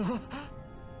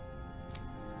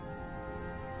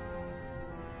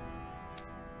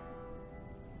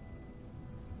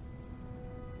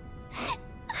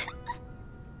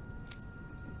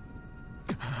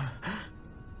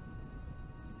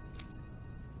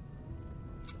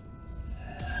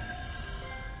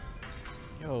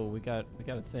 Yo, we got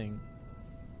a thing.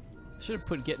 Should have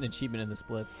put get an achievement in the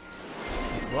splits.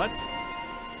 What?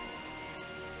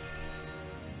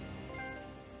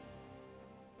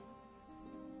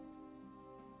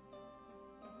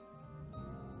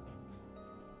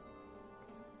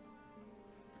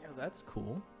 Yeah, that's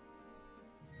cool.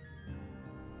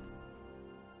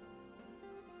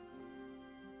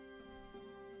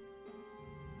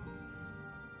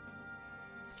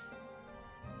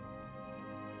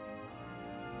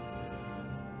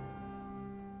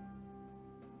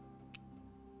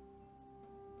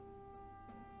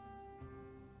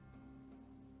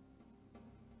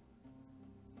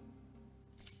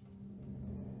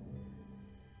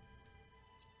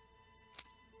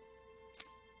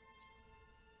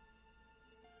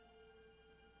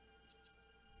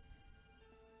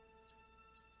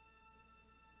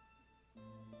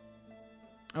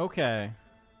 Okay.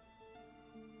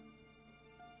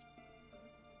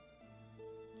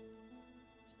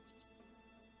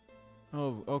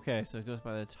 Oh, okay, so it goes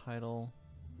by the title.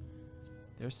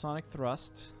 There's Sonic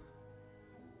Thrust.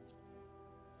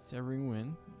 Severing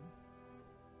Wind.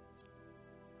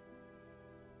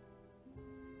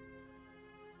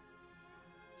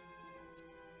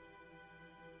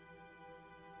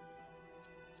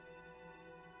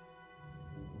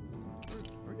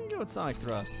 We're gonna go with Sonic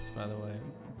Thrust, by the way.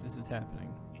 This is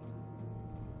happening.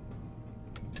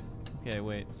 Okay,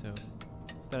 wait, so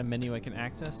is that a menu I can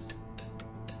access?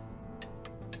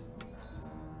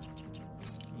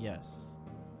 Yes.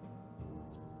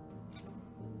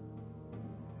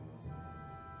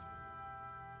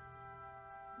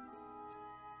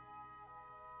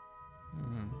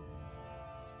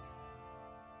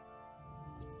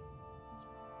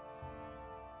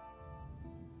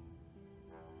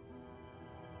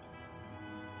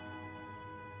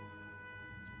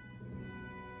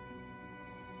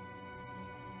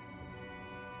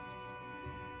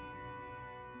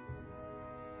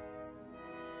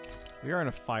 We are in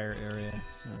a fire area,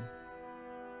 so.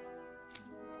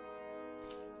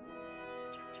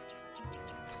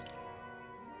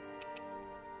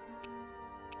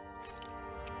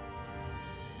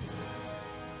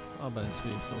 Oh, button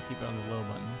sweep, so we'll keep it on the low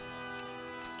button.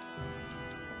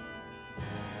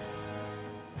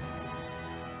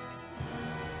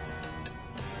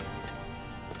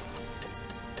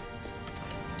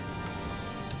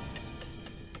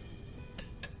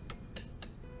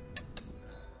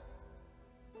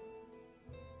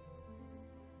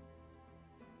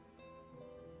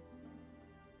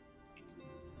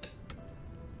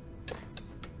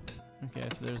 Okay,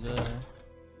 so there's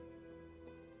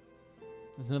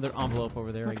another envelope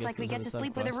over there. Looks I guess like we get to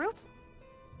sleep with a roof.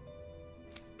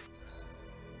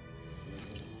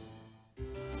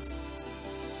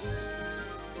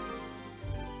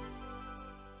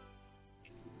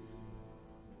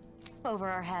 Over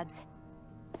our heads.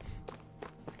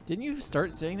 Didn't you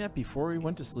start saying that before we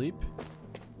went to sleep?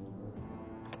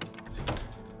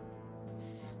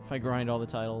 If I grind all the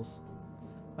titles.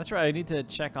 That's right, I need to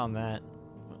check on that.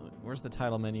 Where's the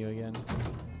title menu again?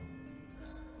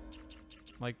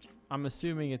 Like, I'm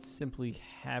assuming it's simply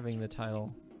having the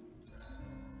title.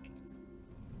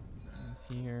 It's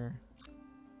here.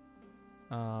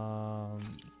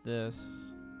 It's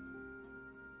this.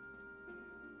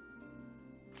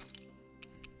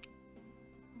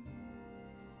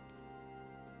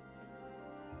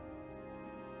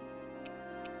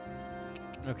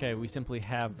 Okay, we simply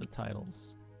have the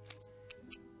titles.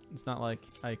 It's not like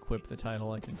I equip the title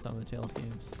like in some of the Tales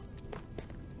games.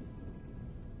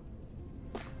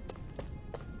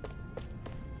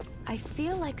 I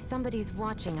feel like somebody's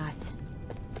watching us.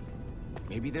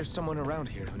 Maybe there's someone around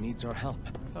here who needs our help.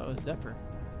 I thought it was Zephyr.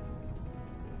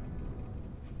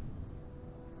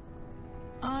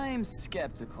 I'm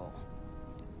skeptical.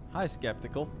 Hi,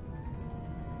 Skeptical.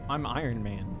 I'm Iron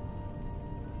Man.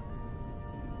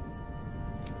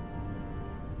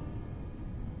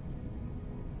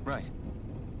 Right.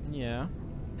 Yeah.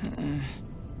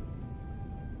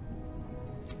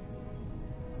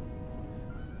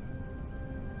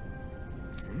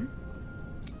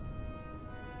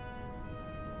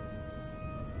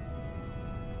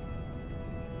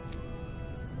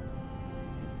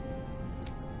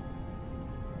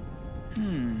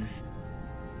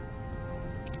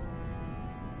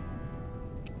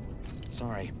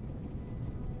 Sorry.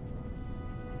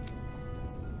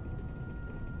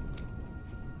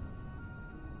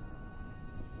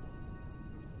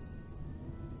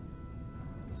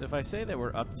 So if I say that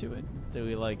we're up to it, do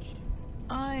we like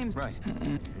I'm right.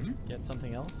 get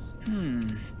something else?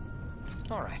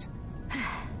 All right.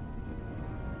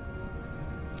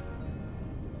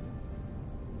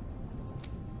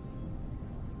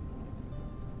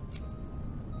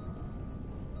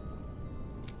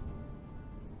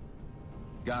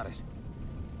 Got it.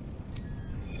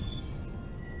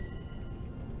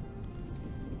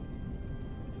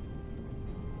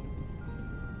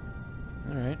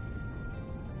 All right.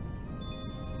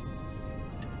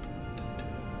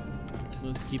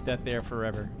 We'll just keep that there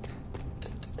forever.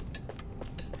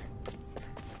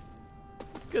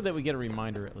 It's good that we get a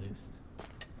reminder at least.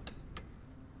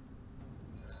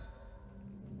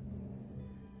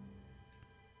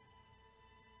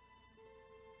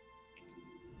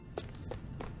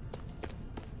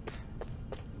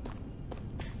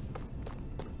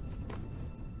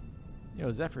 Yo,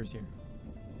 Zephyr's here.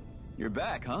 You're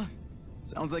back, huh?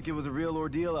 Sounds like it was a real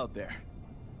ordeal out there.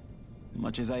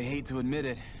 Much as I hate to admit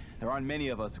it, there aren't many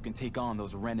of us who can take on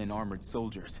those Renan armored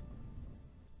soldiers.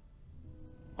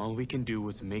 All we can do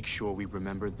is make sure we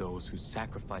remember those who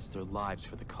sacrificed their lives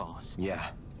for the cause.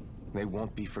 Yeah, they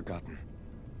won't be forgotten.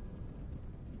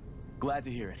 Glad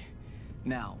to hear it.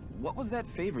 Now, what was that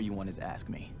favor you wanted to ask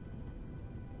me?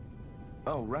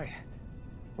 Oh, right.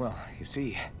 Well, you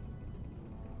see...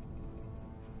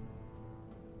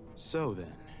 So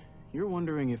then, you're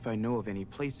wondering if I know of any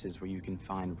places where you can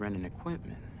find Renin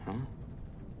equipment, huh?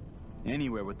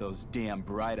 Anywhere with those damn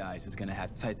bright eyes is gonna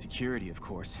have tight security, of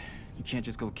course. You can't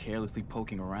just go carelessly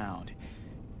poking around.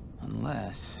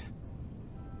 Unless...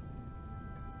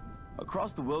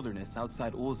 Across the wilderness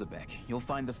outside Ulzebek, you'll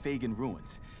find the Fagin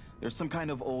ruins. There's some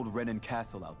kind of old Renin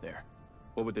castle out there.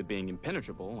 What with it being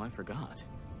impenetrable, I forgot.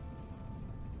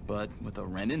 But with a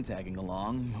Renin tagging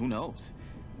along, who knows?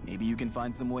 Maybe you can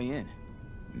find some way in.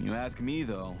 You ask me,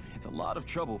 though, it's a lot of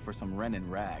trouble for some Renin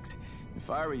rags.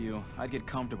 If I were you, I'd get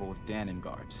comfortable with Danon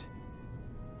garbs.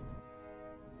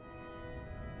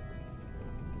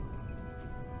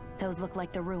 Those look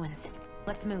like the ruins.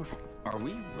 Let's move. Are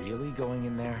we really going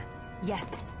in there? Yes.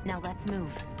 Now let's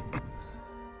move.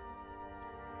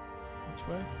 Which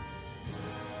way?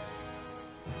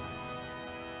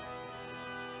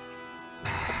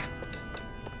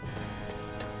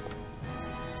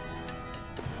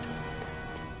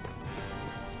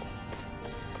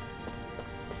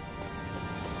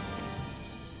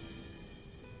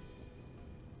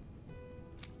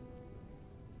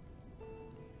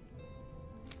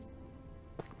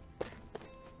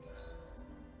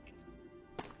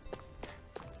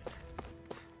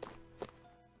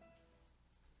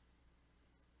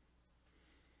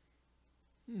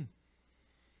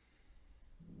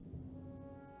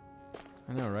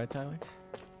 I know, right, Tyler?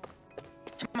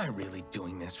 Am I really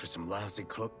doing this for some lousy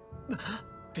cloak?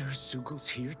 There's Zugals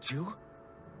here, too?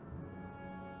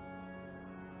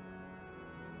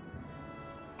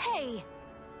 Hey!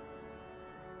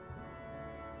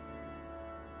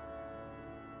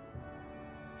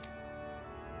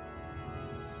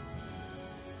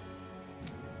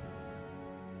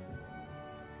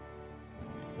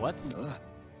 What?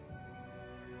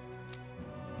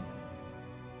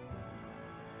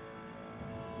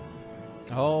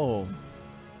 Oh.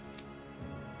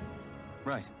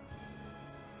 Right.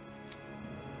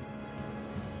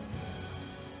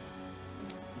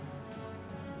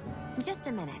 Just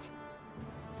a minute.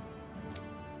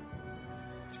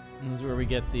 This is where we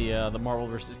get the Marvel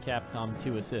vs. Capcom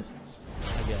 2 assists,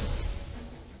 I guess.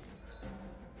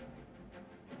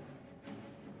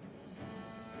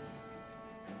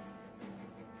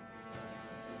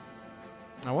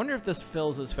 I wonder if this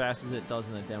fills as fast as it does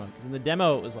in the demo, because in the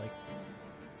demo it was like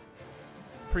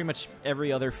pretty much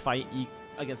every other fight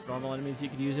against normal enemies you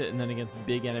could use it, and then against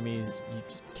big enemies you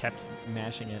just kept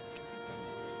mashing it.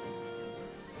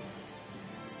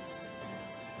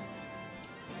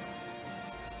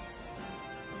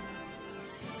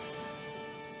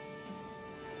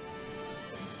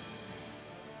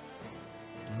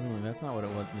 Ooh, that's not what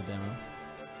it was in the demo.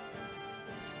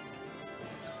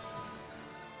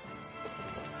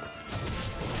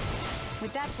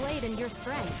 With that blade and your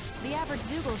strength, the average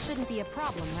Zoogle shouldn't be a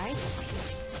problem, right?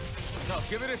 Now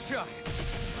give it a shot.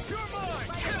 You're mine!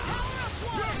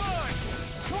 You're mine!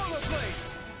 Swallow blade!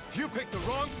 You picked the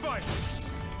wrong fight!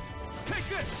 Take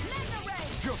this!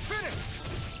 You're finished!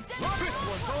 This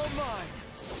one's all mine!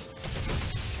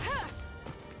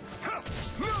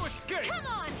 No escape! Come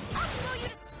on! I'll show you.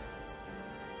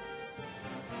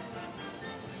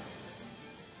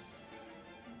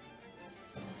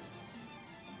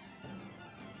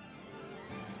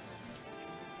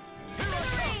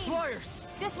 Flyers!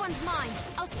 This one's mine.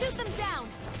 I'll shoot them down.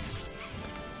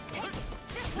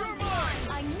 This one's mine.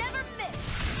 I never miss.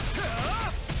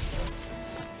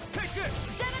 Take this!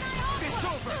 Gemini Aqua. It's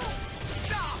over!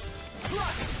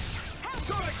 Slash!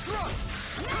 Sonic thrust!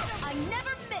 I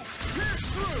never miss. Pierce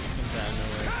through!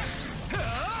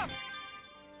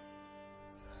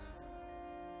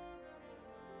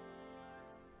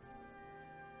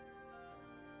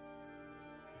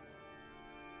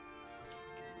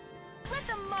 Let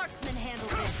the marksman handle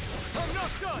this. I'm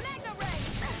not done! Magna Ray.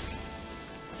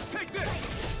 Take this!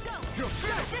 Go. You're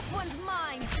finished! This one's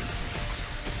mine.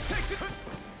 Take this!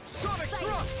 Sonic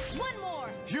thrust! One more.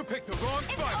 You picked the wrong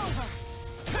It's fight! over.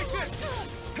 Take this!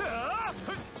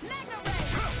 Magna Ray.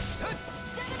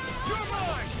 Gemini You're Aqua.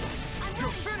 mine! I'm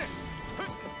You're ready. finished!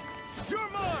 You're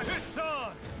mine! It's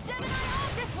on! Gemini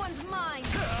Aqua. This one's mine.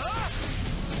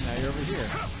 Now you're over here.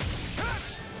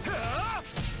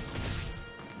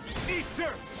 Eat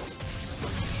dirt!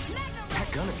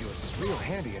 That gun of yours is real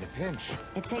handy in a pinch.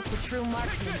 It takes a true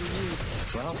marksman to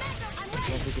use. Well, I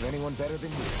can't think of anyone better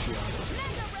than you, Shione.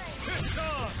 It's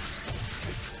on!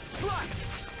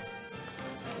 Slash!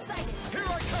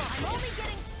 I'm only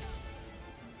getting...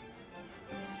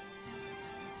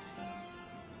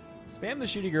 Spam the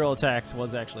shooty girl attacks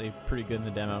was actually pretty good in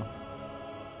the demo.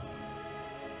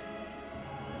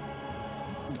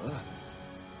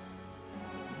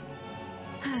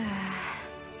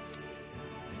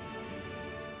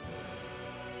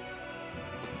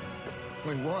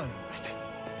 We won.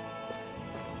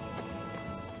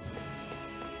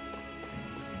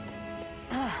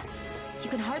 You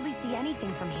can hardly see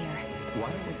anything from here. Why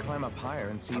don't we climb up higher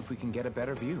and see if we can get a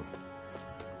better view?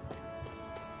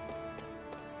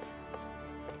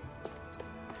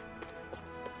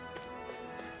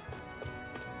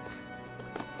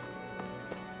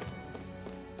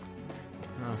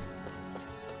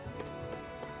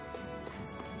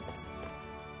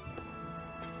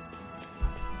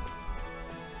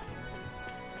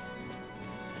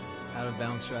 Out of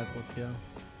bounds strats, let's go.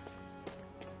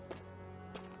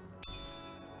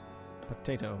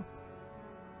 Potato.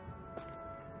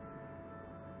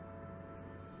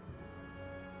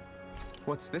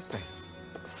 What's this thing?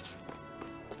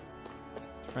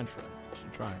 French fries. I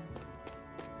should try 'em.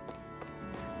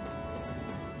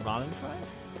 Ramen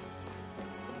fries?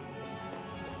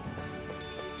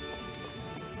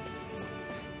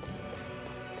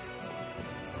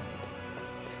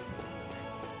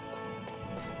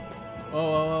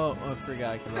 Oh, I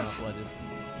forgot I could run up ledges.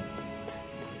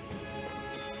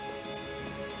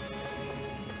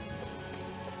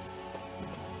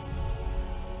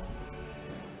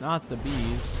 Not the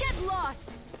bees. Get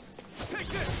lost! Take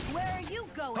this! Where are you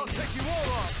going? I'll take you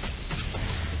all off!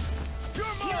 You're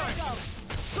mine! Here I go!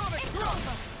 Sonic It's thrust!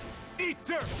 over! Eat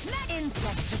dirt!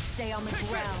 Insects should stay on the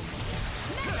ground.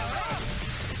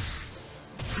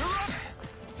 You're up!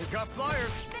 You got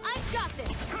flyers! I've got this!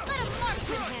 Let a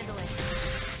marksman handle it!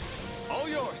 All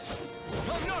yours!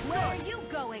 I'm not Where done! are you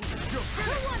going? You're Who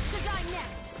finished! wants to die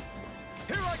next?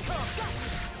 Here I come!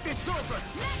 It's over!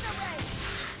 Mega Ray!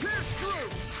 Pierce through!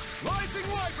 Rising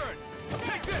Wyvern!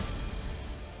 Take this!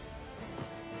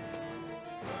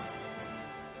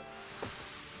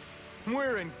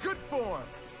 We're in good form!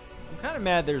 I'm kind of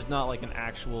mad there's not like an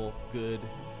actual good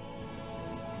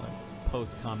like,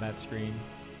 post-combat screen.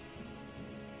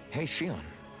 Hey, Shion,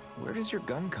 where does your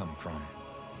gun come from?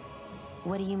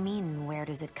 What do you mean, where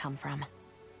does it come from?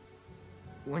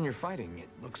 When you're fighting, it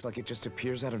looks like it just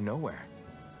appears out of nowhere.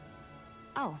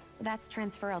 Oh, that's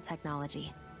transferal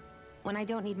technology. When I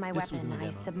don't need my This was in weapon, the I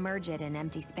demo. submerge it in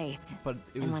empty space. But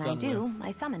it And was when I done do, with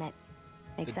I summon it.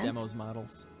 Make the sense? demos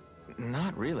models.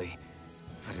 Not really,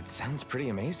 but it sounds pretty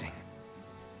amazing.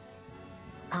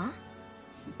 Huh?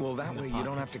 Well, that In a way you don't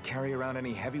pocket. have to carry around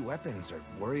any heavy weapons or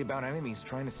worry about enemies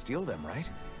trying to steal them, right?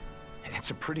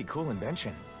 It's a pretty cool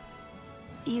invention.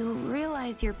 You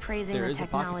realize you're praising There the is a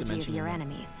pocket technology of dimension your in there.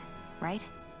 enemies, right?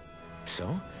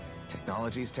 So,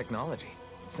 technology's technology.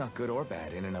 It's not good or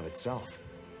bad in and of itself.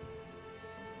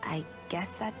 I guess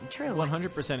that's true.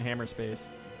 100% hammer space.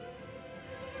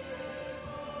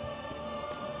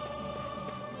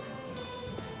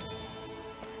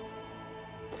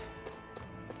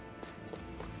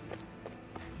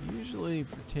 Usually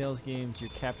for Tales games, you're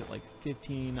capped at like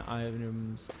 15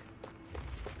 items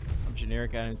of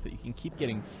generic items, but you can keep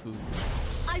getting food.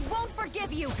 I won't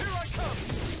forgive you! Here I come!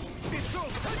 It's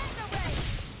over! Mega Ray!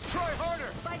 Try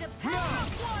harder! By the power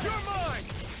of water! You're mine!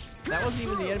 That wasn't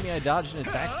even the enemy I dodged an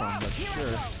attack from, but Here I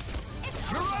sure. go!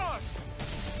 It's over! Mirage!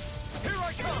 Here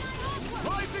I come!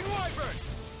 Rising Wyvern!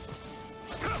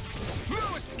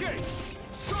 No escape!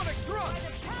 Sonic By thrust!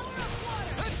 the power of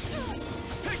water!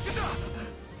 Take the knock!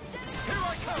 Here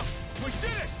I come! We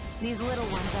did it! These little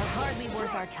ones are hardly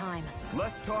worth our time.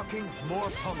 Less talking, more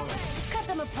pummeling. Cut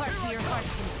them apart to your heart's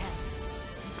content.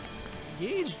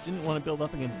 Gage didn't want to build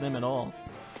up against them at all.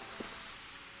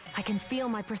 I can feel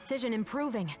my precision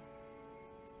improving.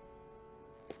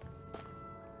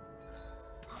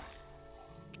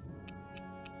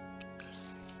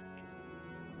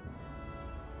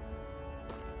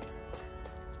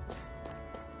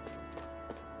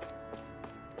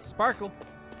 Sparkle.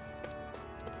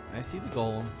 I see the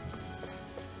golem.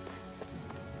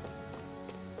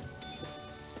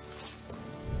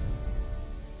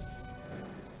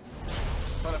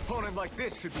 An opponent like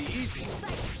this should be easy.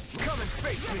 Come and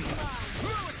face me.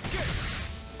 No escape.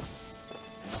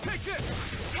 Take this.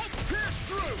 Pierce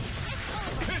through.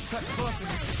 That button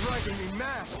is driving me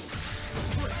mad.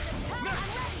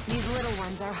 These little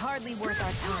ones are hardly worth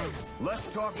our time. Less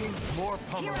talking, more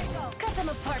Here pummeling. I go! Cut them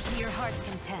apart to your heart's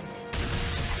content.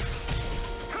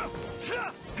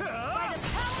 By the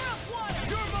power of water!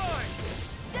 You're mine.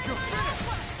 You're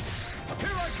finished.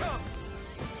 Here I come.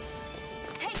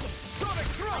 Take it! Sonic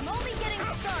thrust. I'm only getting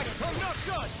started! I'm not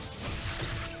done.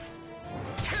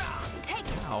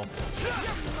 Ow.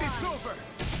 It's over.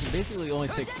 You basically only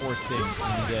take 4 stings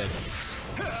and you're dead.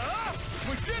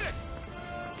 We did it.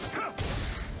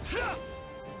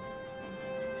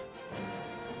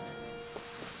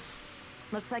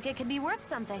 Looks like it could be worth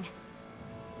something.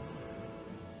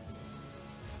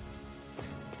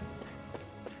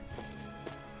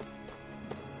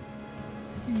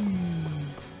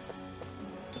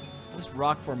 This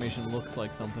rock formation looks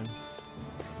like something.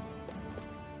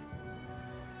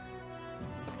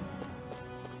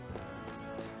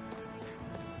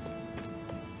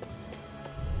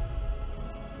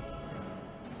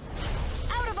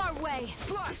 Out of our way!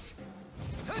 Slash!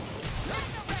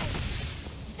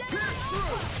 Pierce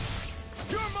through!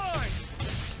 You're mine!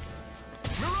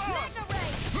 Mirage!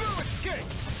 Blue escape!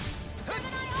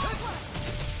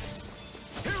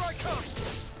 Here I come!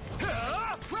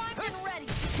 Primed and ready!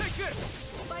 Take this!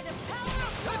 By the power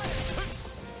of water!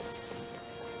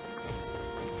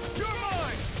 You're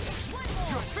mine! One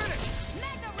more! You're finished!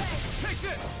 Magna Ray! Take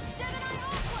this! Gemini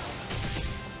Aqua!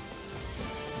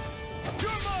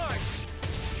 You're mine!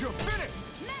 You're finished!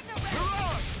 Magna Ray!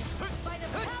 Mirage! By the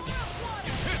power of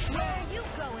water! Where are you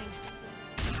going?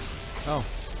 Oh.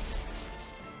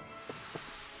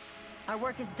 Our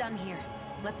work is done here.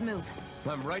 Let's move.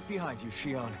 I'm right behind you,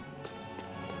 Shione.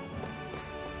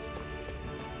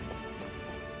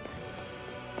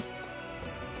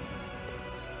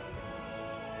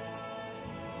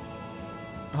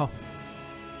 Oh.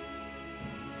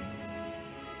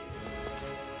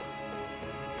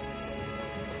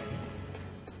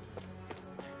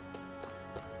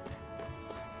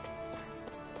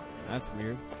 That's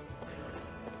weird.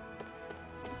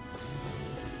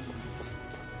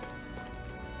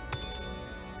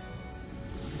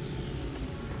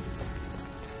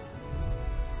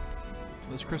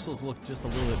 Those crystals look just a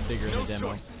little bit bigger in the demo.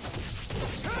 Choice.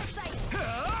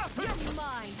 You're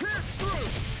mine! Pierce through!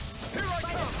 Here I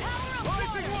By the come! power of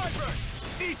Rising water! Wyvern!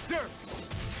 Eat dirt!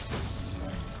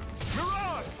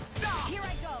 Mirage! Here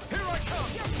I go! Here I come!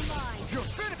 You're mine! You're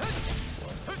finished!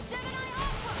 Gemini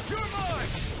Aqua! You're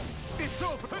mine! It's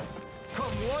over!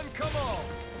 Come one, come all!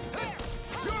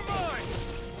 You're mine!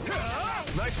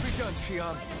 Nicely done,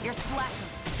 Shion. You're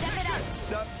slacking. Step it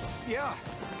up. Yeah.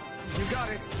 You got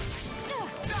it.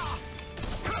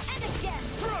 And again!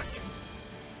 Strike!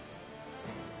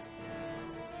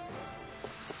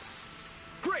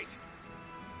 Great!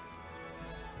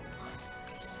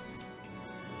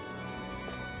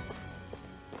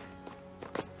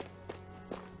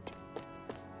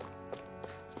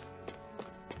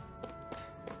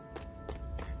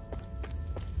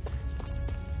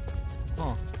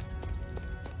 Huh.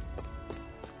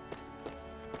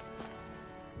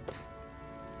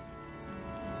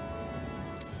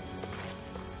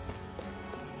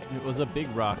 It was a big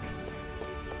rock.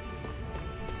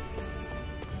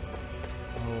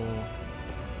 Oh.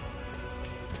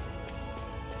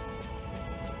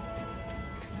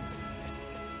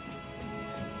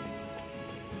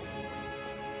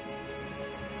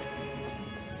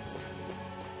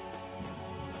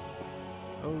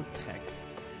 Oh, tech.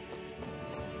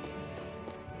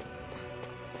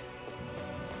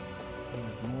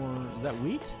 There's more. Is that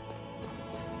wheat?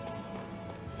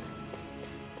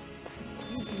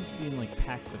 It seems to be in like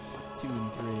packs of 2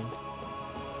 and 3.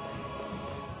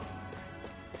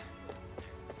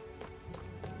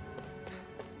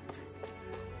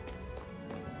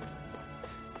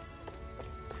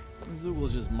 Zoogle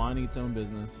is just minding its own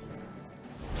business.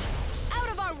 Out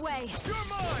of our way! You're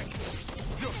mine!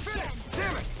 You're finished!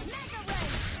 Damn it! Magna Ray!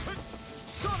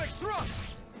 Sonic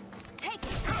thrust! Take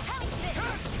it! Pounce it!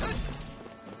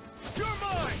 You're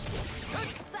mine!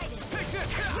 Excited! Take this!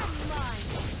 You're mine!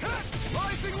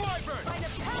 Rising Wyvern! By the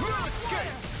power Blue of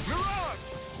escape! Mirage!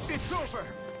 It's over!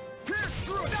 Pierce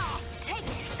through! Take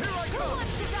it! Here I Who come!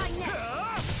 wants to die next?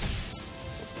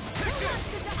 Who wants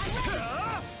to die? I'm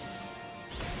ready!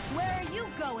 Where are you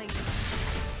going?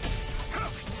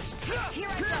 Here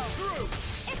I Pierce go! through!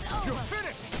 It's over! You're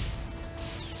finished!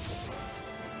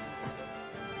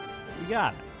 We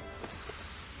got it.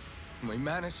 We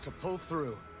managed to pull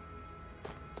through.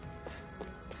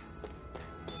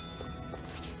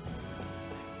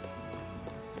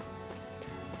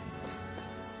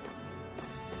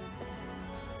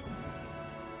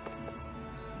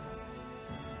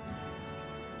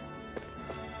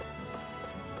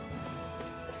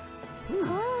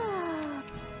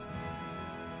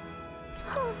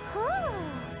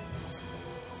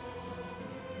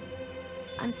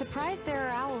 I'm surprised there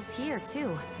are owls here,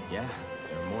 too. Yeah,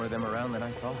 there are more of them around than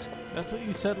I thought. That's what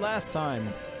you said last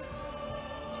time.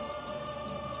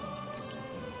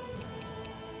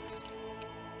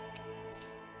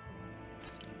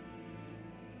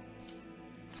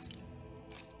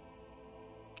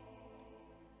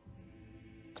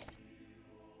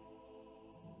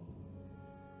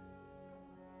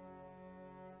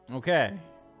 Okay.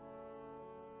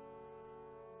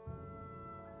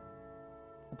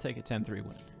 I'll take a 10-3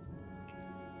 win.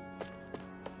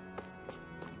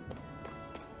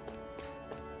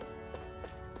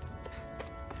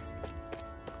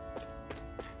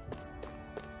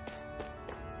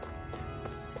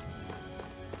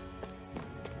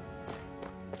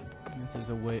 I guess there's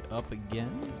a way up again.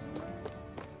 Isn't there?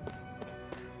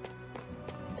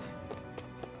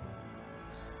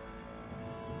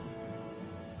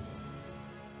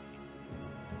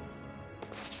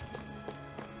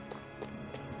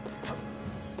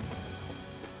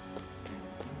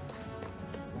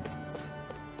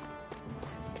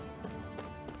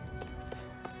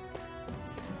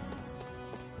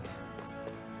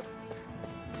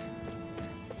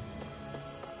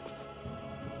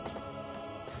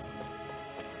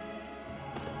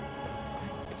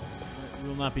 We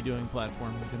will not be doing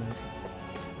platforming tonight.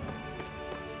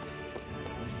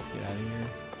 Let's just get out of here.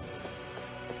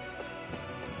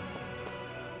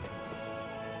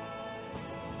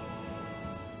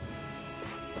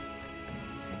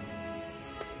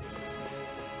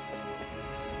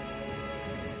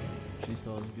 She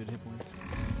still has good hit points.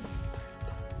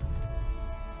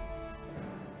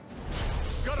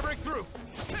 Gotta break through.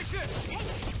 Take this.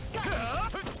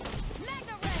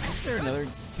 Is there another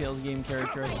Tales game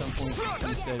character at some point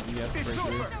instead you have to break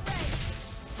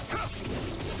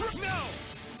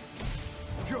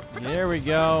through? There we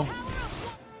go.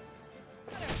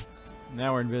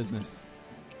 Now we're in business.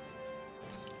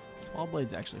 Small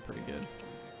Blade's actually pretty good.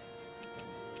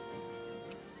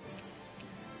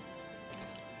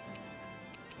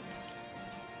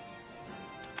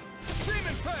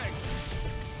 Demon Fang.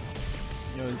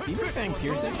 Yo, is Demon Fang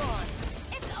piercing?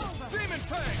 Demon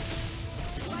Fang.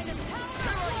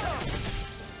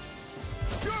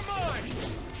 You're mine!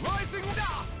 Rising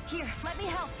now! Here, let me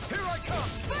help. Here I come!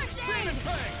 First aid! Demon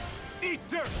Fang! Eat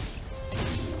dirt!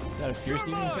 Is that a fierce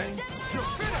Demon Fang? You're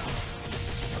finished!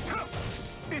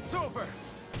 It's over!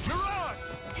 Mirage!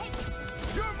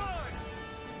 You're mine!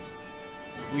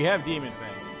 We have Demon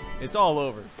Fang. It's all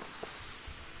over.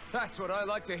 That's what I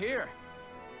like to hear.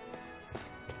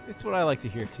 It's what I like to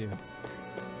hear too.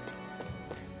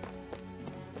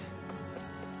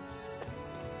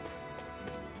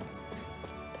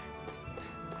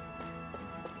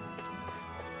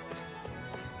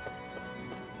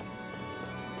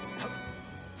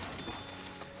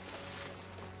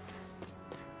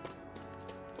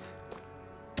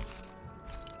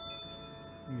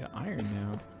 We got iron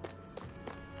now.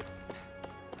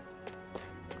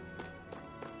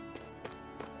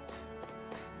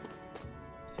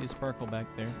 See a sparkle back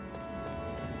there.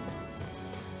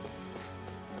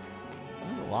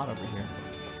 There's a lot over here.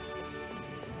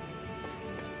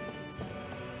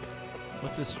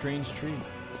 What's this strange tree?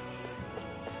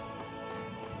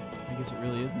 I guess it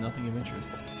really is nothing of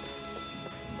interest.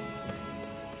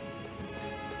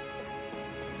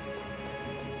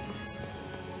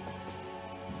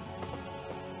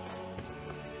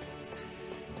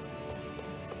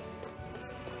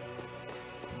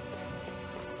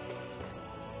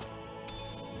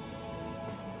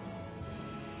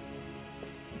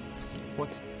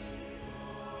 What's...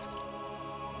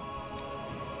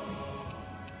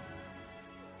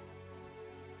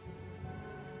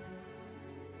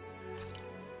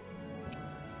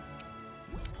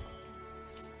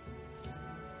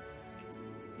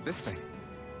 this thing?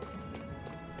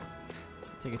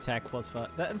 Take attack +5.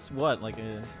 That's what, like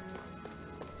a...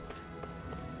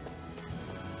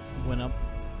 went up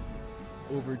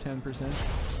over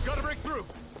 10%. Gotta break through!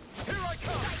 Here I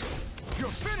come! You're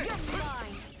finished! You're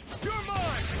mine! You're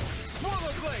mine!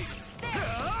 Swallow blade! There!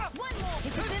 One more!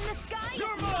 If it's in the sky,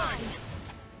 You're it's mine!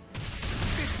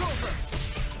 It's over!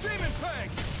 Demon Fang!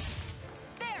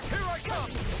 There! Here I come!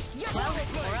 Well,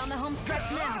 we're on the home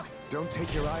stretch now. Don't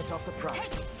take your eyes off the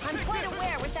prize. I'm quite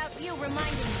aware without you reminding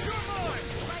me. You're mine!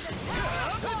 By the power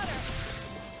of water!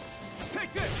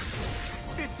 Take this!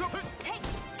 It's over! Take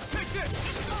this!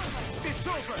 It's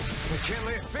over! I can't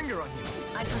lay a finger on you.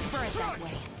 I prefer it that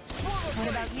way. What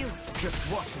about you?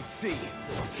 Just watch and see.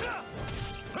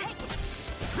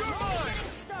 You're mine!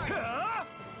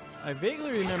 I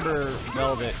vaguely remember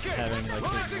Velvet having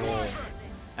like his roll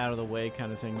out of the way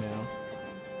kind of thing now.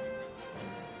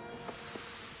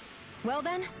 Well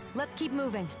then, let's keep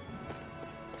moving.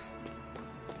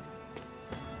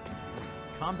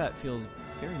 Combat feels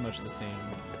very much the same.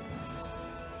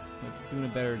 It's doing a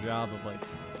better job of like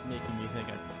making me think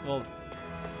well,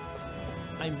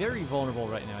 I'm very vulnerable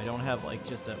right now. I don't have like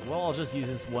just a, well, I'll just use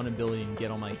this one ability and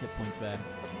get all my hit points back.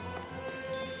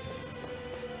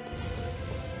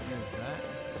 There's that.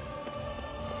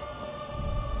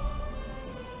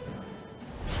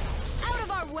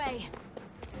 ray!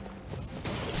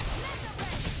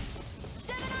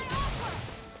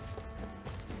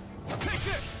 Take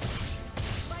it!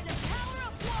 By the power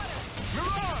of water!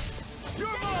 Mirage!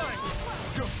 You're mine!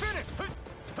 You're finished!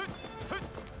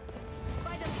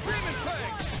 By the Demon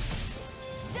Fang!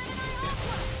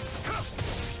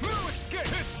 No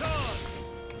escape! It's on!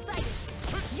 Excited!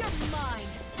 You're mine!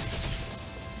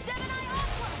 Gemini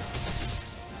Aqua!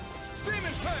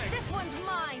 Demon Fang! This one's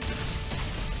mine!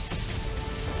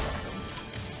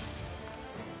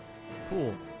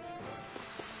 Cool.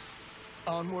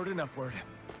 Onward and upward.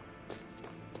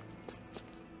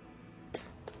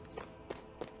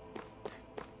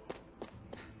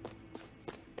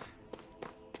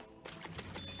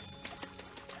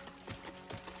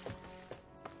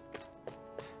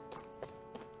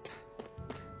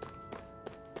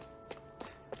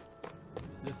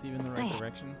 Is this even the right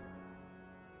direction?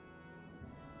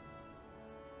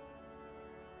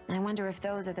 I wonder if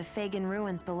those are the Fagin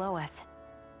ruins below us.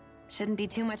 Shouldn't be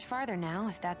too much farther now,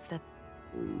 if that's the...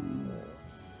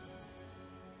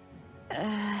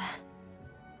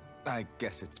 I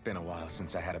guess it's been a while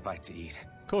since I had a bite to eat.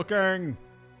 Cooking!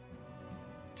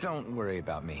 Don't worry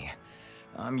about me.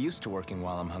 I'm used to working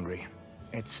while I'm hungry.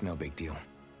 It's no big deal.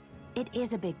 It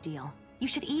is a big deal. You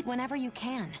should eat whenever you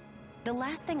can. The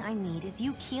last thing I need is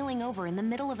you keeling over in the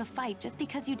middle of a fight just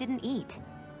because you didn't eat.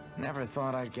 Never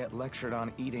thought I'd get lectured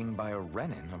on eating by a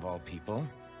Renin, of all people.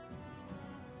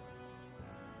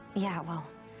 Yeah, well,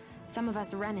 some of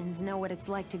us Renins know what it's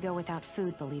like to go without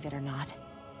food, believe it or not.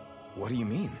 What do you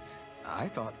mean? I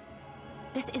thought...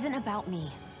 This isn't about me.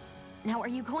 Now, are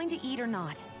you going to eat or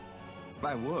not?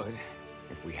 I would,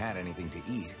 if we had anything to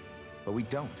eat. But we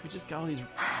don't. We just got all these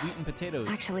wheat and potatoes.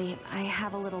 Actually, I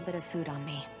have a little bit of food on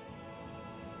me.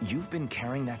 You've been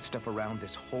carrying that stuff around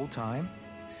this whole time?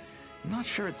 I'm not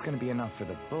sure it's gonna be enough for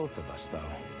the both of us,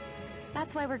 though.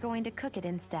 That's why we're going to cook it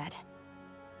instead.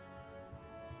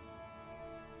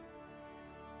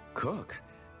 Cook?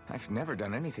 I've never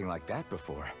done anything like that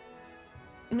before.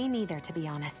 Me neither, to be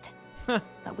honest. But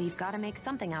we've got to make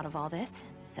something out of all this,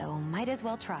 so might as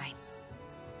well try.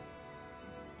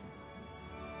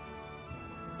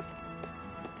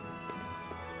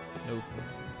 Nope.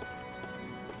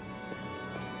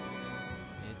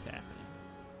 It's happening.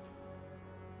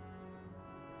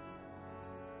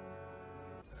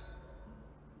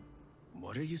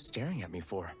 What are you staring at me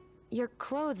for? Your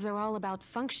clothes are all about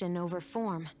function over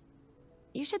form.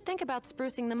 You should think about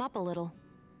sprucing them up a little.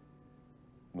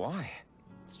 Why?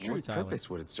 It's true, What Tyler. purpose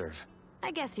would it serve?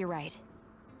 I guess you're right.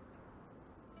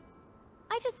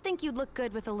 I just think you'd look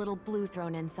good with a little blue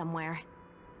thrown in somewhere.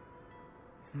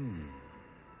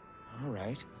 All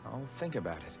right, I'll think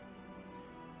about it.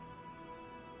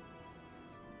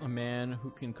 A man who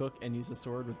can cook and use a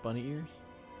sword with bunny ears?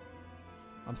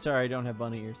 I'm sorry, I don't have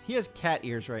bunny ears. He has cat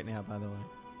ears right now, by the way.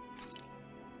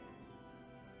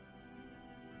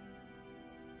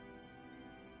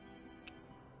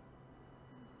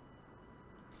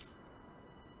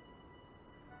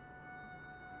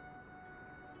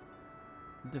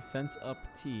 Defense up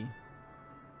T.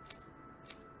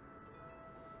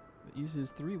 It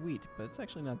uses 3 wheat, but it's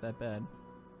actually not that bad.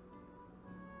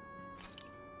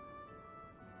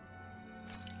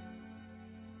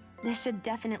 This should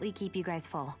definitely keep you guys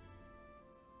full.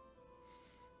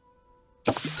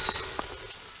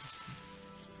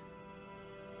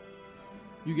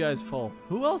 You guys full.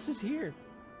 Who else is here?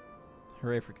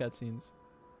 Hooray for cutscenes.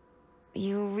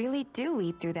 You really do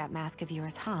eat through that mask of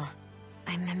yours, huh?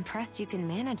 I'm impressed you can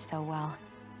manage so well.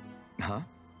 Huh?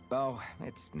 Oh,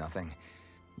 it's nothing.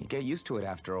 You get used to it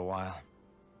after a while.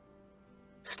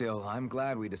 Still, I'm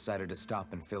glad we decided to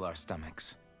stop and fill our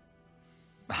stomachs.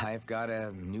 I've got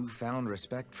a newfound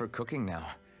respect for cooking now.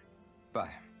 But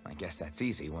I guess that's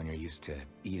easy when you're used to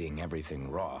eating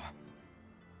everything raw.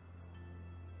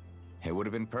 It would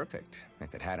have been perfect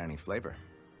if it had any flavor.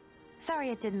 Sorry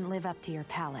it didn't live up to your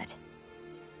palate.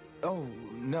 Oh,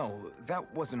 no,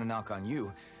 that wasn't a knock on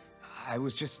you. I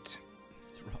was just...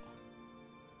 It's raw.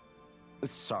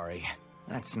 Sorry.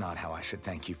 That's not how I should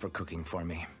thank you for cooking for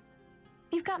me.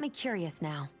 You've got me curious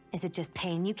now. Is it just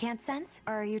pain you can't sense,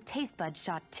 or are your taste buds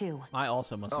shot too? I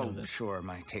also must know this. Sure,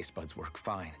 my taste buds work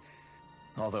fine.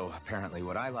 Although apparently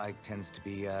what I like tends to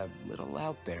be a little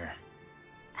out there.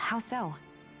 How so?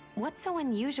 What's so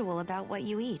unusual about what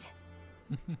you eat?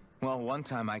 Well, one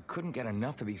time I couldn't get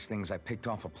enough of these things I picked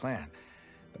off a plant,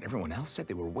 but everyone else said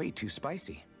they were way too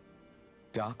spicy.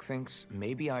 Doc thinks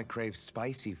maybe I crave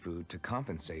spicy food to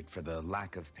compensate for the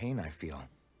lack of pain I feel.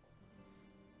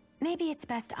 Maybe it's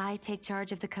best I take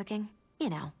charge of the cooking.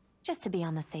 You know, just to be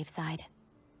on the safe side.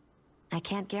 I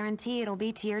can't guarantee it'll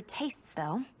be to your tastes,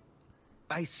 though.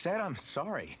 I said I'm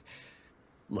sorry.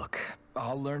 Look,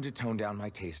 I'll learn to tone down my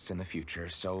tastes in the future,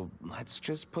 so let's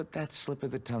just put that slip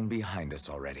of the tongue behind us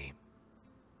already.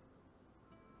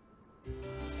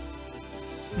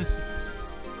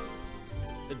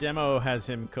 The demo has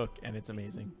him cook, and it's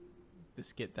amazing. The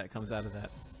skit that comes out of that.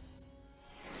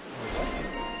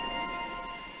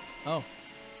 Oh.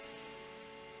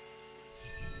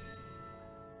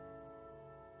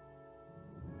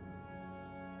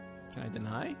 Can I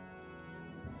deny?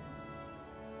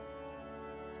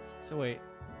 So wait.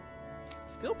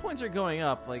 Skill points are going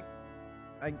up. Like,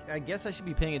 I guess I should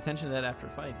be paying attention to that after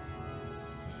fights.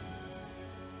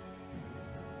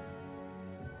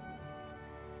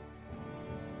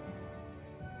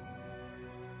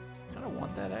 I don't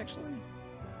want that actually.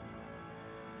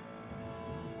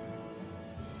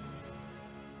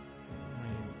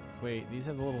 Wait, these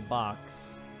have a little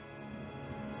box.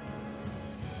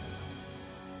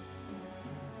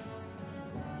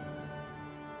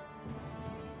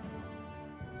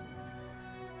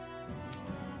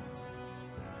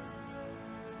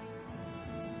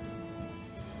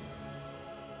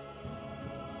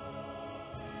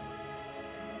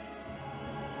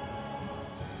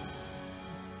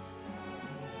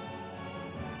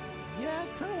 Yeah,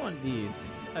 I kind of want these.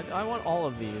 I want all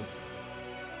of these.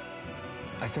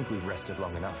 I think we've rested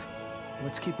long enough.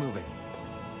 Let's keep moving.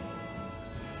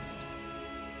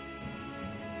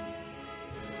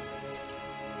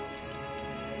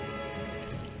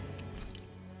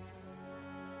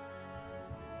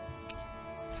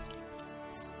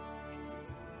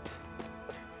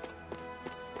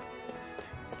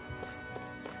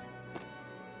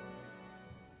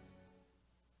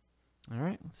 All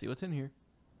right, let's see what's in here.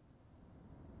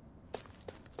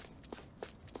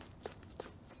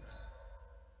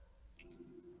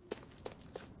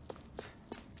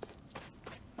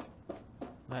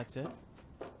 That's it.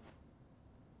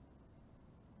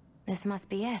 This must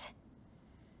be it.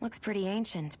 Looks pretty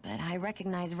ancient, but I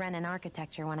recognize Renan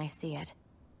architecture when I see it.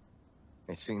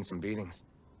 It's seen some beatings.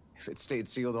 If it stayed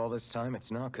sealed all this time,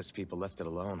 it's not because people left it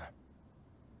alone.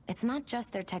 It's not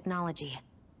just their technology.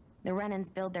 The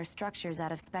Renans build their structures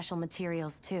out of special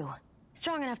materials, too.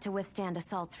 Strong enough to withstand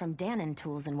assaults from Danon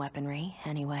tools and weaponry,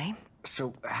 anyway.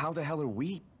 So how the hell are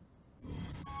we...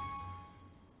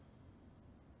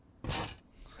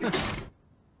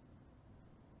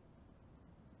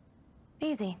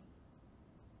 Easy.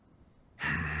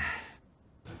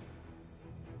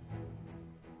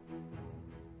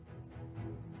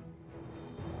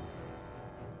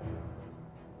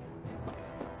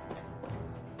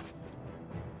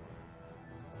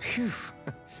 Phew.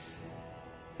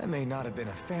 That may not have been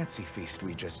a fancy feast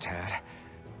we just had,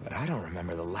 but I don't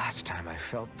remember the last time I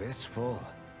felt this full.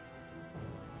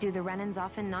 Do the Renans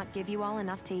often not give you all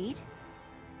enough to eat?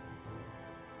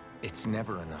 It's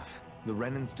never enough. The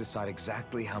Renans decide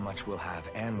exactly how much we'll have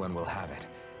and when we'll have it,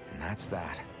 and that's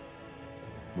that.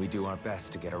 We do our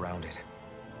best to get around it.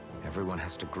 Everyone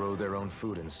has to grow their own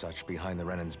food and such behind the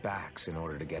Renans' backs in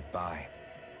order to get by.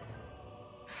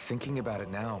 Thinking about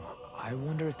it now, I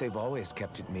wonder if they've always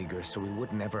kept it meager so we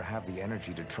would never have the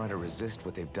energy to try to resist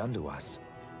what they've done to us.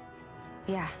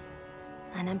 Yeah.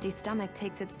 An empty stomach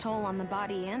takes its toll on the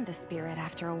body and the spirit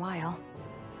after a while.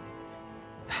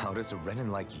 How does a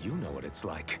Renan like you know what it's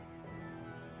like?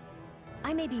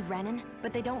 I may be Renan,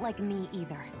 but they don't like me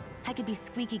either. I could be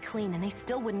squeaky clean and they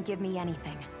still wouldn't give me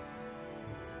anything.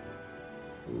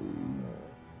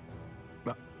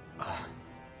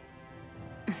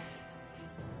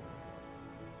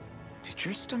 Did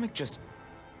your stomach just...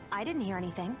 I didn't hear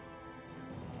anything.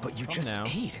 But you just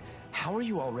ate. How are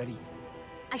you already...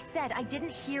 I said I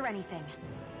didn't hear anything.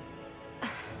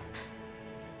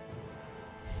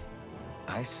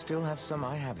 I still have some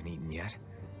I haven't eaten yet.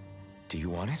 Do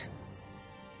you want it?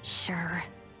 Sure.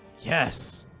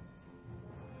 Yes!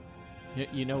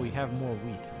 You know we have more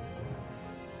wheat.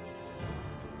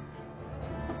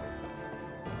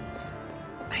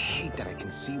 I hate that I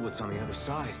can see what's on the other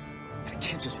side. I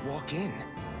can't just walk in.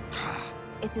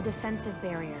 It's a defensive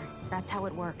barrier. That's how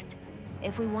it works.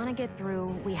 If we want to get through,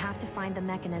 we have to find the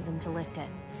mechanism to lift it.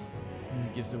 And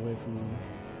it gives away food.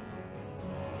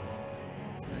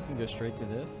 I can go straight to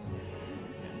this.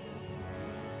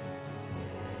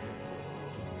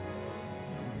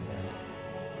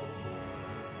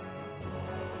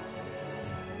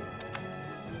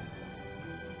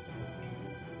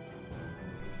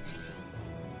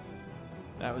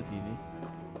 That was easy.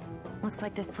 Looks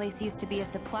like this place used to be a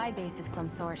supply base of some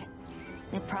sort.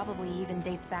 It probably even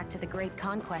dates back to the Great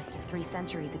Conquest of 3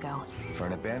 centuries ago. For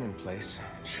an abandoned place,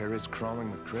 it sure is crawling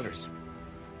with critters.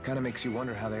 Kinda makes you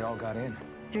wonder how they all got in.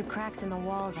 Through cracks in the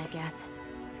walls, I guess.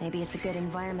 Maybe it's a good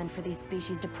environment for these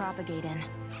species to propagate in.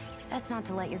 Best not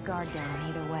to let your guard down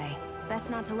either way. Best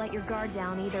not to let your guard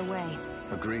down either way.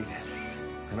 Agreed.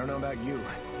 I don't know about you,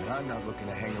 but I'm not looking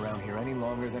to hang around here any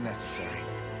longer than necessary.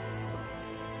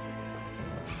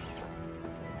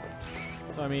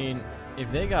 So I mean,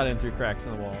 if they got in through cracks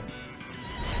in the walls,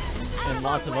 and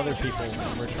lots of other people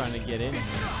were trying to get in here.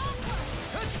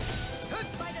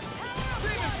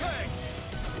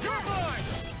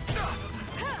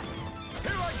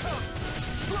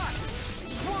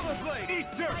 Eat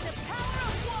dirt! By the power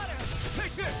of water!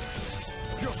 Take this!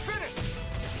 You're finished!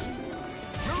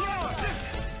 You're on!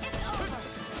 It's over!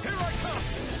 Here I come!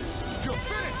 You're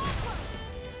finished!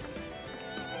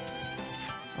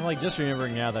 I'm like just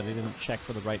remembering now that I didn't check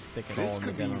for the right stick at all. This in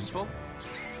could the be demo. useful.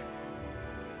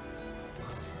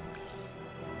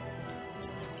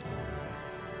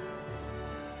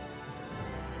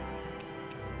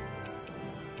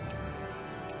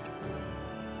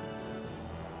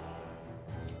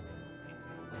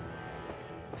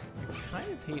 I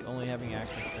kind of hate only having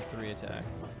access to 3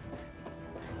 attacks.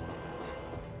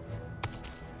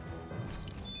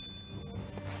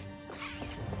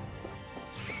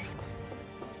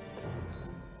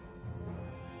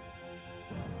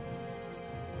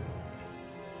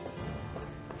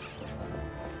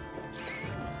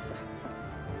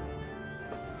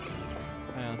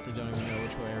 I honestly don't even know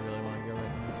which way I really want to go right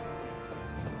now.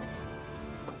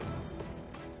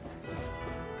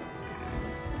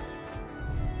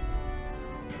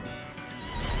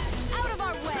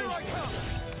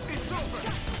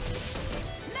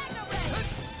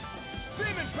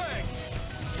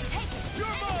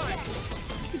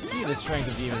 See the strength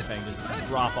of Demon Fang just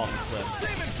drop off the cliff.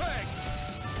 Demon Fang!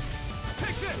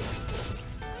 Take this!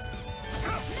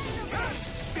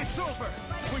 It's over!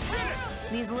 We did it!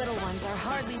 These little ones are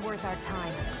hardly worth our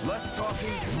time. Less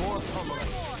talking, more pummeling.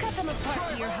 Cut them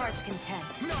apart to your heart's content.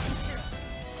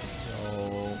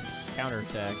 So,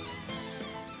 counterattack.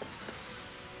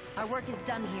 Our work is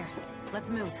done here. Let's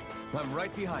move. I'm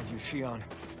right behind you, Shione.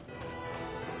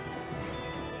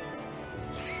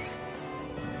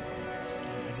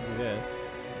 Do this.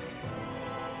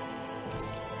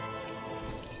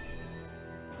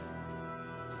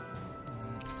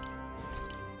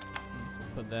 Let's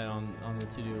put that on the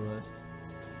to-do list.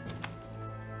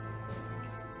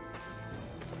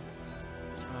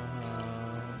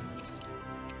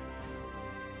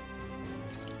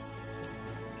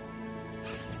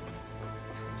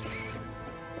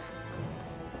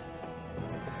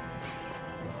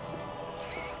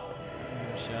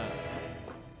 Shot.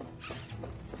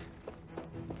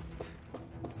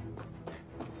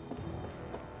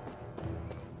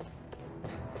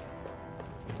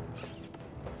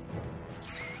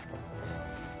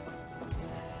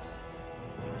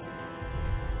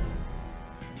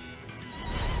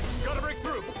 Gotta break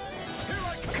through! Here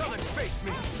I come! Come and face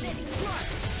me!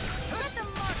 Let the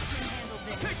marksman handle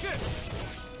this. Take this!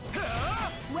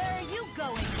 Where are you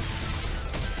going?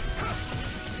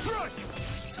 Strike!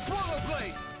 Swallow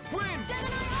blade! Wind!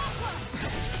 Gemini Aqua!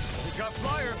 We got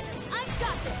fire! I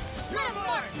got this. Let a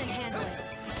marksman handle it.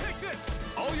 Take this!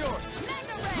 All yours!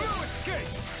 Mega Ray! No escape!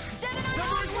 Gemini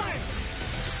Severing Aqua! wind!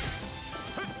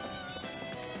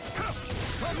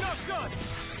 I'm not done!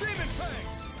 Demon Fang!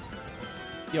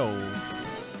 Yo.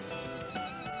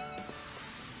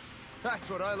 That's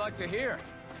what I like to hear.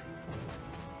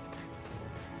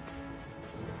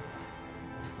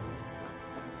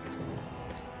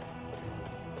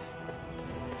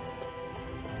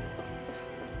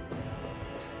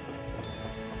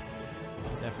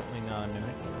 Definitely not a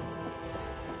mimic.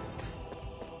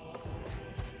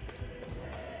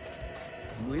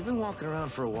 We've been walking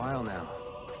around for a while now.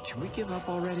 Can we give up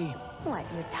already? What,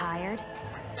 you're tired?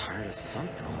 Tired of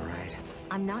something, all right.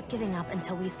 I'm not giving up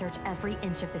until we search every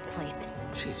inch of this place.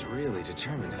 She's really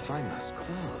determined to find those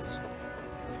clothes.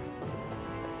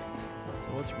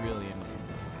 So what's really in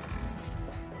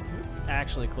here? So it's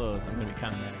actually clothes. I'm gonna be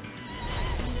kind of mad.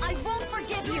 I won't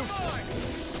forgive you!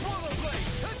 Swallow blade!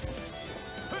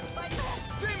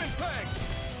 Demon Fang!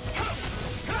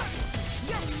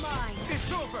 You're mine!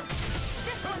 It's over!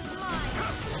 This one's mine!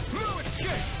 No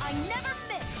escape! I never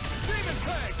miss! Demon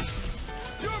Fang!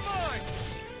 You're mine!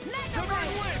 Mega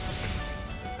Ray!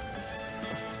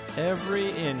 Every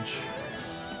inch.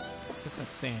 Except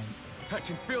that sand. I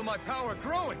can feel my power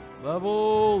growing!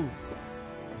 Levels!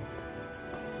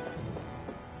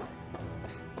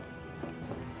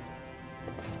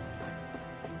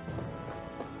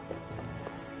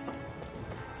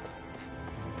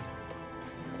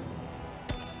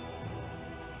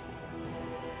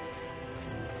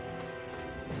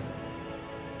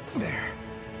 There.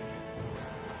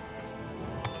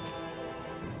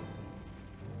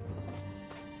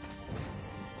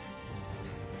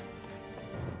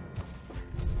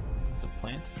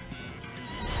 plant.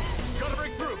 Gotta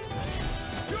break through!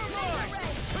 You're mine!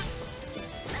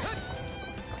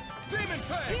 Demon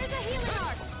Fang! Here's a healing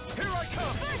arc! Here I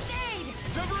come! First aid!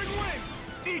 Severing Wind!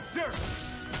 Eat dirt!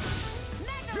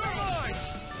 You're mine!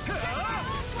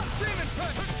 Demon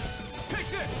Fang! Take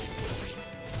this!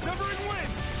 Severing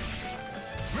Wind!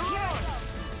 Mirage!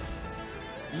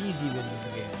 Easy win in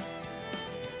the game.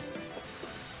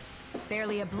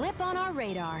 Barely a blip on our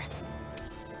radar.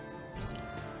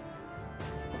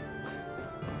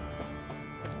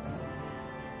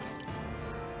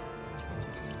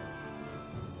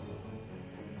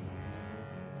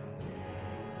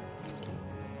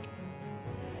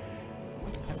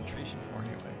 What's penetration for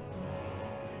anyway?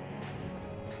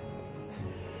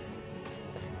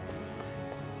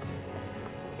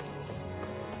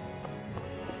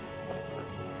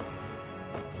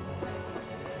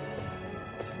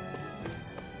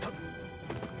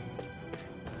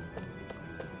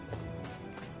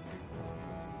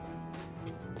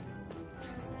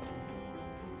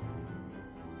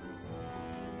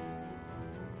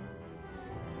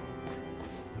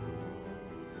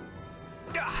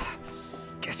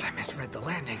 Guess I misread the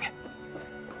landing.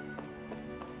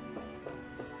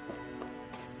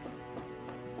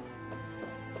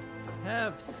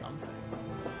 Have something.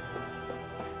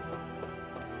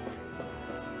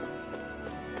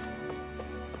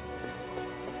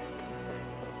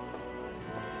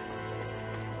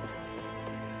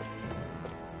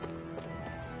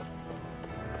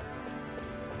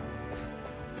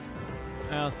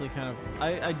 I honestly kind of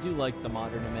I do like the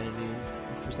modern amenities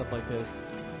for stuff like this.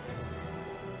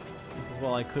 Because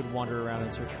while I could wander around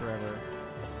and search forever,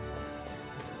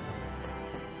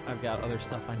 I've got other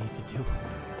stuff I need to do.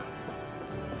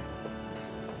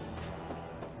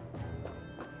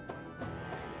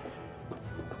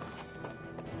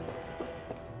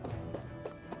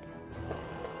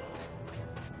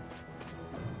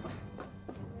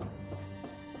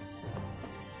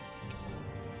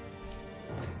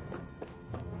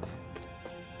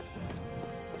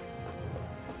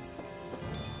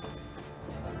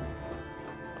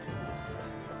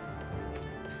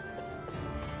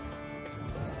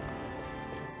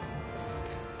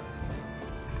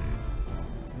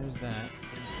 There's that.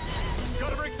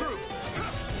 Gotta break through!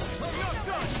 I'm not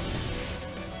done!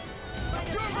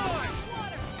 You're mine!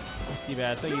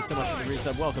 Seabass, thank you so much for the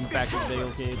resub. Welcome back to the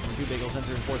Bagel Cage. And 2 bagels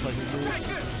enter and 4 slices move. Take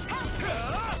this!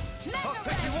 I'll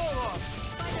take you all off!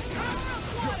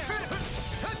 You're finished!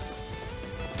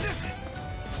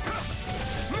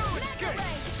 Move escape!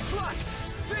 Slice!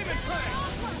 Demon Fang!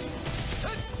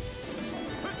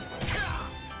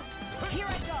 Here I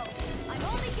go. I'm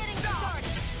only getting started.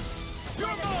 You're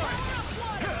mine!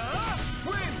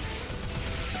 Win!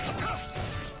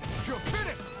 You're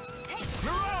finished!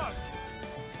 Mirage!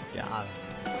 God.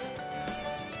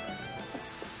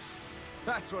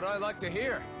 That's what I like to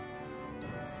hear.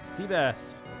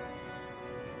 Seabass.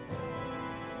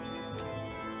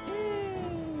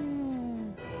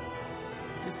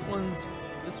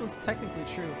 This one's technically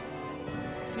true.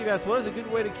 Seabass, what is a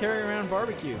good way to carry around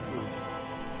barbecue food?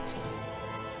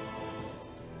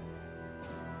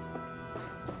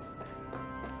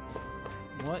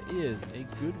 What is a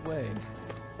good way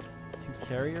to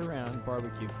carry around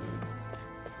barbecue food?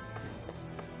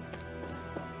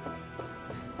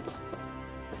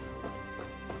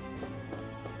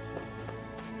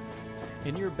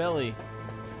 In your belly.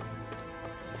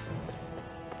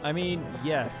 I mean,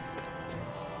 yes.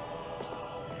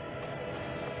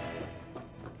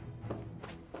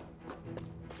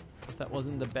 If that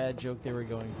wasn't the bad joke they were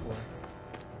going for.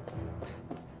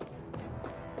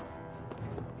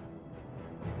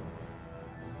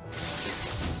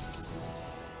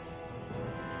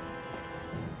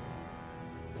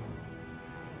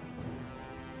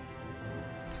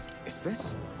 Is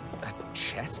this a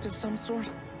chest of some sort?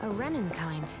 A Renin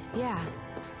kind, yeah.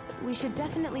 We should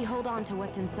definitely hold on to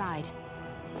what's inside.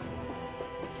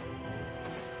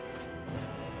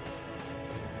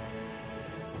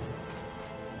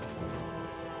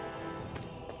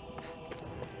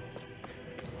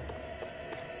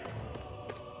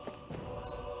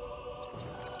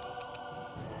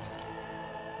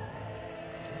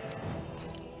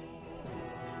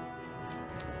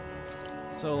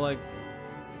 So, like,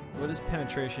 what does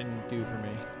penetration do for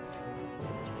me?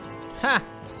 Ha!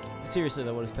 Seriously,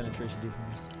 though, what does penetration do for me?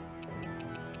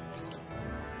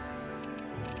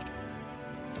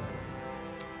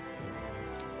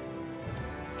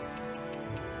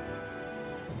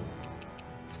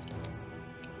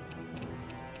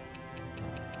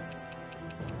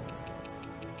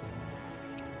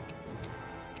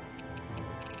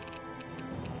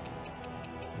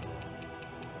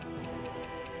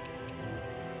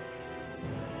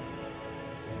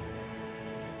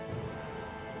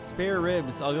 Spare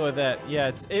ribs. I'll go with that.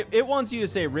 Yeah, it wants you to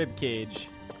say rib cage.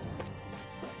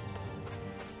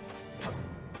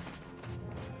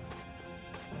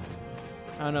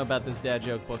 I don't know about this dad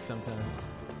joke book sometimes.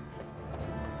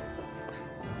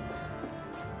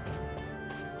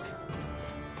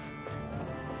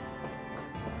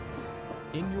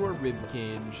 In your rib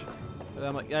cage. But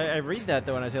I'm like, I read that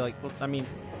though, and I say like, well, I mean,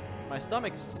 my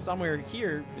stomach's somewhere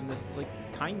here, and it's like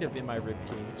kind of in my rib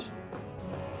cage.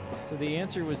 So the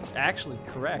answer was actually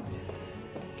correct.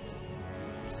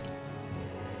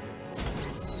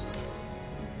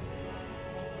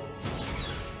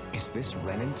 Is this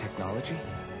Renin technology?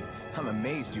 I'm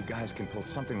amazed you guys can pull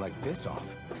something like this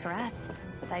off. For us,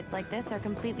 sites like this are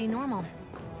completely normal.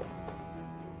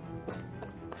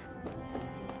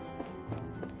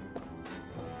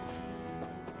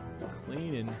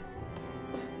 Cleaning.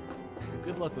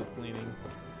 Good luck with cleaning.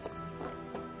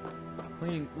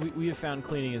 Cleaning, we have found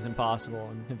cleaning is impossible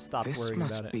and have stopped worrying about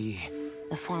it. This must be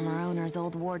the former owner's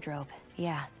old wardrobe.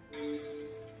 Yeah.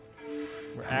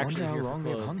 We're I actually wonder here how for long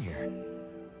they've clothes. hung here.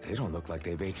 They don't look like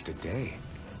they've aged a day.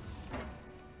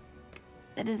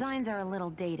 The designs are a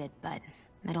little dated, but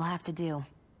it'll have to do.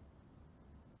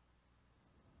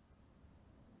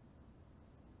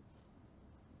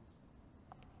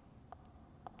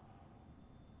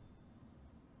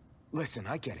 Listen,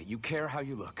 I get it. You care how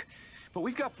you look. But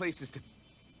we've got places to...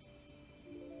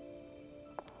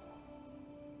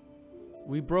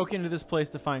 We broke into this place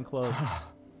to find clothes.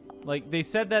 Like, they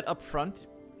said that up front,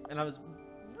 and I was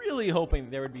really hoping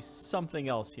there would be something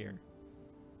else here.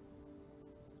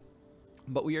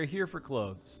 But we are here for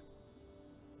clothes.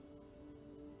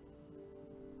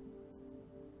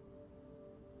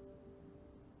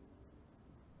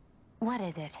 What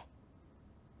is it?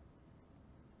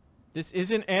 This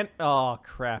isn't an... Oh,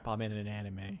 crap. I'm in an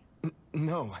anime.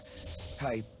 No.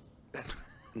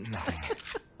 Nothing.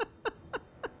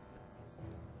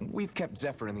 We've kept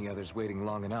Zephyr and the others waiting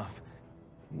long enough.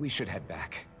 We should head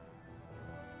back.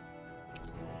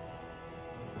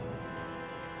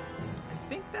 I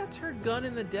think that's her gun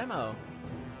in the demo.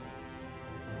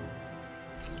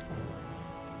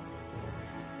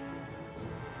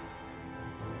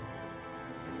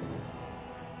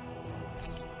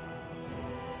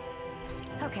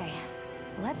 Okay,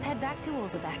 let's head back to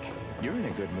Ulzebek. You're in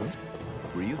a good mood.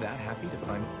 Were you that happy to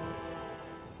find...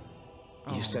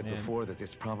 You said before that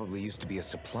this probably used to be a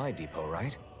supply depot,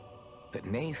 right? But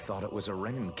Nay thought it was a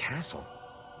Renin castle.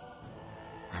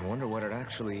 I wonder what it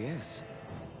actually is.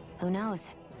 Who knows?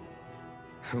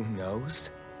 Who knows?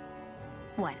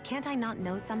 What, can't I not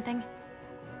know something?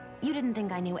 You didn't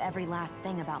think I knew every last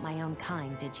thing about my own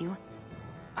kind, did you?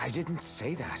 I didn't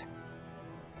say that.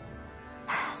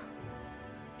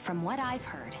 From what I've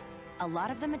heard, a lot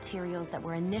of the materials that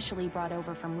were initially brought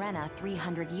over from Rena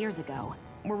 300 years ago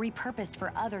were repurposed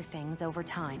for other things over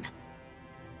time.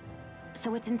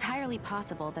 So it's entirely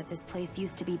possible that this place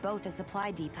used to be both a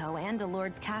supply depot and a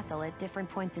lord's castle at different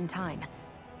points in time.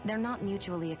 They're not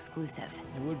mutually exclusive.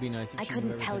 It would be nice if I she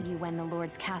couldn't knew tell everything. you when the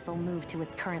lord's castle moved to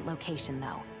its current location,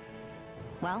 though.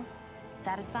 Well,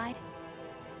 satisfied?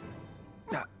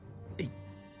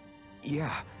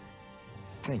 Yeah.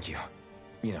 Thank you.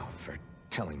 You know, for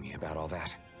telling me about all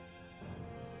that.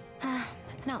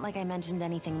 It's not like I mentioned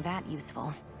anything that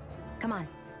useful. Come on,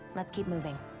 let's keep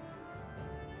moving.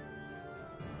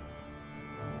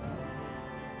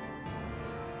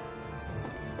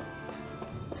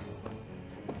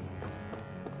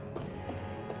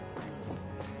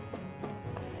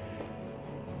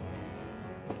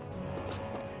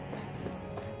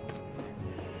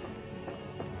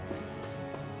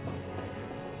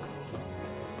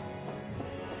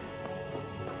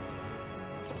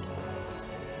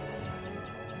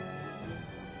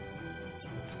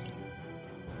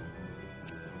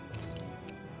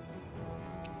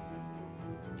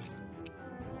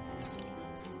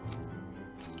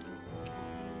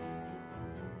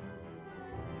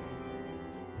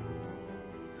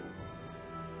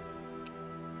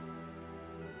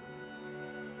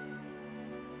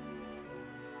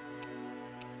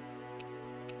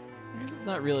 I guess it's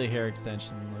not really a hair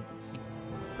extension. Like, it's just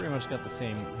pretty much got the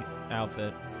same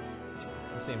outfit.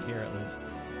 The same hair, at least.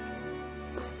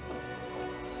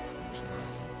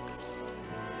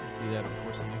 Do that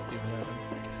before something stupid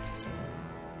happens.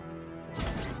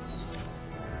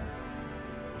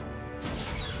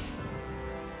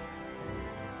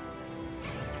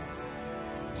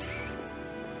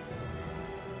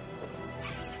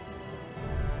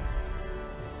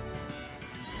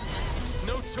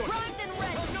 No choice.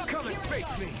 Come and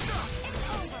face me.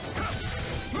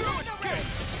 No escape.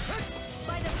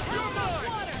 You're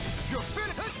mine. You're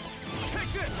finished.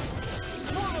 Take this.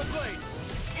 Swallow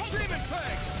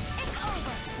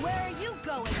Where are you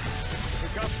going?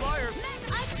 Pick up flyers.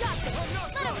 I've got this.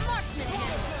 Let a marksman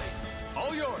handle it.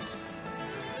 All yours.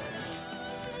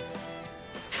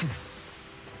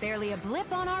 Barely a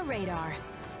blip on our radar.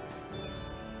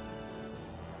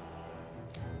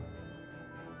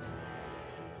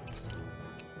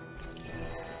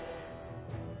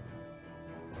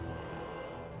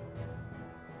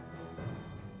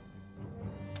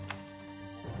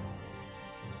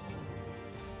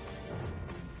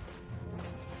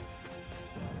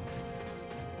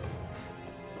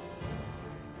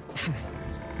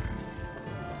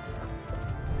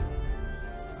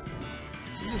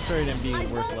 Started them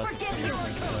being worth less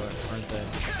experience, though, aren't they?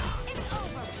 It's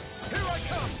over. Here I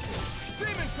come!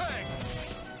 Demon Fang!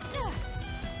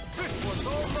 This one's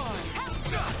all mine!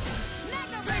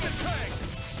 Demon Fang!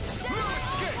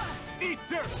 Escape! Eat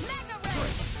dirt!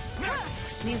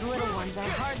 These little ones are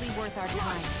hardly worth our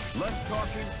time. Less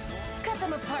talking. Cut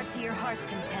them apart to your heart's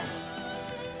content.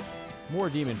 More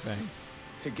Demon Fang.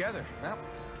 Together, well,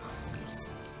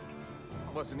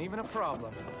 wasn't even a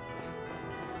problem.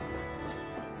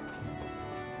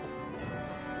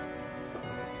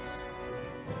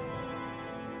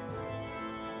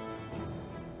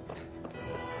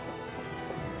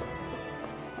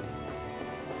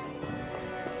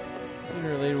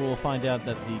 Sooner or later, we'll find out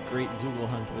that the Great Zoogle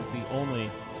Hunt was the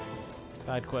only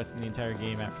side quest in the entire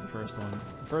game after the first one.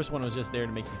 The first one was just there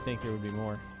to make you think there would be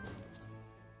more.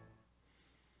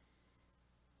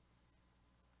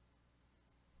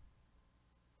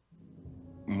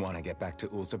 Want to get back to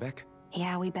Ulzebek?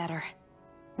 Yeah, we better.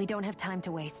 We don't have time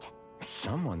to waste.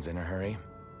 Someone's in a hurry.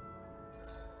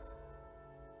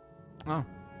 Oh.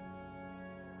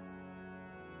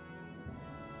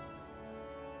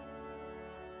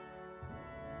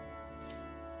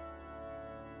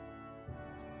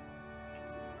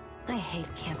 I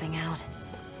hate camping out.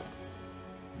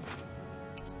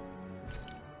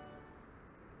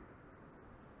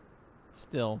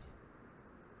 Still.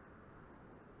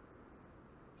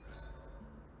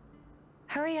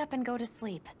 Hurry up and go to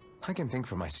sleep. I can think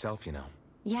for myself, you know.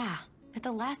 Yeah, but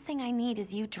the last thing I need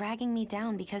is you dragging me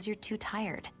down because you're too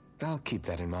tired. I'll keep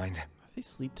that in mind. Are they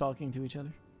sleep talking to each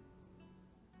other?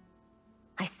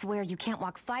 I swear you can't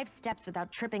walk 5 steps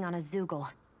without tripping on a Zoogle.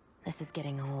 This is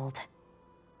getting old.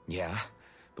 Yeah?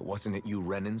 But wasn't it you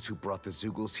Renans who brought the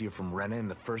Zoogles here from Rena in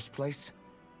the first place?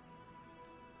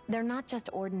 They're not just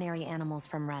ordinary animals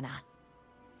from Rena.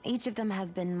 Each of them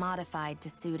has been modified to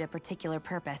suit a particular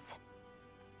purpose.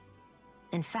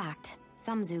 In fact,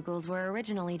 some Zoogles were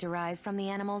originally derived from the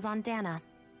animals on Dana.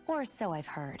 Or so I've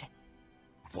heard.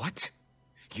 What?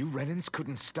 You Renans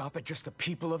couldn't stop at just the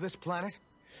people of this planet?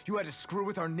 You had to screw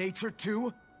with our nature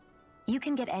too? You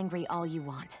can get angry all you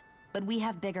want, but we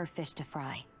have bigger fish to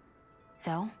fry.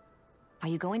 So, are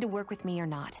you going to work with me or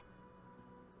not?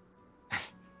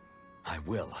 I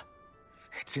will.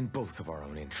 It's in both of our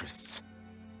own interests.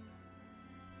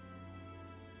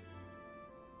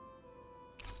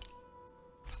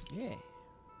 Yeah.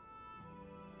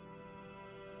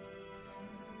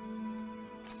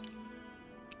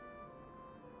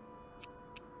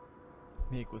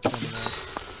 Make with someone else.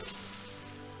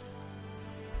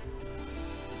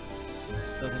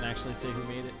 Doesn't actually say who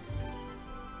made it.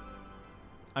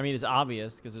 I mean, it's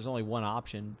obvious because there's only one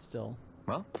option still.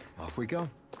 Well, off we go.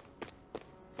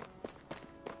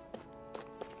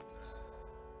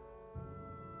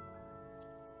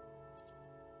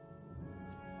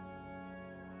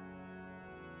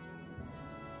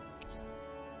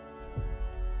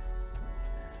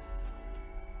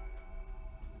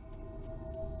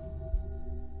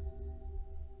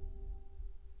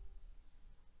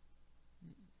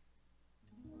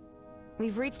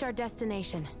 We've reached our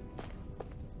destination.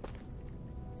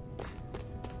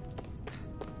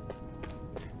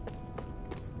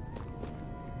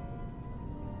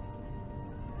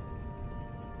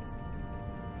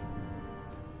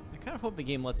 I kind of hope the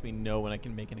game lets me know when I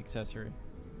can make an accessory.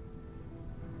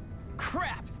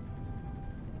 Crap!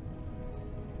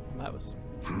 That was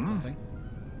something.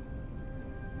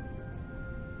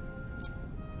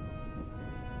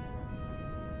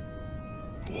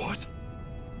 What?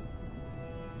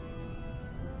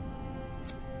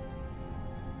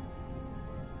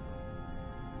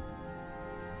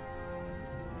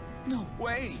 No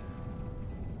way!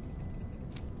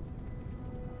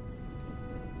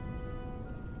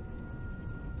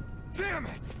 Damn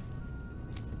it!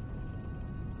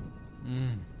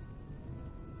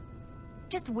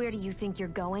 Just where do you think you're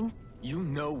going? You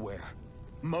know where.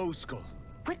 Moscow.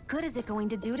 What good is it going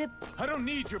to do to... I don't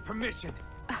need your permission.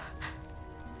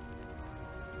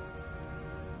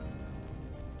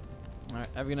 Alright,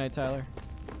 have a good night, Tyler.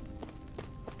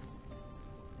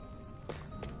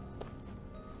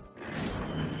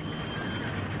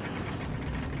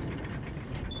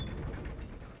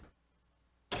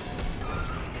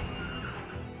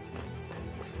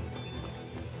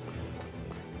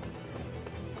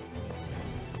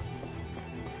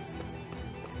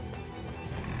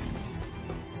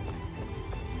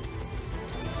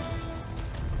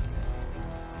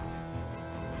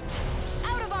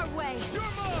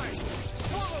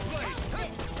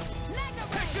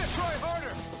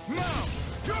 Now,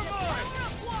 you're mine!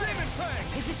 Demon Fang!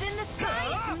 If it's in the sky,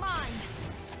 it's mine!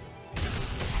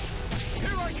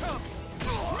 Here I come!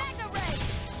 Mega Ray!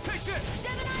 Take this!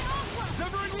 Gemini Aqua!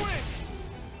 Severing Wing!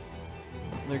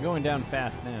 They're going down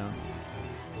fast now.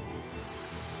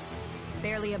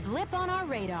 Barely a blip on our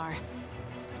radar.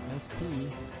 SP.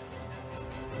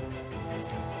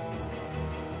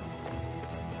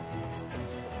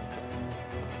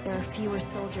 There are fewer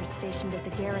soldiers stationed at the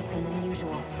garrison than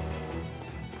usual.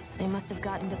 They must have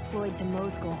gotten deployed to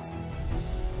Mosgul.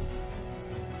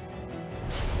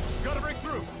 Gotta break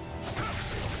through!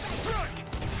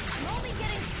 I'm only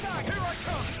getting started! Here I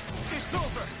come! It's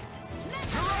over!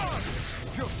 You're on!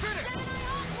 You're finished! Gemini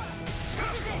Aqua!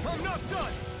 This is it! I'm not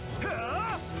done!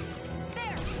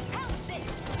 There! Help this!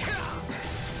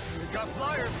 We've got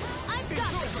flyers! I've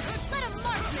got this! Let a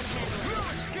marksman handle it! No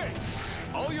escape!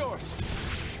 All yours!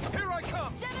 Here I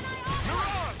come! Gemini You're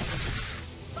Aqua! on!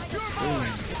 You're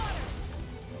mine!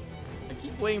 I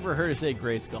keep waiting for her to say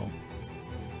Grayskull.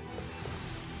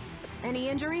 Any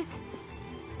injuries?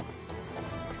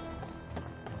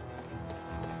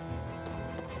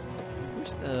 I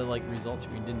wish the results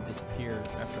screen didn't disappear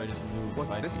after I just moved.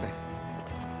 What's this thing?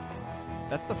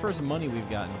 That's the first money we've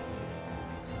gotten.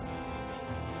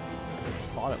 That's what I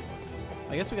thought it was.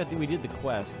 I guess we did the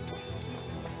quest.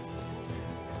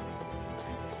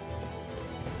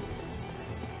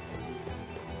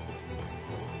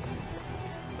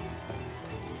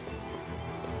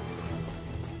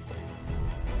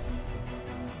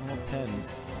 All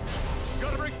tens.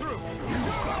 Gotta break through!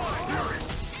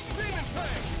 Demon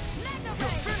Fang! You're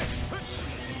finished!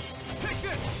 Take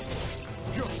this!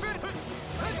 You're finished!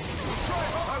 Try!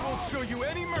 I won't show you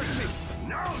any mercy!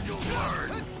 Now you'll learn!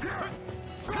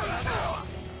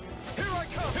 Here I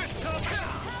come!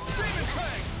 Demon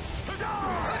Fang!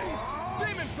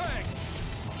 Demon Fang!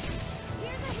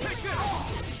 Take this!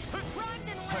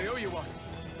 I owe you one!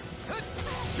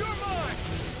 You're mine!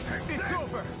 It's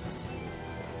over!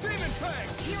 Demon Fang!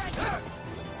 Here I come!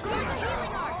 Grab the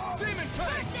healing art! Demon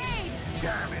Fang!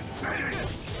 Damn it! Take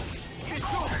this!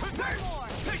 It's over!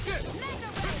 Take this! Mega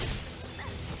Ray! Take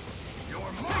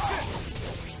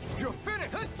this! You're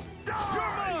finished!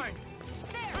 You're mine!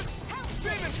 There! Help!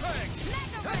 Demon Fang!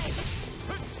 Mega Ray!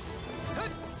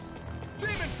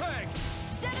 Demon Fang!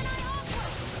 Gemini Aqua!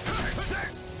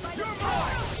 By the You're power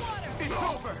mine! of water! It's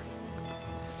over!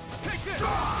 Take this!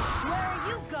 Where are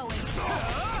you going?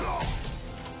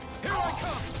 Here I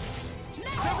come!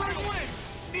 Severing Wing!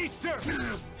 Eat dirt!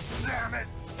 Damn it!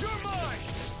 You're mine!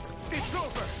 It's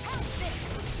over! Help this!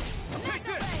 Take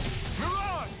Mega this! Ray!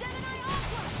 Mirage! Gemini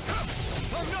Aqua!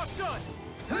 I'm not done!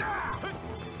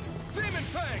 Demon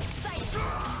Fang!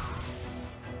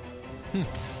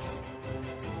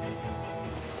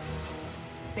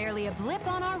 Barely a blip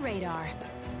on our radar.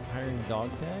 Iron dog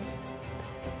tag?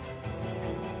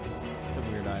 That's a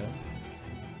weird item.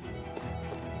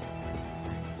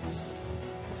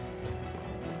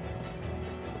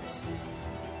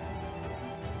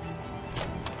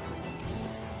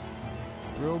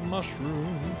 Grilled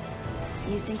mushrooms.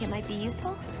 You think it might be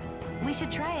useful? We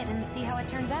should try it and see how it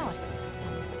turns out.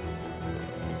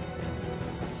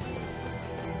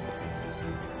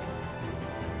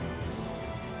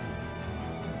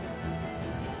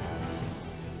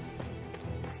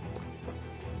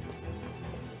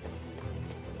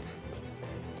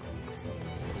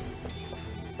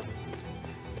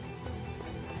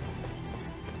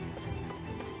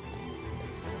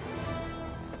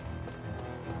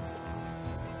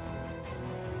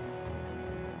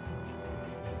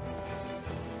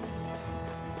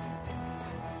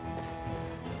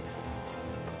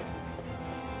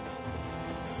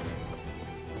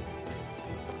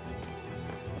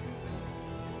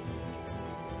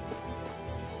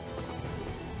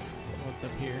 What's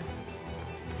up here?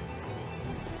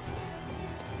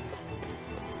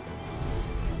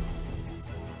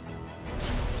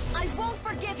 I won't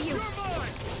forgive you! You're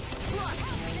mine! Look!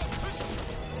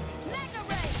 Mega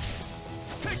Ray!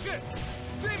 Take this!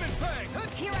 Demon Fang!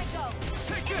 Here I go!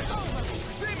 Take this! Over!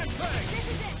 Demon Fang! This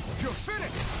is it! You're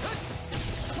finished!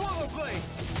 Swallow Blade!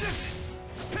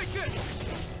 Take this!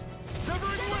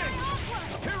 Severing Wing!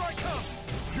 Here I come!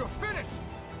 You're finished!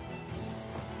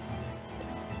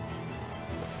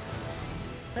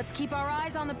 Let's keep our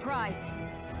eyes on the prize.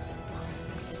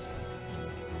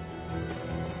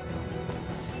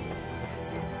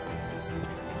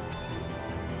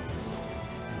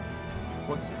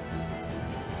 What's...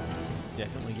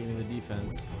 Definitely gave me the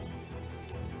defense.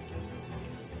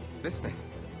 this thing?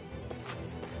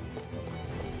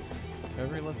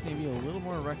 However, it lets me be a little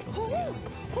more reckless than he is.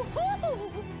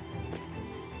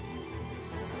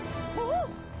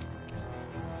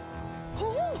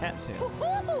 cattail.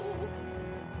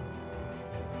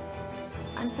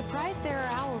 I'm surprised there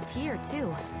are owls here,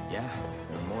 too. Yeah,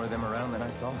 there are more of them around than I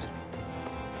thought.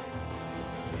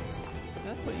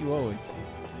 That's what you always see.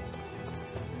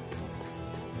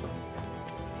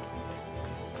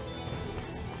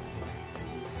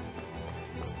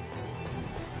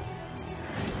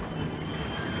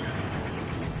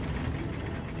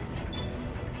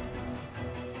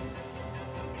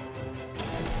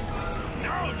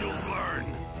 Now you'll learn!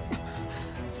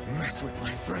 Mess with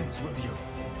my friends, will you?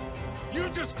 You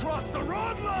just crossed the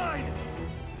wrong line!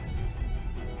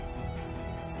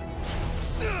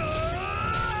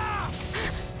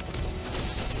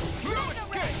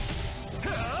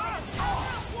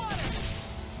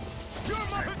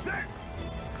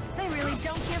 They really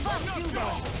don't give up, do they? In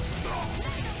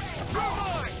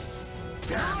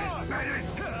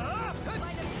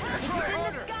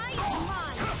the sky is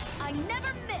mine. I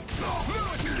never miss.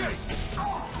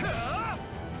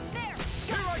 There!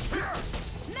 Here I come!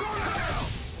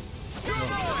 You're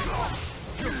mine!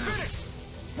 You're finished!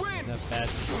 Win! Not bad.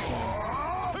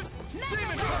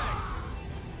 Demon Fang!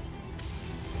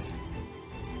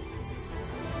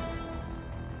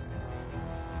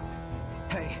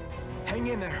 Hey, hang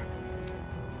in there.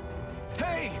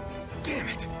 Hey! Damn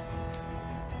it!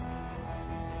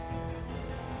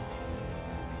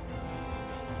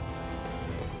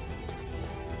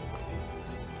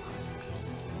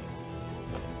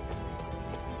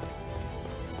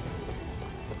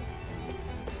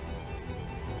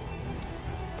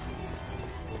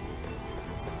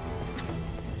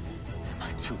 Am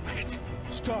I too late?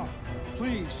 Stop.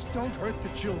 Please, don't hurt the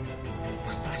children.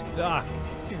 What's that? Doc.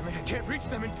 Damn it, I can't reach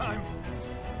them in time.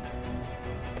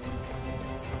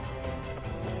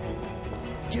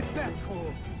 Get back,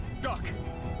 Cole. Doc!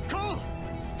 Cole!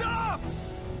 Stop!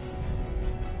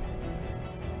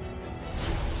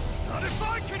 Not if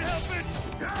I can help it!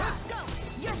 Let's go!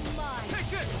 You're mine! Take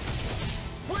this!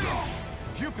 Win!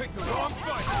 You picked the wrong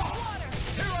fight!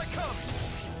 Here I come!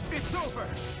 It's over!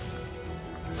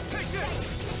 Take this!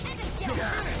 You're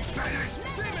finished!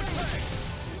 Demon Fang!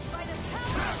 By the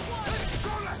power of water!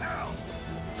 Go to hell!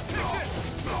 Take this!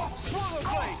 Swallow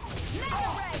Blade! Mega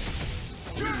Ray!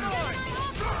 You're mine!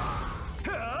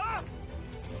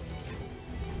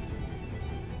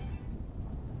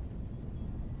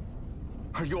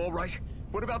 Are you all right?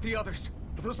 What about the others?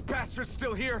 Are those bastards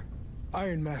still here?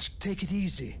 Iron Mask, take it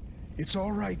easy. It's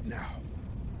all right now.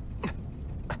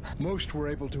 Most were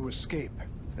able to escape,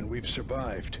 and we've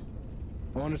survived.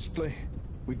 Honestly,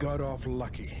 we got off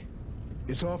lucky.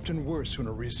 It's often worse when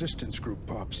a resistance group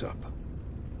pops up.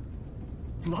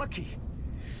 Lucky?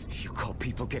 You call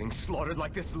people getting slaughtered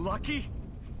like this lucky?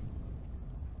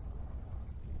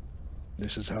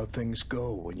 This is how things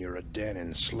go when you're a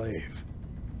Danon slave.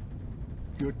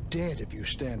 You're dead if you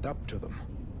stand up to them.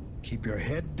 Keep your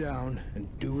head down and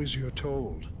do as you're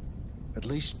told. At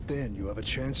least then you have a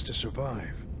chance to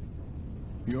survive.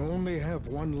 You only have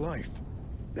one life.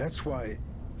 That's why...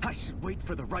 I should wait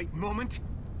for the right moment?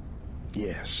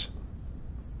 Yes.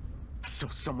 So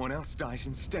someone else dies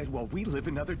instead while we live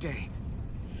another day.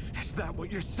 Is that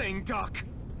what you're saying, Doc?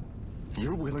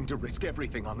 You're willing to risk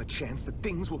everything on the chance that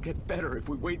things will get better if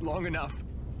we wait long enough.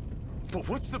 But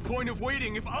what's the point of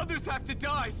waiting if others have to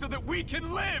die so that we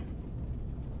can live?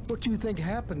 What do you think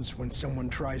happens when someone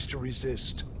tries to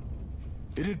resist?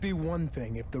 It'd be one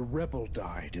thing if the rebel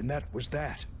died, and that was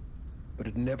that. But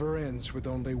it never ends with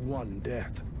only one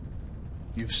death.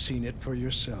 You've seen it for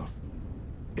yourself.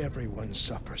 Everyone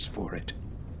suffers for it.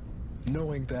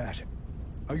 Knowing that,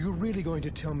 are you really going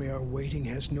to tell me our waiting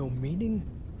has no meaning?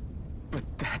 But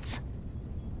that's...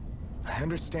 I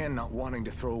understand not wanting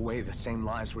to throw away the same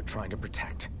lives we're trying to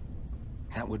protect.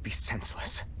 That would be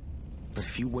senseless. But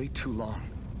if you wait too long,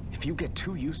 if you get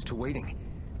too used to waiting,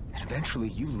 then eventually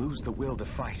you lose the will to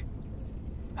fight.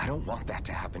 I don't want that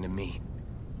to happen to me.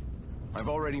 I've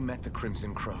already met the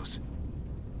Crimson Crows.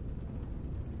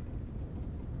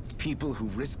 People who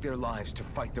risk their lives to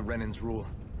fight the Renan's rule.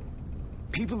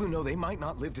 People who know they might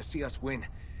not live to see us win,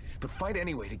 but fight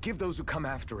anyway to give those who come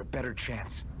after a better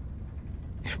chance.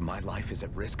 If my life is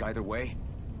at risk either way,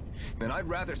 then I'd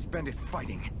rather spend it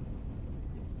fighting.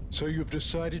 So you've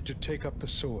decided to take up the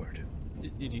sword?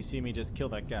 Did you see me just kill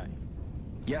that guy?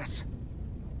 Yes,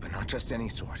 but not just any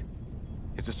sword.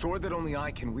 It's a sword that only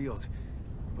I can wield,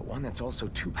 but one that's also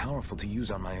too powerful to use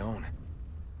on my own.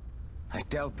 I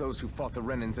doubt those who fought the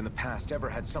Renans in the past ever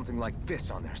had something like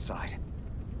this on their side.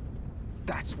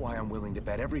 That's why I'm willing to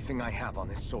bet everything I have on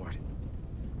this sword.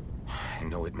 I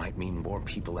know it might mean more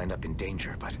people end up in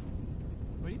danger, but...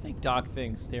 What do you think Doc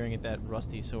thinks staring at that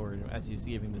rusty sword as he's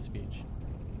giving the speech?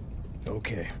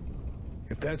 Okay.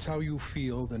 If that's how you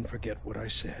feel, then forget what I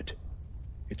said.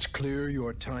 It's clear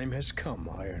your time has come,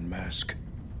 Iron Mask.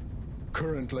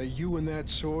 Currently, you and that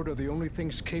sword are the only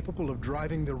things capable of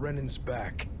driving the Renans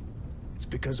back. It's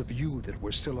because of you that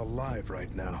we're still alive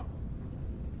right now.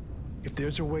 If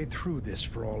there's a way through this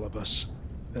for all of us,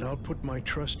 then I'll put my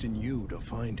trust in you to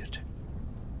find it.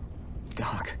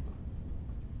 Doc,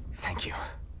 thank you.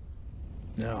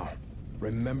 Now,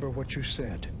 remember what you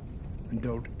said, and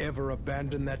don't ever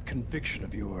abandon that conviction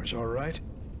of yours, all right?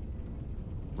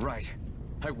 Right.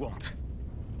 I won't.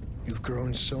 You've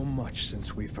grown so much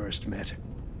since we first met,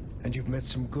 and you've met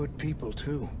some good people,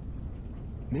 too.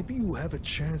 Maybe you have a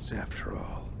chance after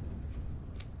all.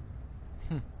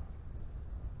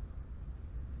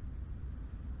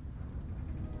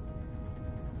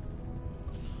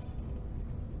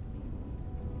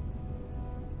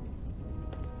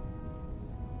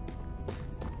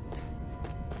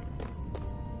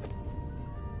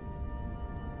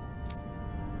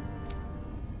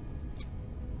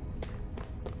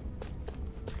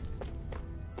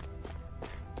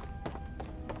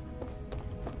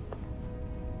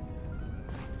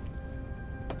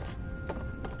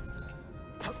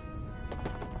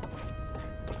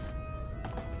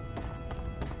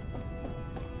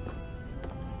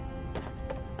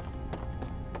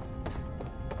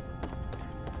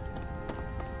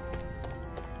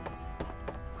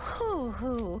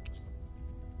 Hoo-hoo.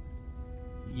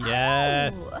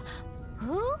 Yes.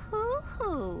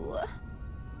 Hoo-hoo-hoo.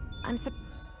 I'm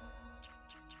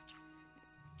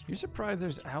You're surprised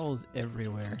there's owls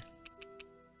everywhere.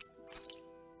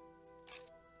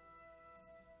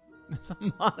 There's a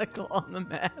monocle on the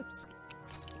mask.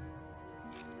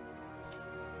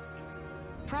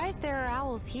 surprised there are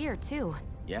owls here, too.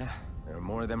 Yeah, there are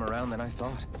more of them around than I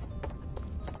thought.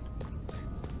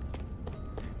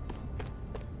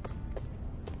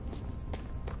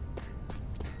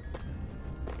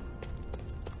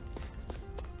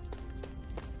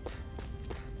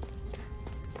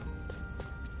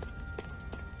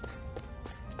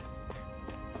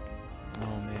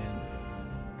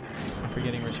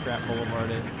 Forgetting where Scrap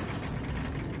Boulevard is.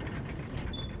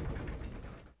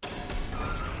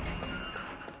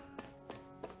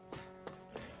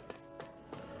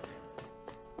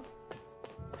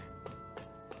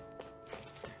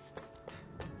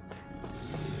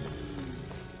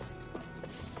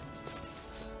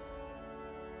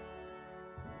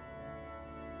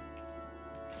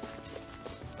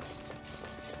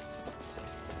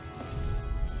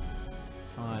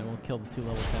 Fine, we'll kill the 2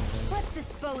 level 10 things. Let's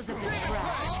dispose of this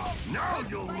trash. Now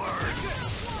you'll learn!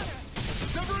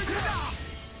 Zephyr, go to hell!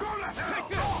 Take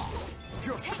this!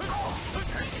 You're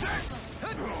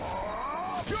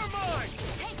You're mine!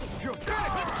 You're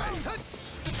finished!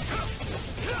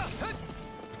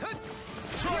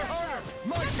 Try harder!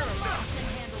 My turn!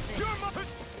 You're mine!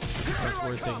 That's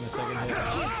worth taking the second hit.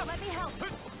 Let me help.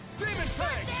 Demon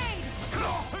Fang!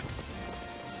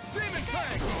 Demon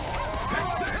Fang!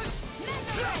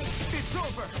 It's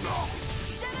over!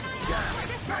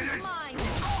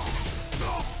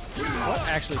 What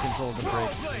actually controls the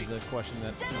break is the question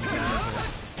that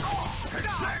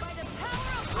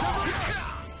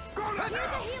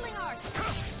Here's a healing art.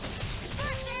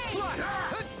 First aid.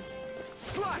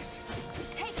 Slash!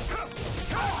 Take it.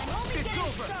 I'm only It's getting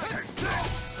over! started.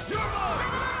 You're mine!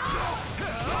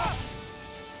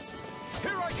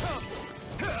 Here I come!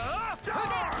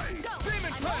 Die! Go.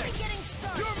 Demon I'm only Fang! getting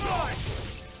started. You're mine!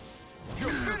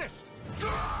 You're finished!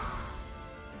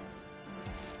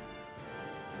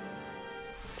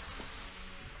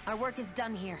 Our work is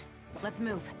done here. Let's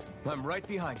move. I'm right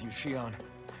behind you, Shione.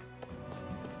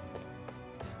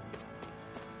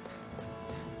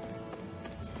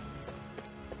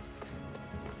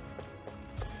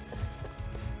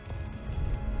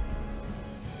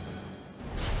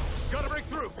 Gotta break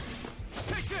through!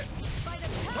 Take this!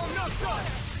 I'm not done!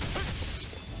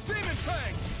 Demon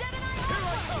Fang! Here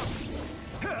I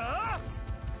come!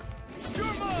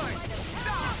 You're mine!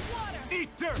 Eat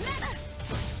dirt!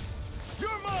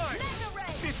 You're mine!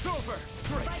 It's over!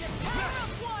 Great!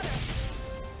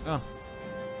 Oh. Well,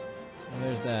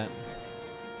 there's that.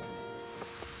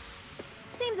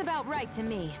 Seems about right to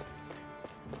me.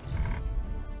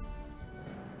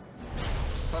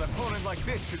 An opponent like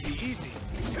this should be easy.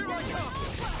 Here I come!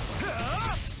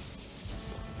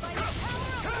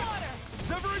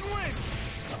 Severing wind!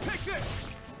 Take this!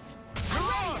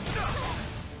 Mirage!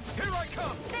 Here I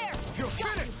come! There! You're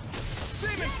finished!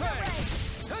 Demon Fang!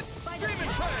 Demon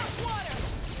Fang!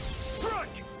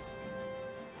 Strike!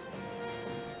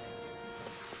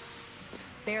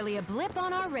 Barely a blip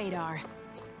on our radar.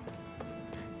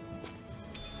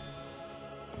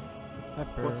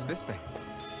 Pepper. What's this thing?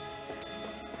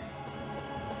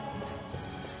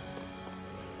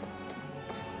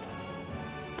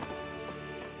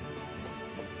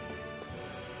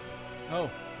 Oh.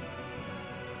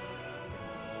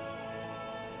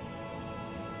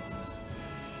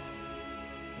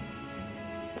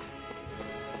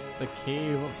 The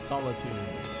Cave of Solitude.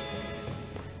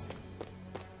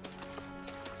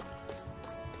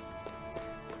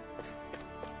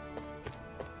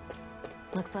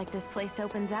 Looks like this place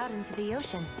opens out into the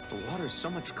ocean. The water's so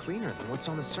much cleaner than what's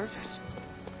on the surface.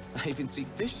 I even see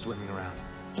fish swimming around.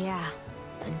 Yeah,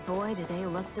 and boy do they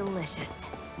look delicious.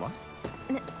 What?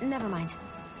 Never mind.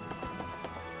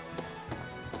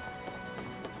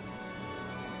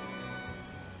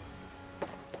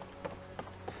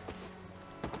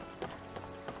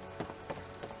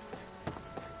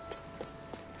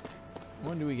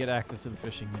 When do we get access to the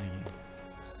fishing minigame?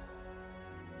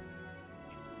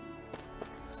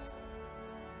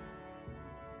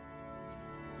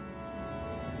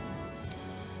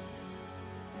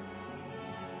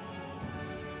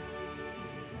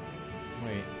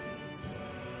 Wait.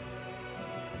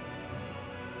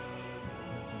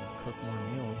 I just need to cook more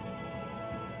meals.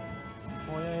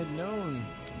 Oh, I had known.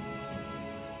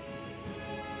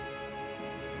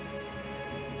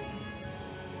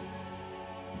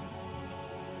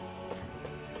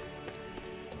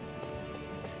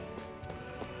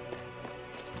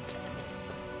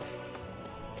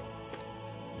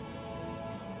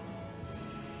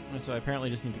 So I apparently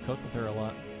just need to cook with her a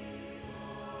lot.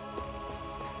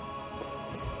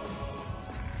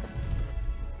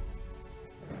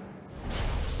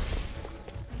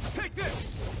 Take this!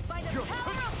 By the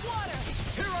power of water!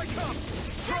 Here I come!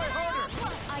 Try harder!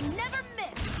 I never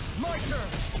miss! My turn!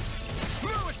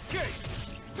 No escape!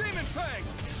 Demon Fang!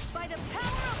 By the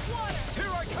power of water!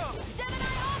 Here I come!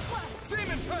 Gemini Aqua!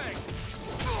 Demon Fang!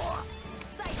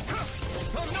 Sight!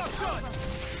 I'm not done!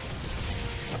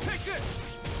 Take this!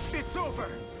 It's over!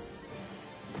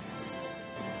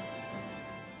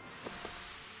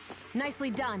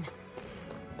 Nicely done.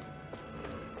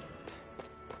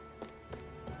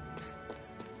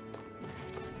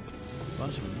 There's a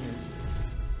bunch of them here.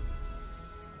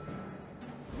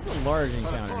 This is a large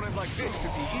encounter. An opponent like this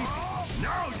should be easy.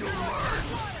 Now you'll learn!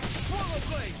 Swallow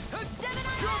Blade!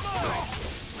 You're mine!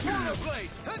 Swallow Blade!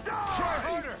 Try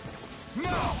harder!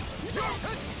 No!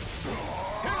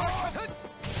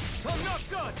 I'm not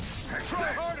done!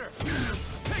 Try harder!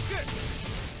 Take this!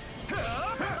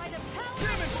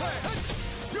 Demon Fang!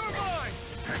 You're mine!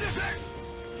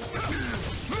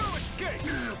 No escape!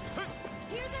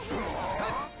 Here's a hit!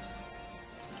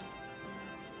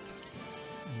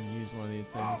 Use one of these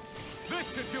things. This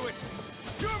should do it!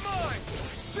 You're mine!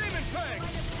 Demon Fang!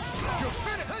 You're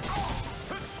finished!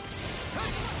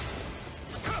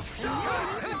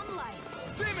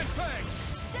 Demon Fang!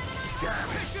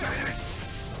 Take this!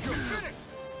 You're finished!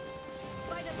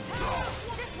 By the power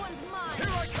of this one's mine! Here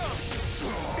I come!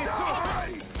 It's over!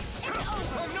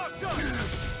 I'm not done!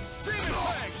 Demon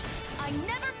Fang! I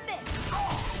never miss!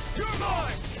 You're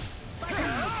mine!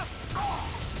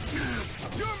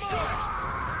 You're mine!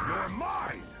 You're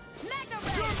mine! Mega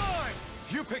You're mine!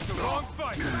 You picked the wrong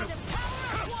fight! By the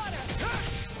power of water!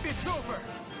 It's over!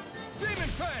 Demon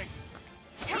Fang!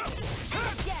 Take it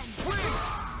again! Win!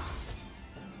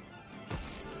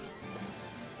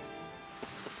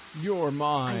 You're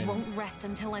mine. I won't rest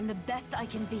until I'm the best I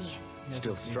can be.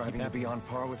 Still striving to be on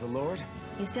par with the Lord?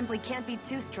 You simply can't be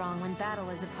too strong when battle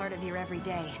is a part of your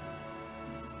everyday.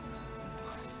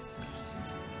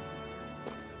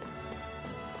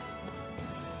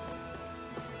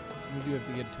 We do have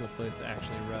to get to a place to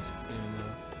actually rest soon,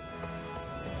 though.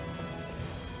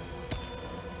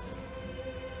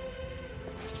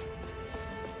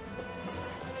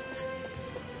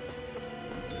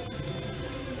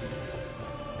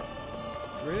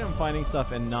 The rate I'm finding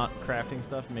stuff and not crafting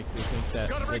stuff makes me think that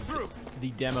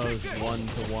the demo's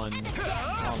one-to-one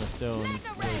on the stones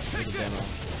was for the demo.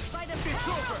 By the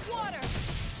power of water!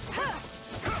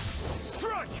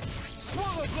 Strike!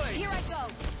 Swallow Blade! Here I go!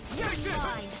 You're Take this!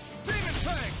 mine! Demon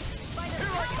Fang! By the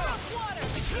Here I power come! of water!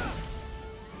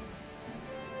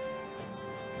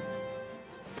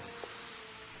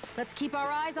 Let's keep our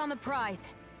eyes on the prize.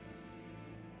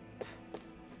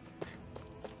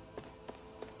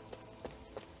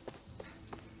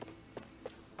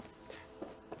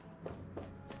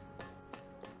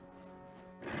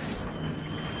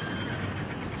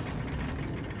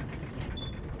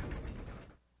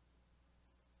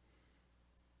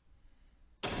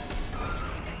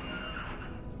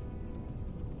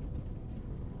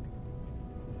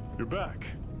 You're back.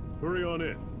 Hurry on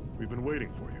in. We've been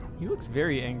waiting for you. He looks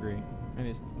very angry.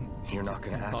 You're not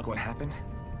gonna ask what happened?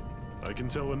 I can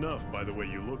tell enough by the way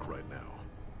you look right now.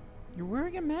 You're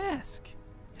wearing a mask.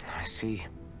 I see.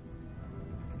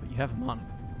 But you have a monocle.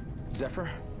 Zephyr,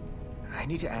 I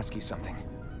need to ask you something.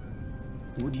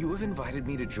 Would you have invited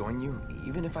me to join you,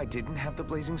 even if I didn't have the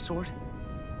blazing sword?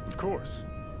 Of course.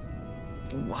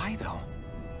 Why, though?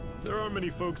 There aren't many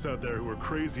folks out there who are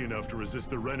crazy enough to resist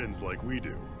the Renins like we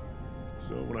do.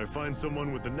 So when I find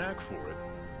someone with the knack for it,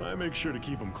 I make sure to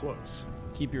keep them close.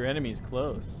 Keep your enemies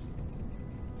close.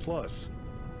 Plus,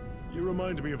 you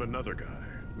remind me of another guy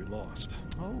we lost.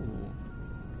 Oh.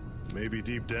 Maybe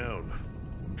deep down,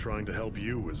 trying to help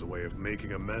you was a way of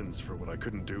making amends for what I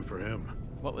couldn't do for him.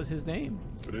 What was his name?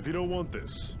 But if you don't want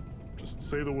this, just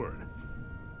say the word.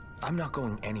 I'm not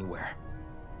going anywhere.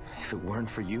 If it weren't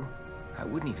for you, I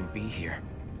wouldn't even be here.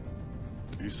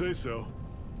 If you say so.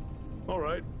 All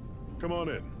right, come on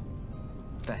in.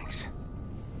 Thanks.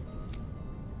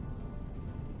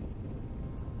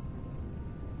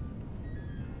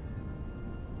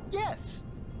 Yes.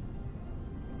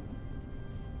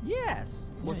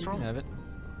 Yes. What's you wrong? Can have it.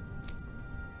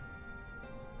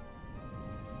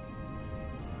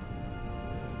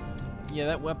 Yeah,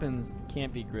 that weapons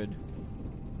can't be grid.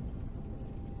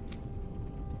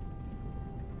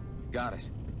 Got it.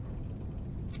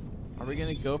 Are we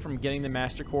gonna go from getting the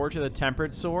Master Core to the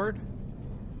Tempered Sword?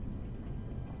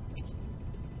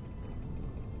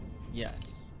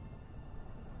 Yes.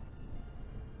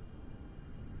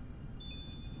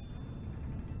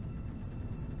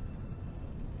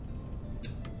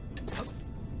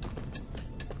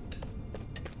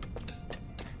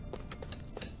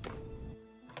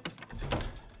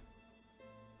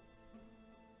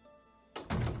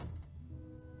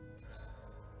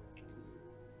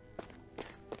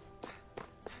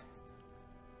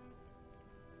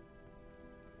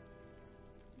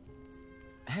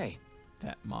 Hey.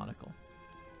 That monocle.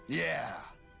 Yeah.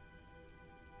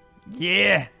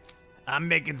 Yeah. I'm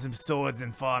making some swords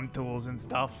and farm tools and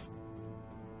stuff.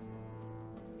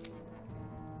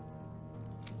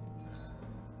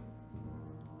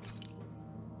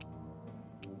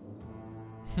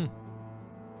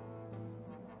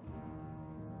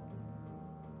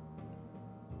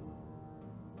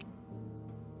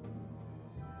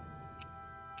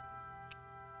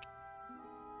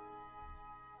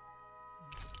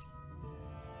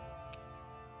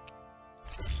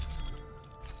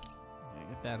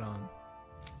 That on.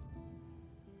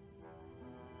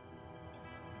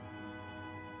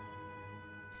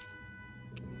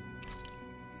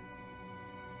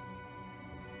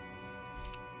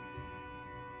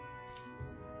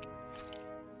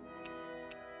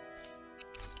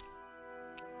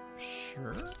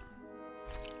 Sure.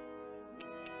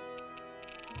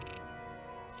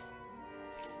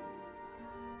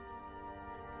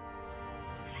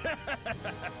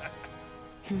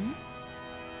 Hmm?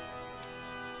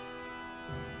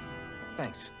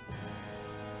 Thanks.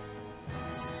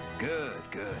 Good,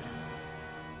 good.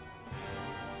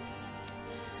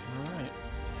 All right.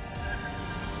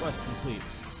 Quest complete.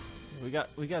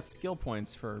 We got skill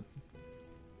points for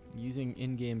using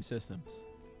in-game systems.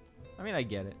 I mean, I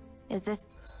get it. Is this...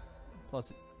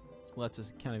 Plus, it lets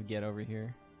us kind of get over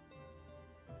here.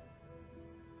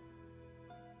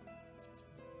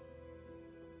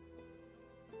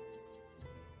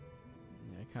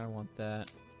 Yeah, I kind of want that.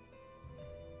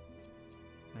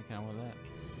 I kind of want that.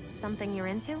 Something you're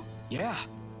into? Yeah.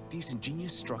 These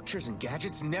ingenious structures and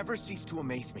gadgets never cease to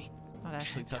amaze me. Not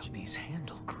actually Check out touching these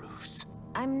handle grooves.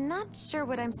 I'm not sure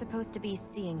what I'm supposed to be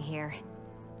seeing here.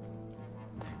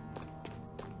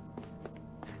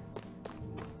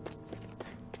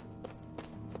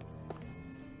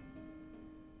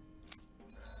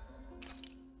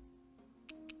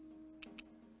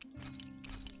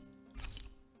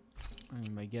 I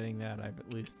mean, by getting that, I've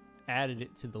at least added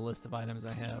it to the list of items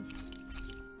I have.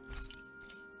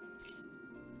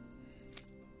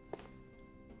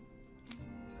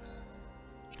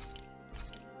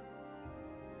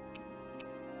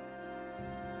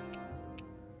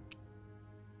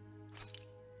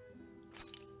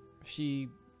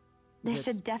 This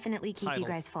should definitely keep you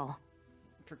guys titles full.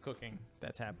 for cooking.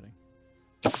 That's happening.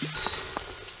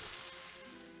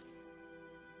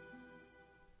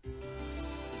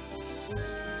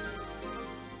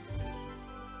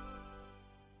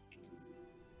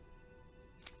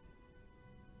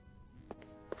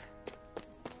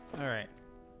 Alright.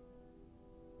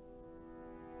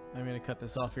 I'm gonna cut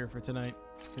this off here for tonight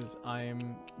because I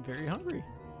am very hungry.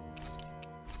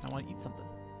 I want to eat something.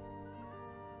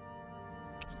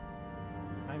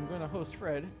 I'm going to host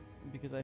Fred because I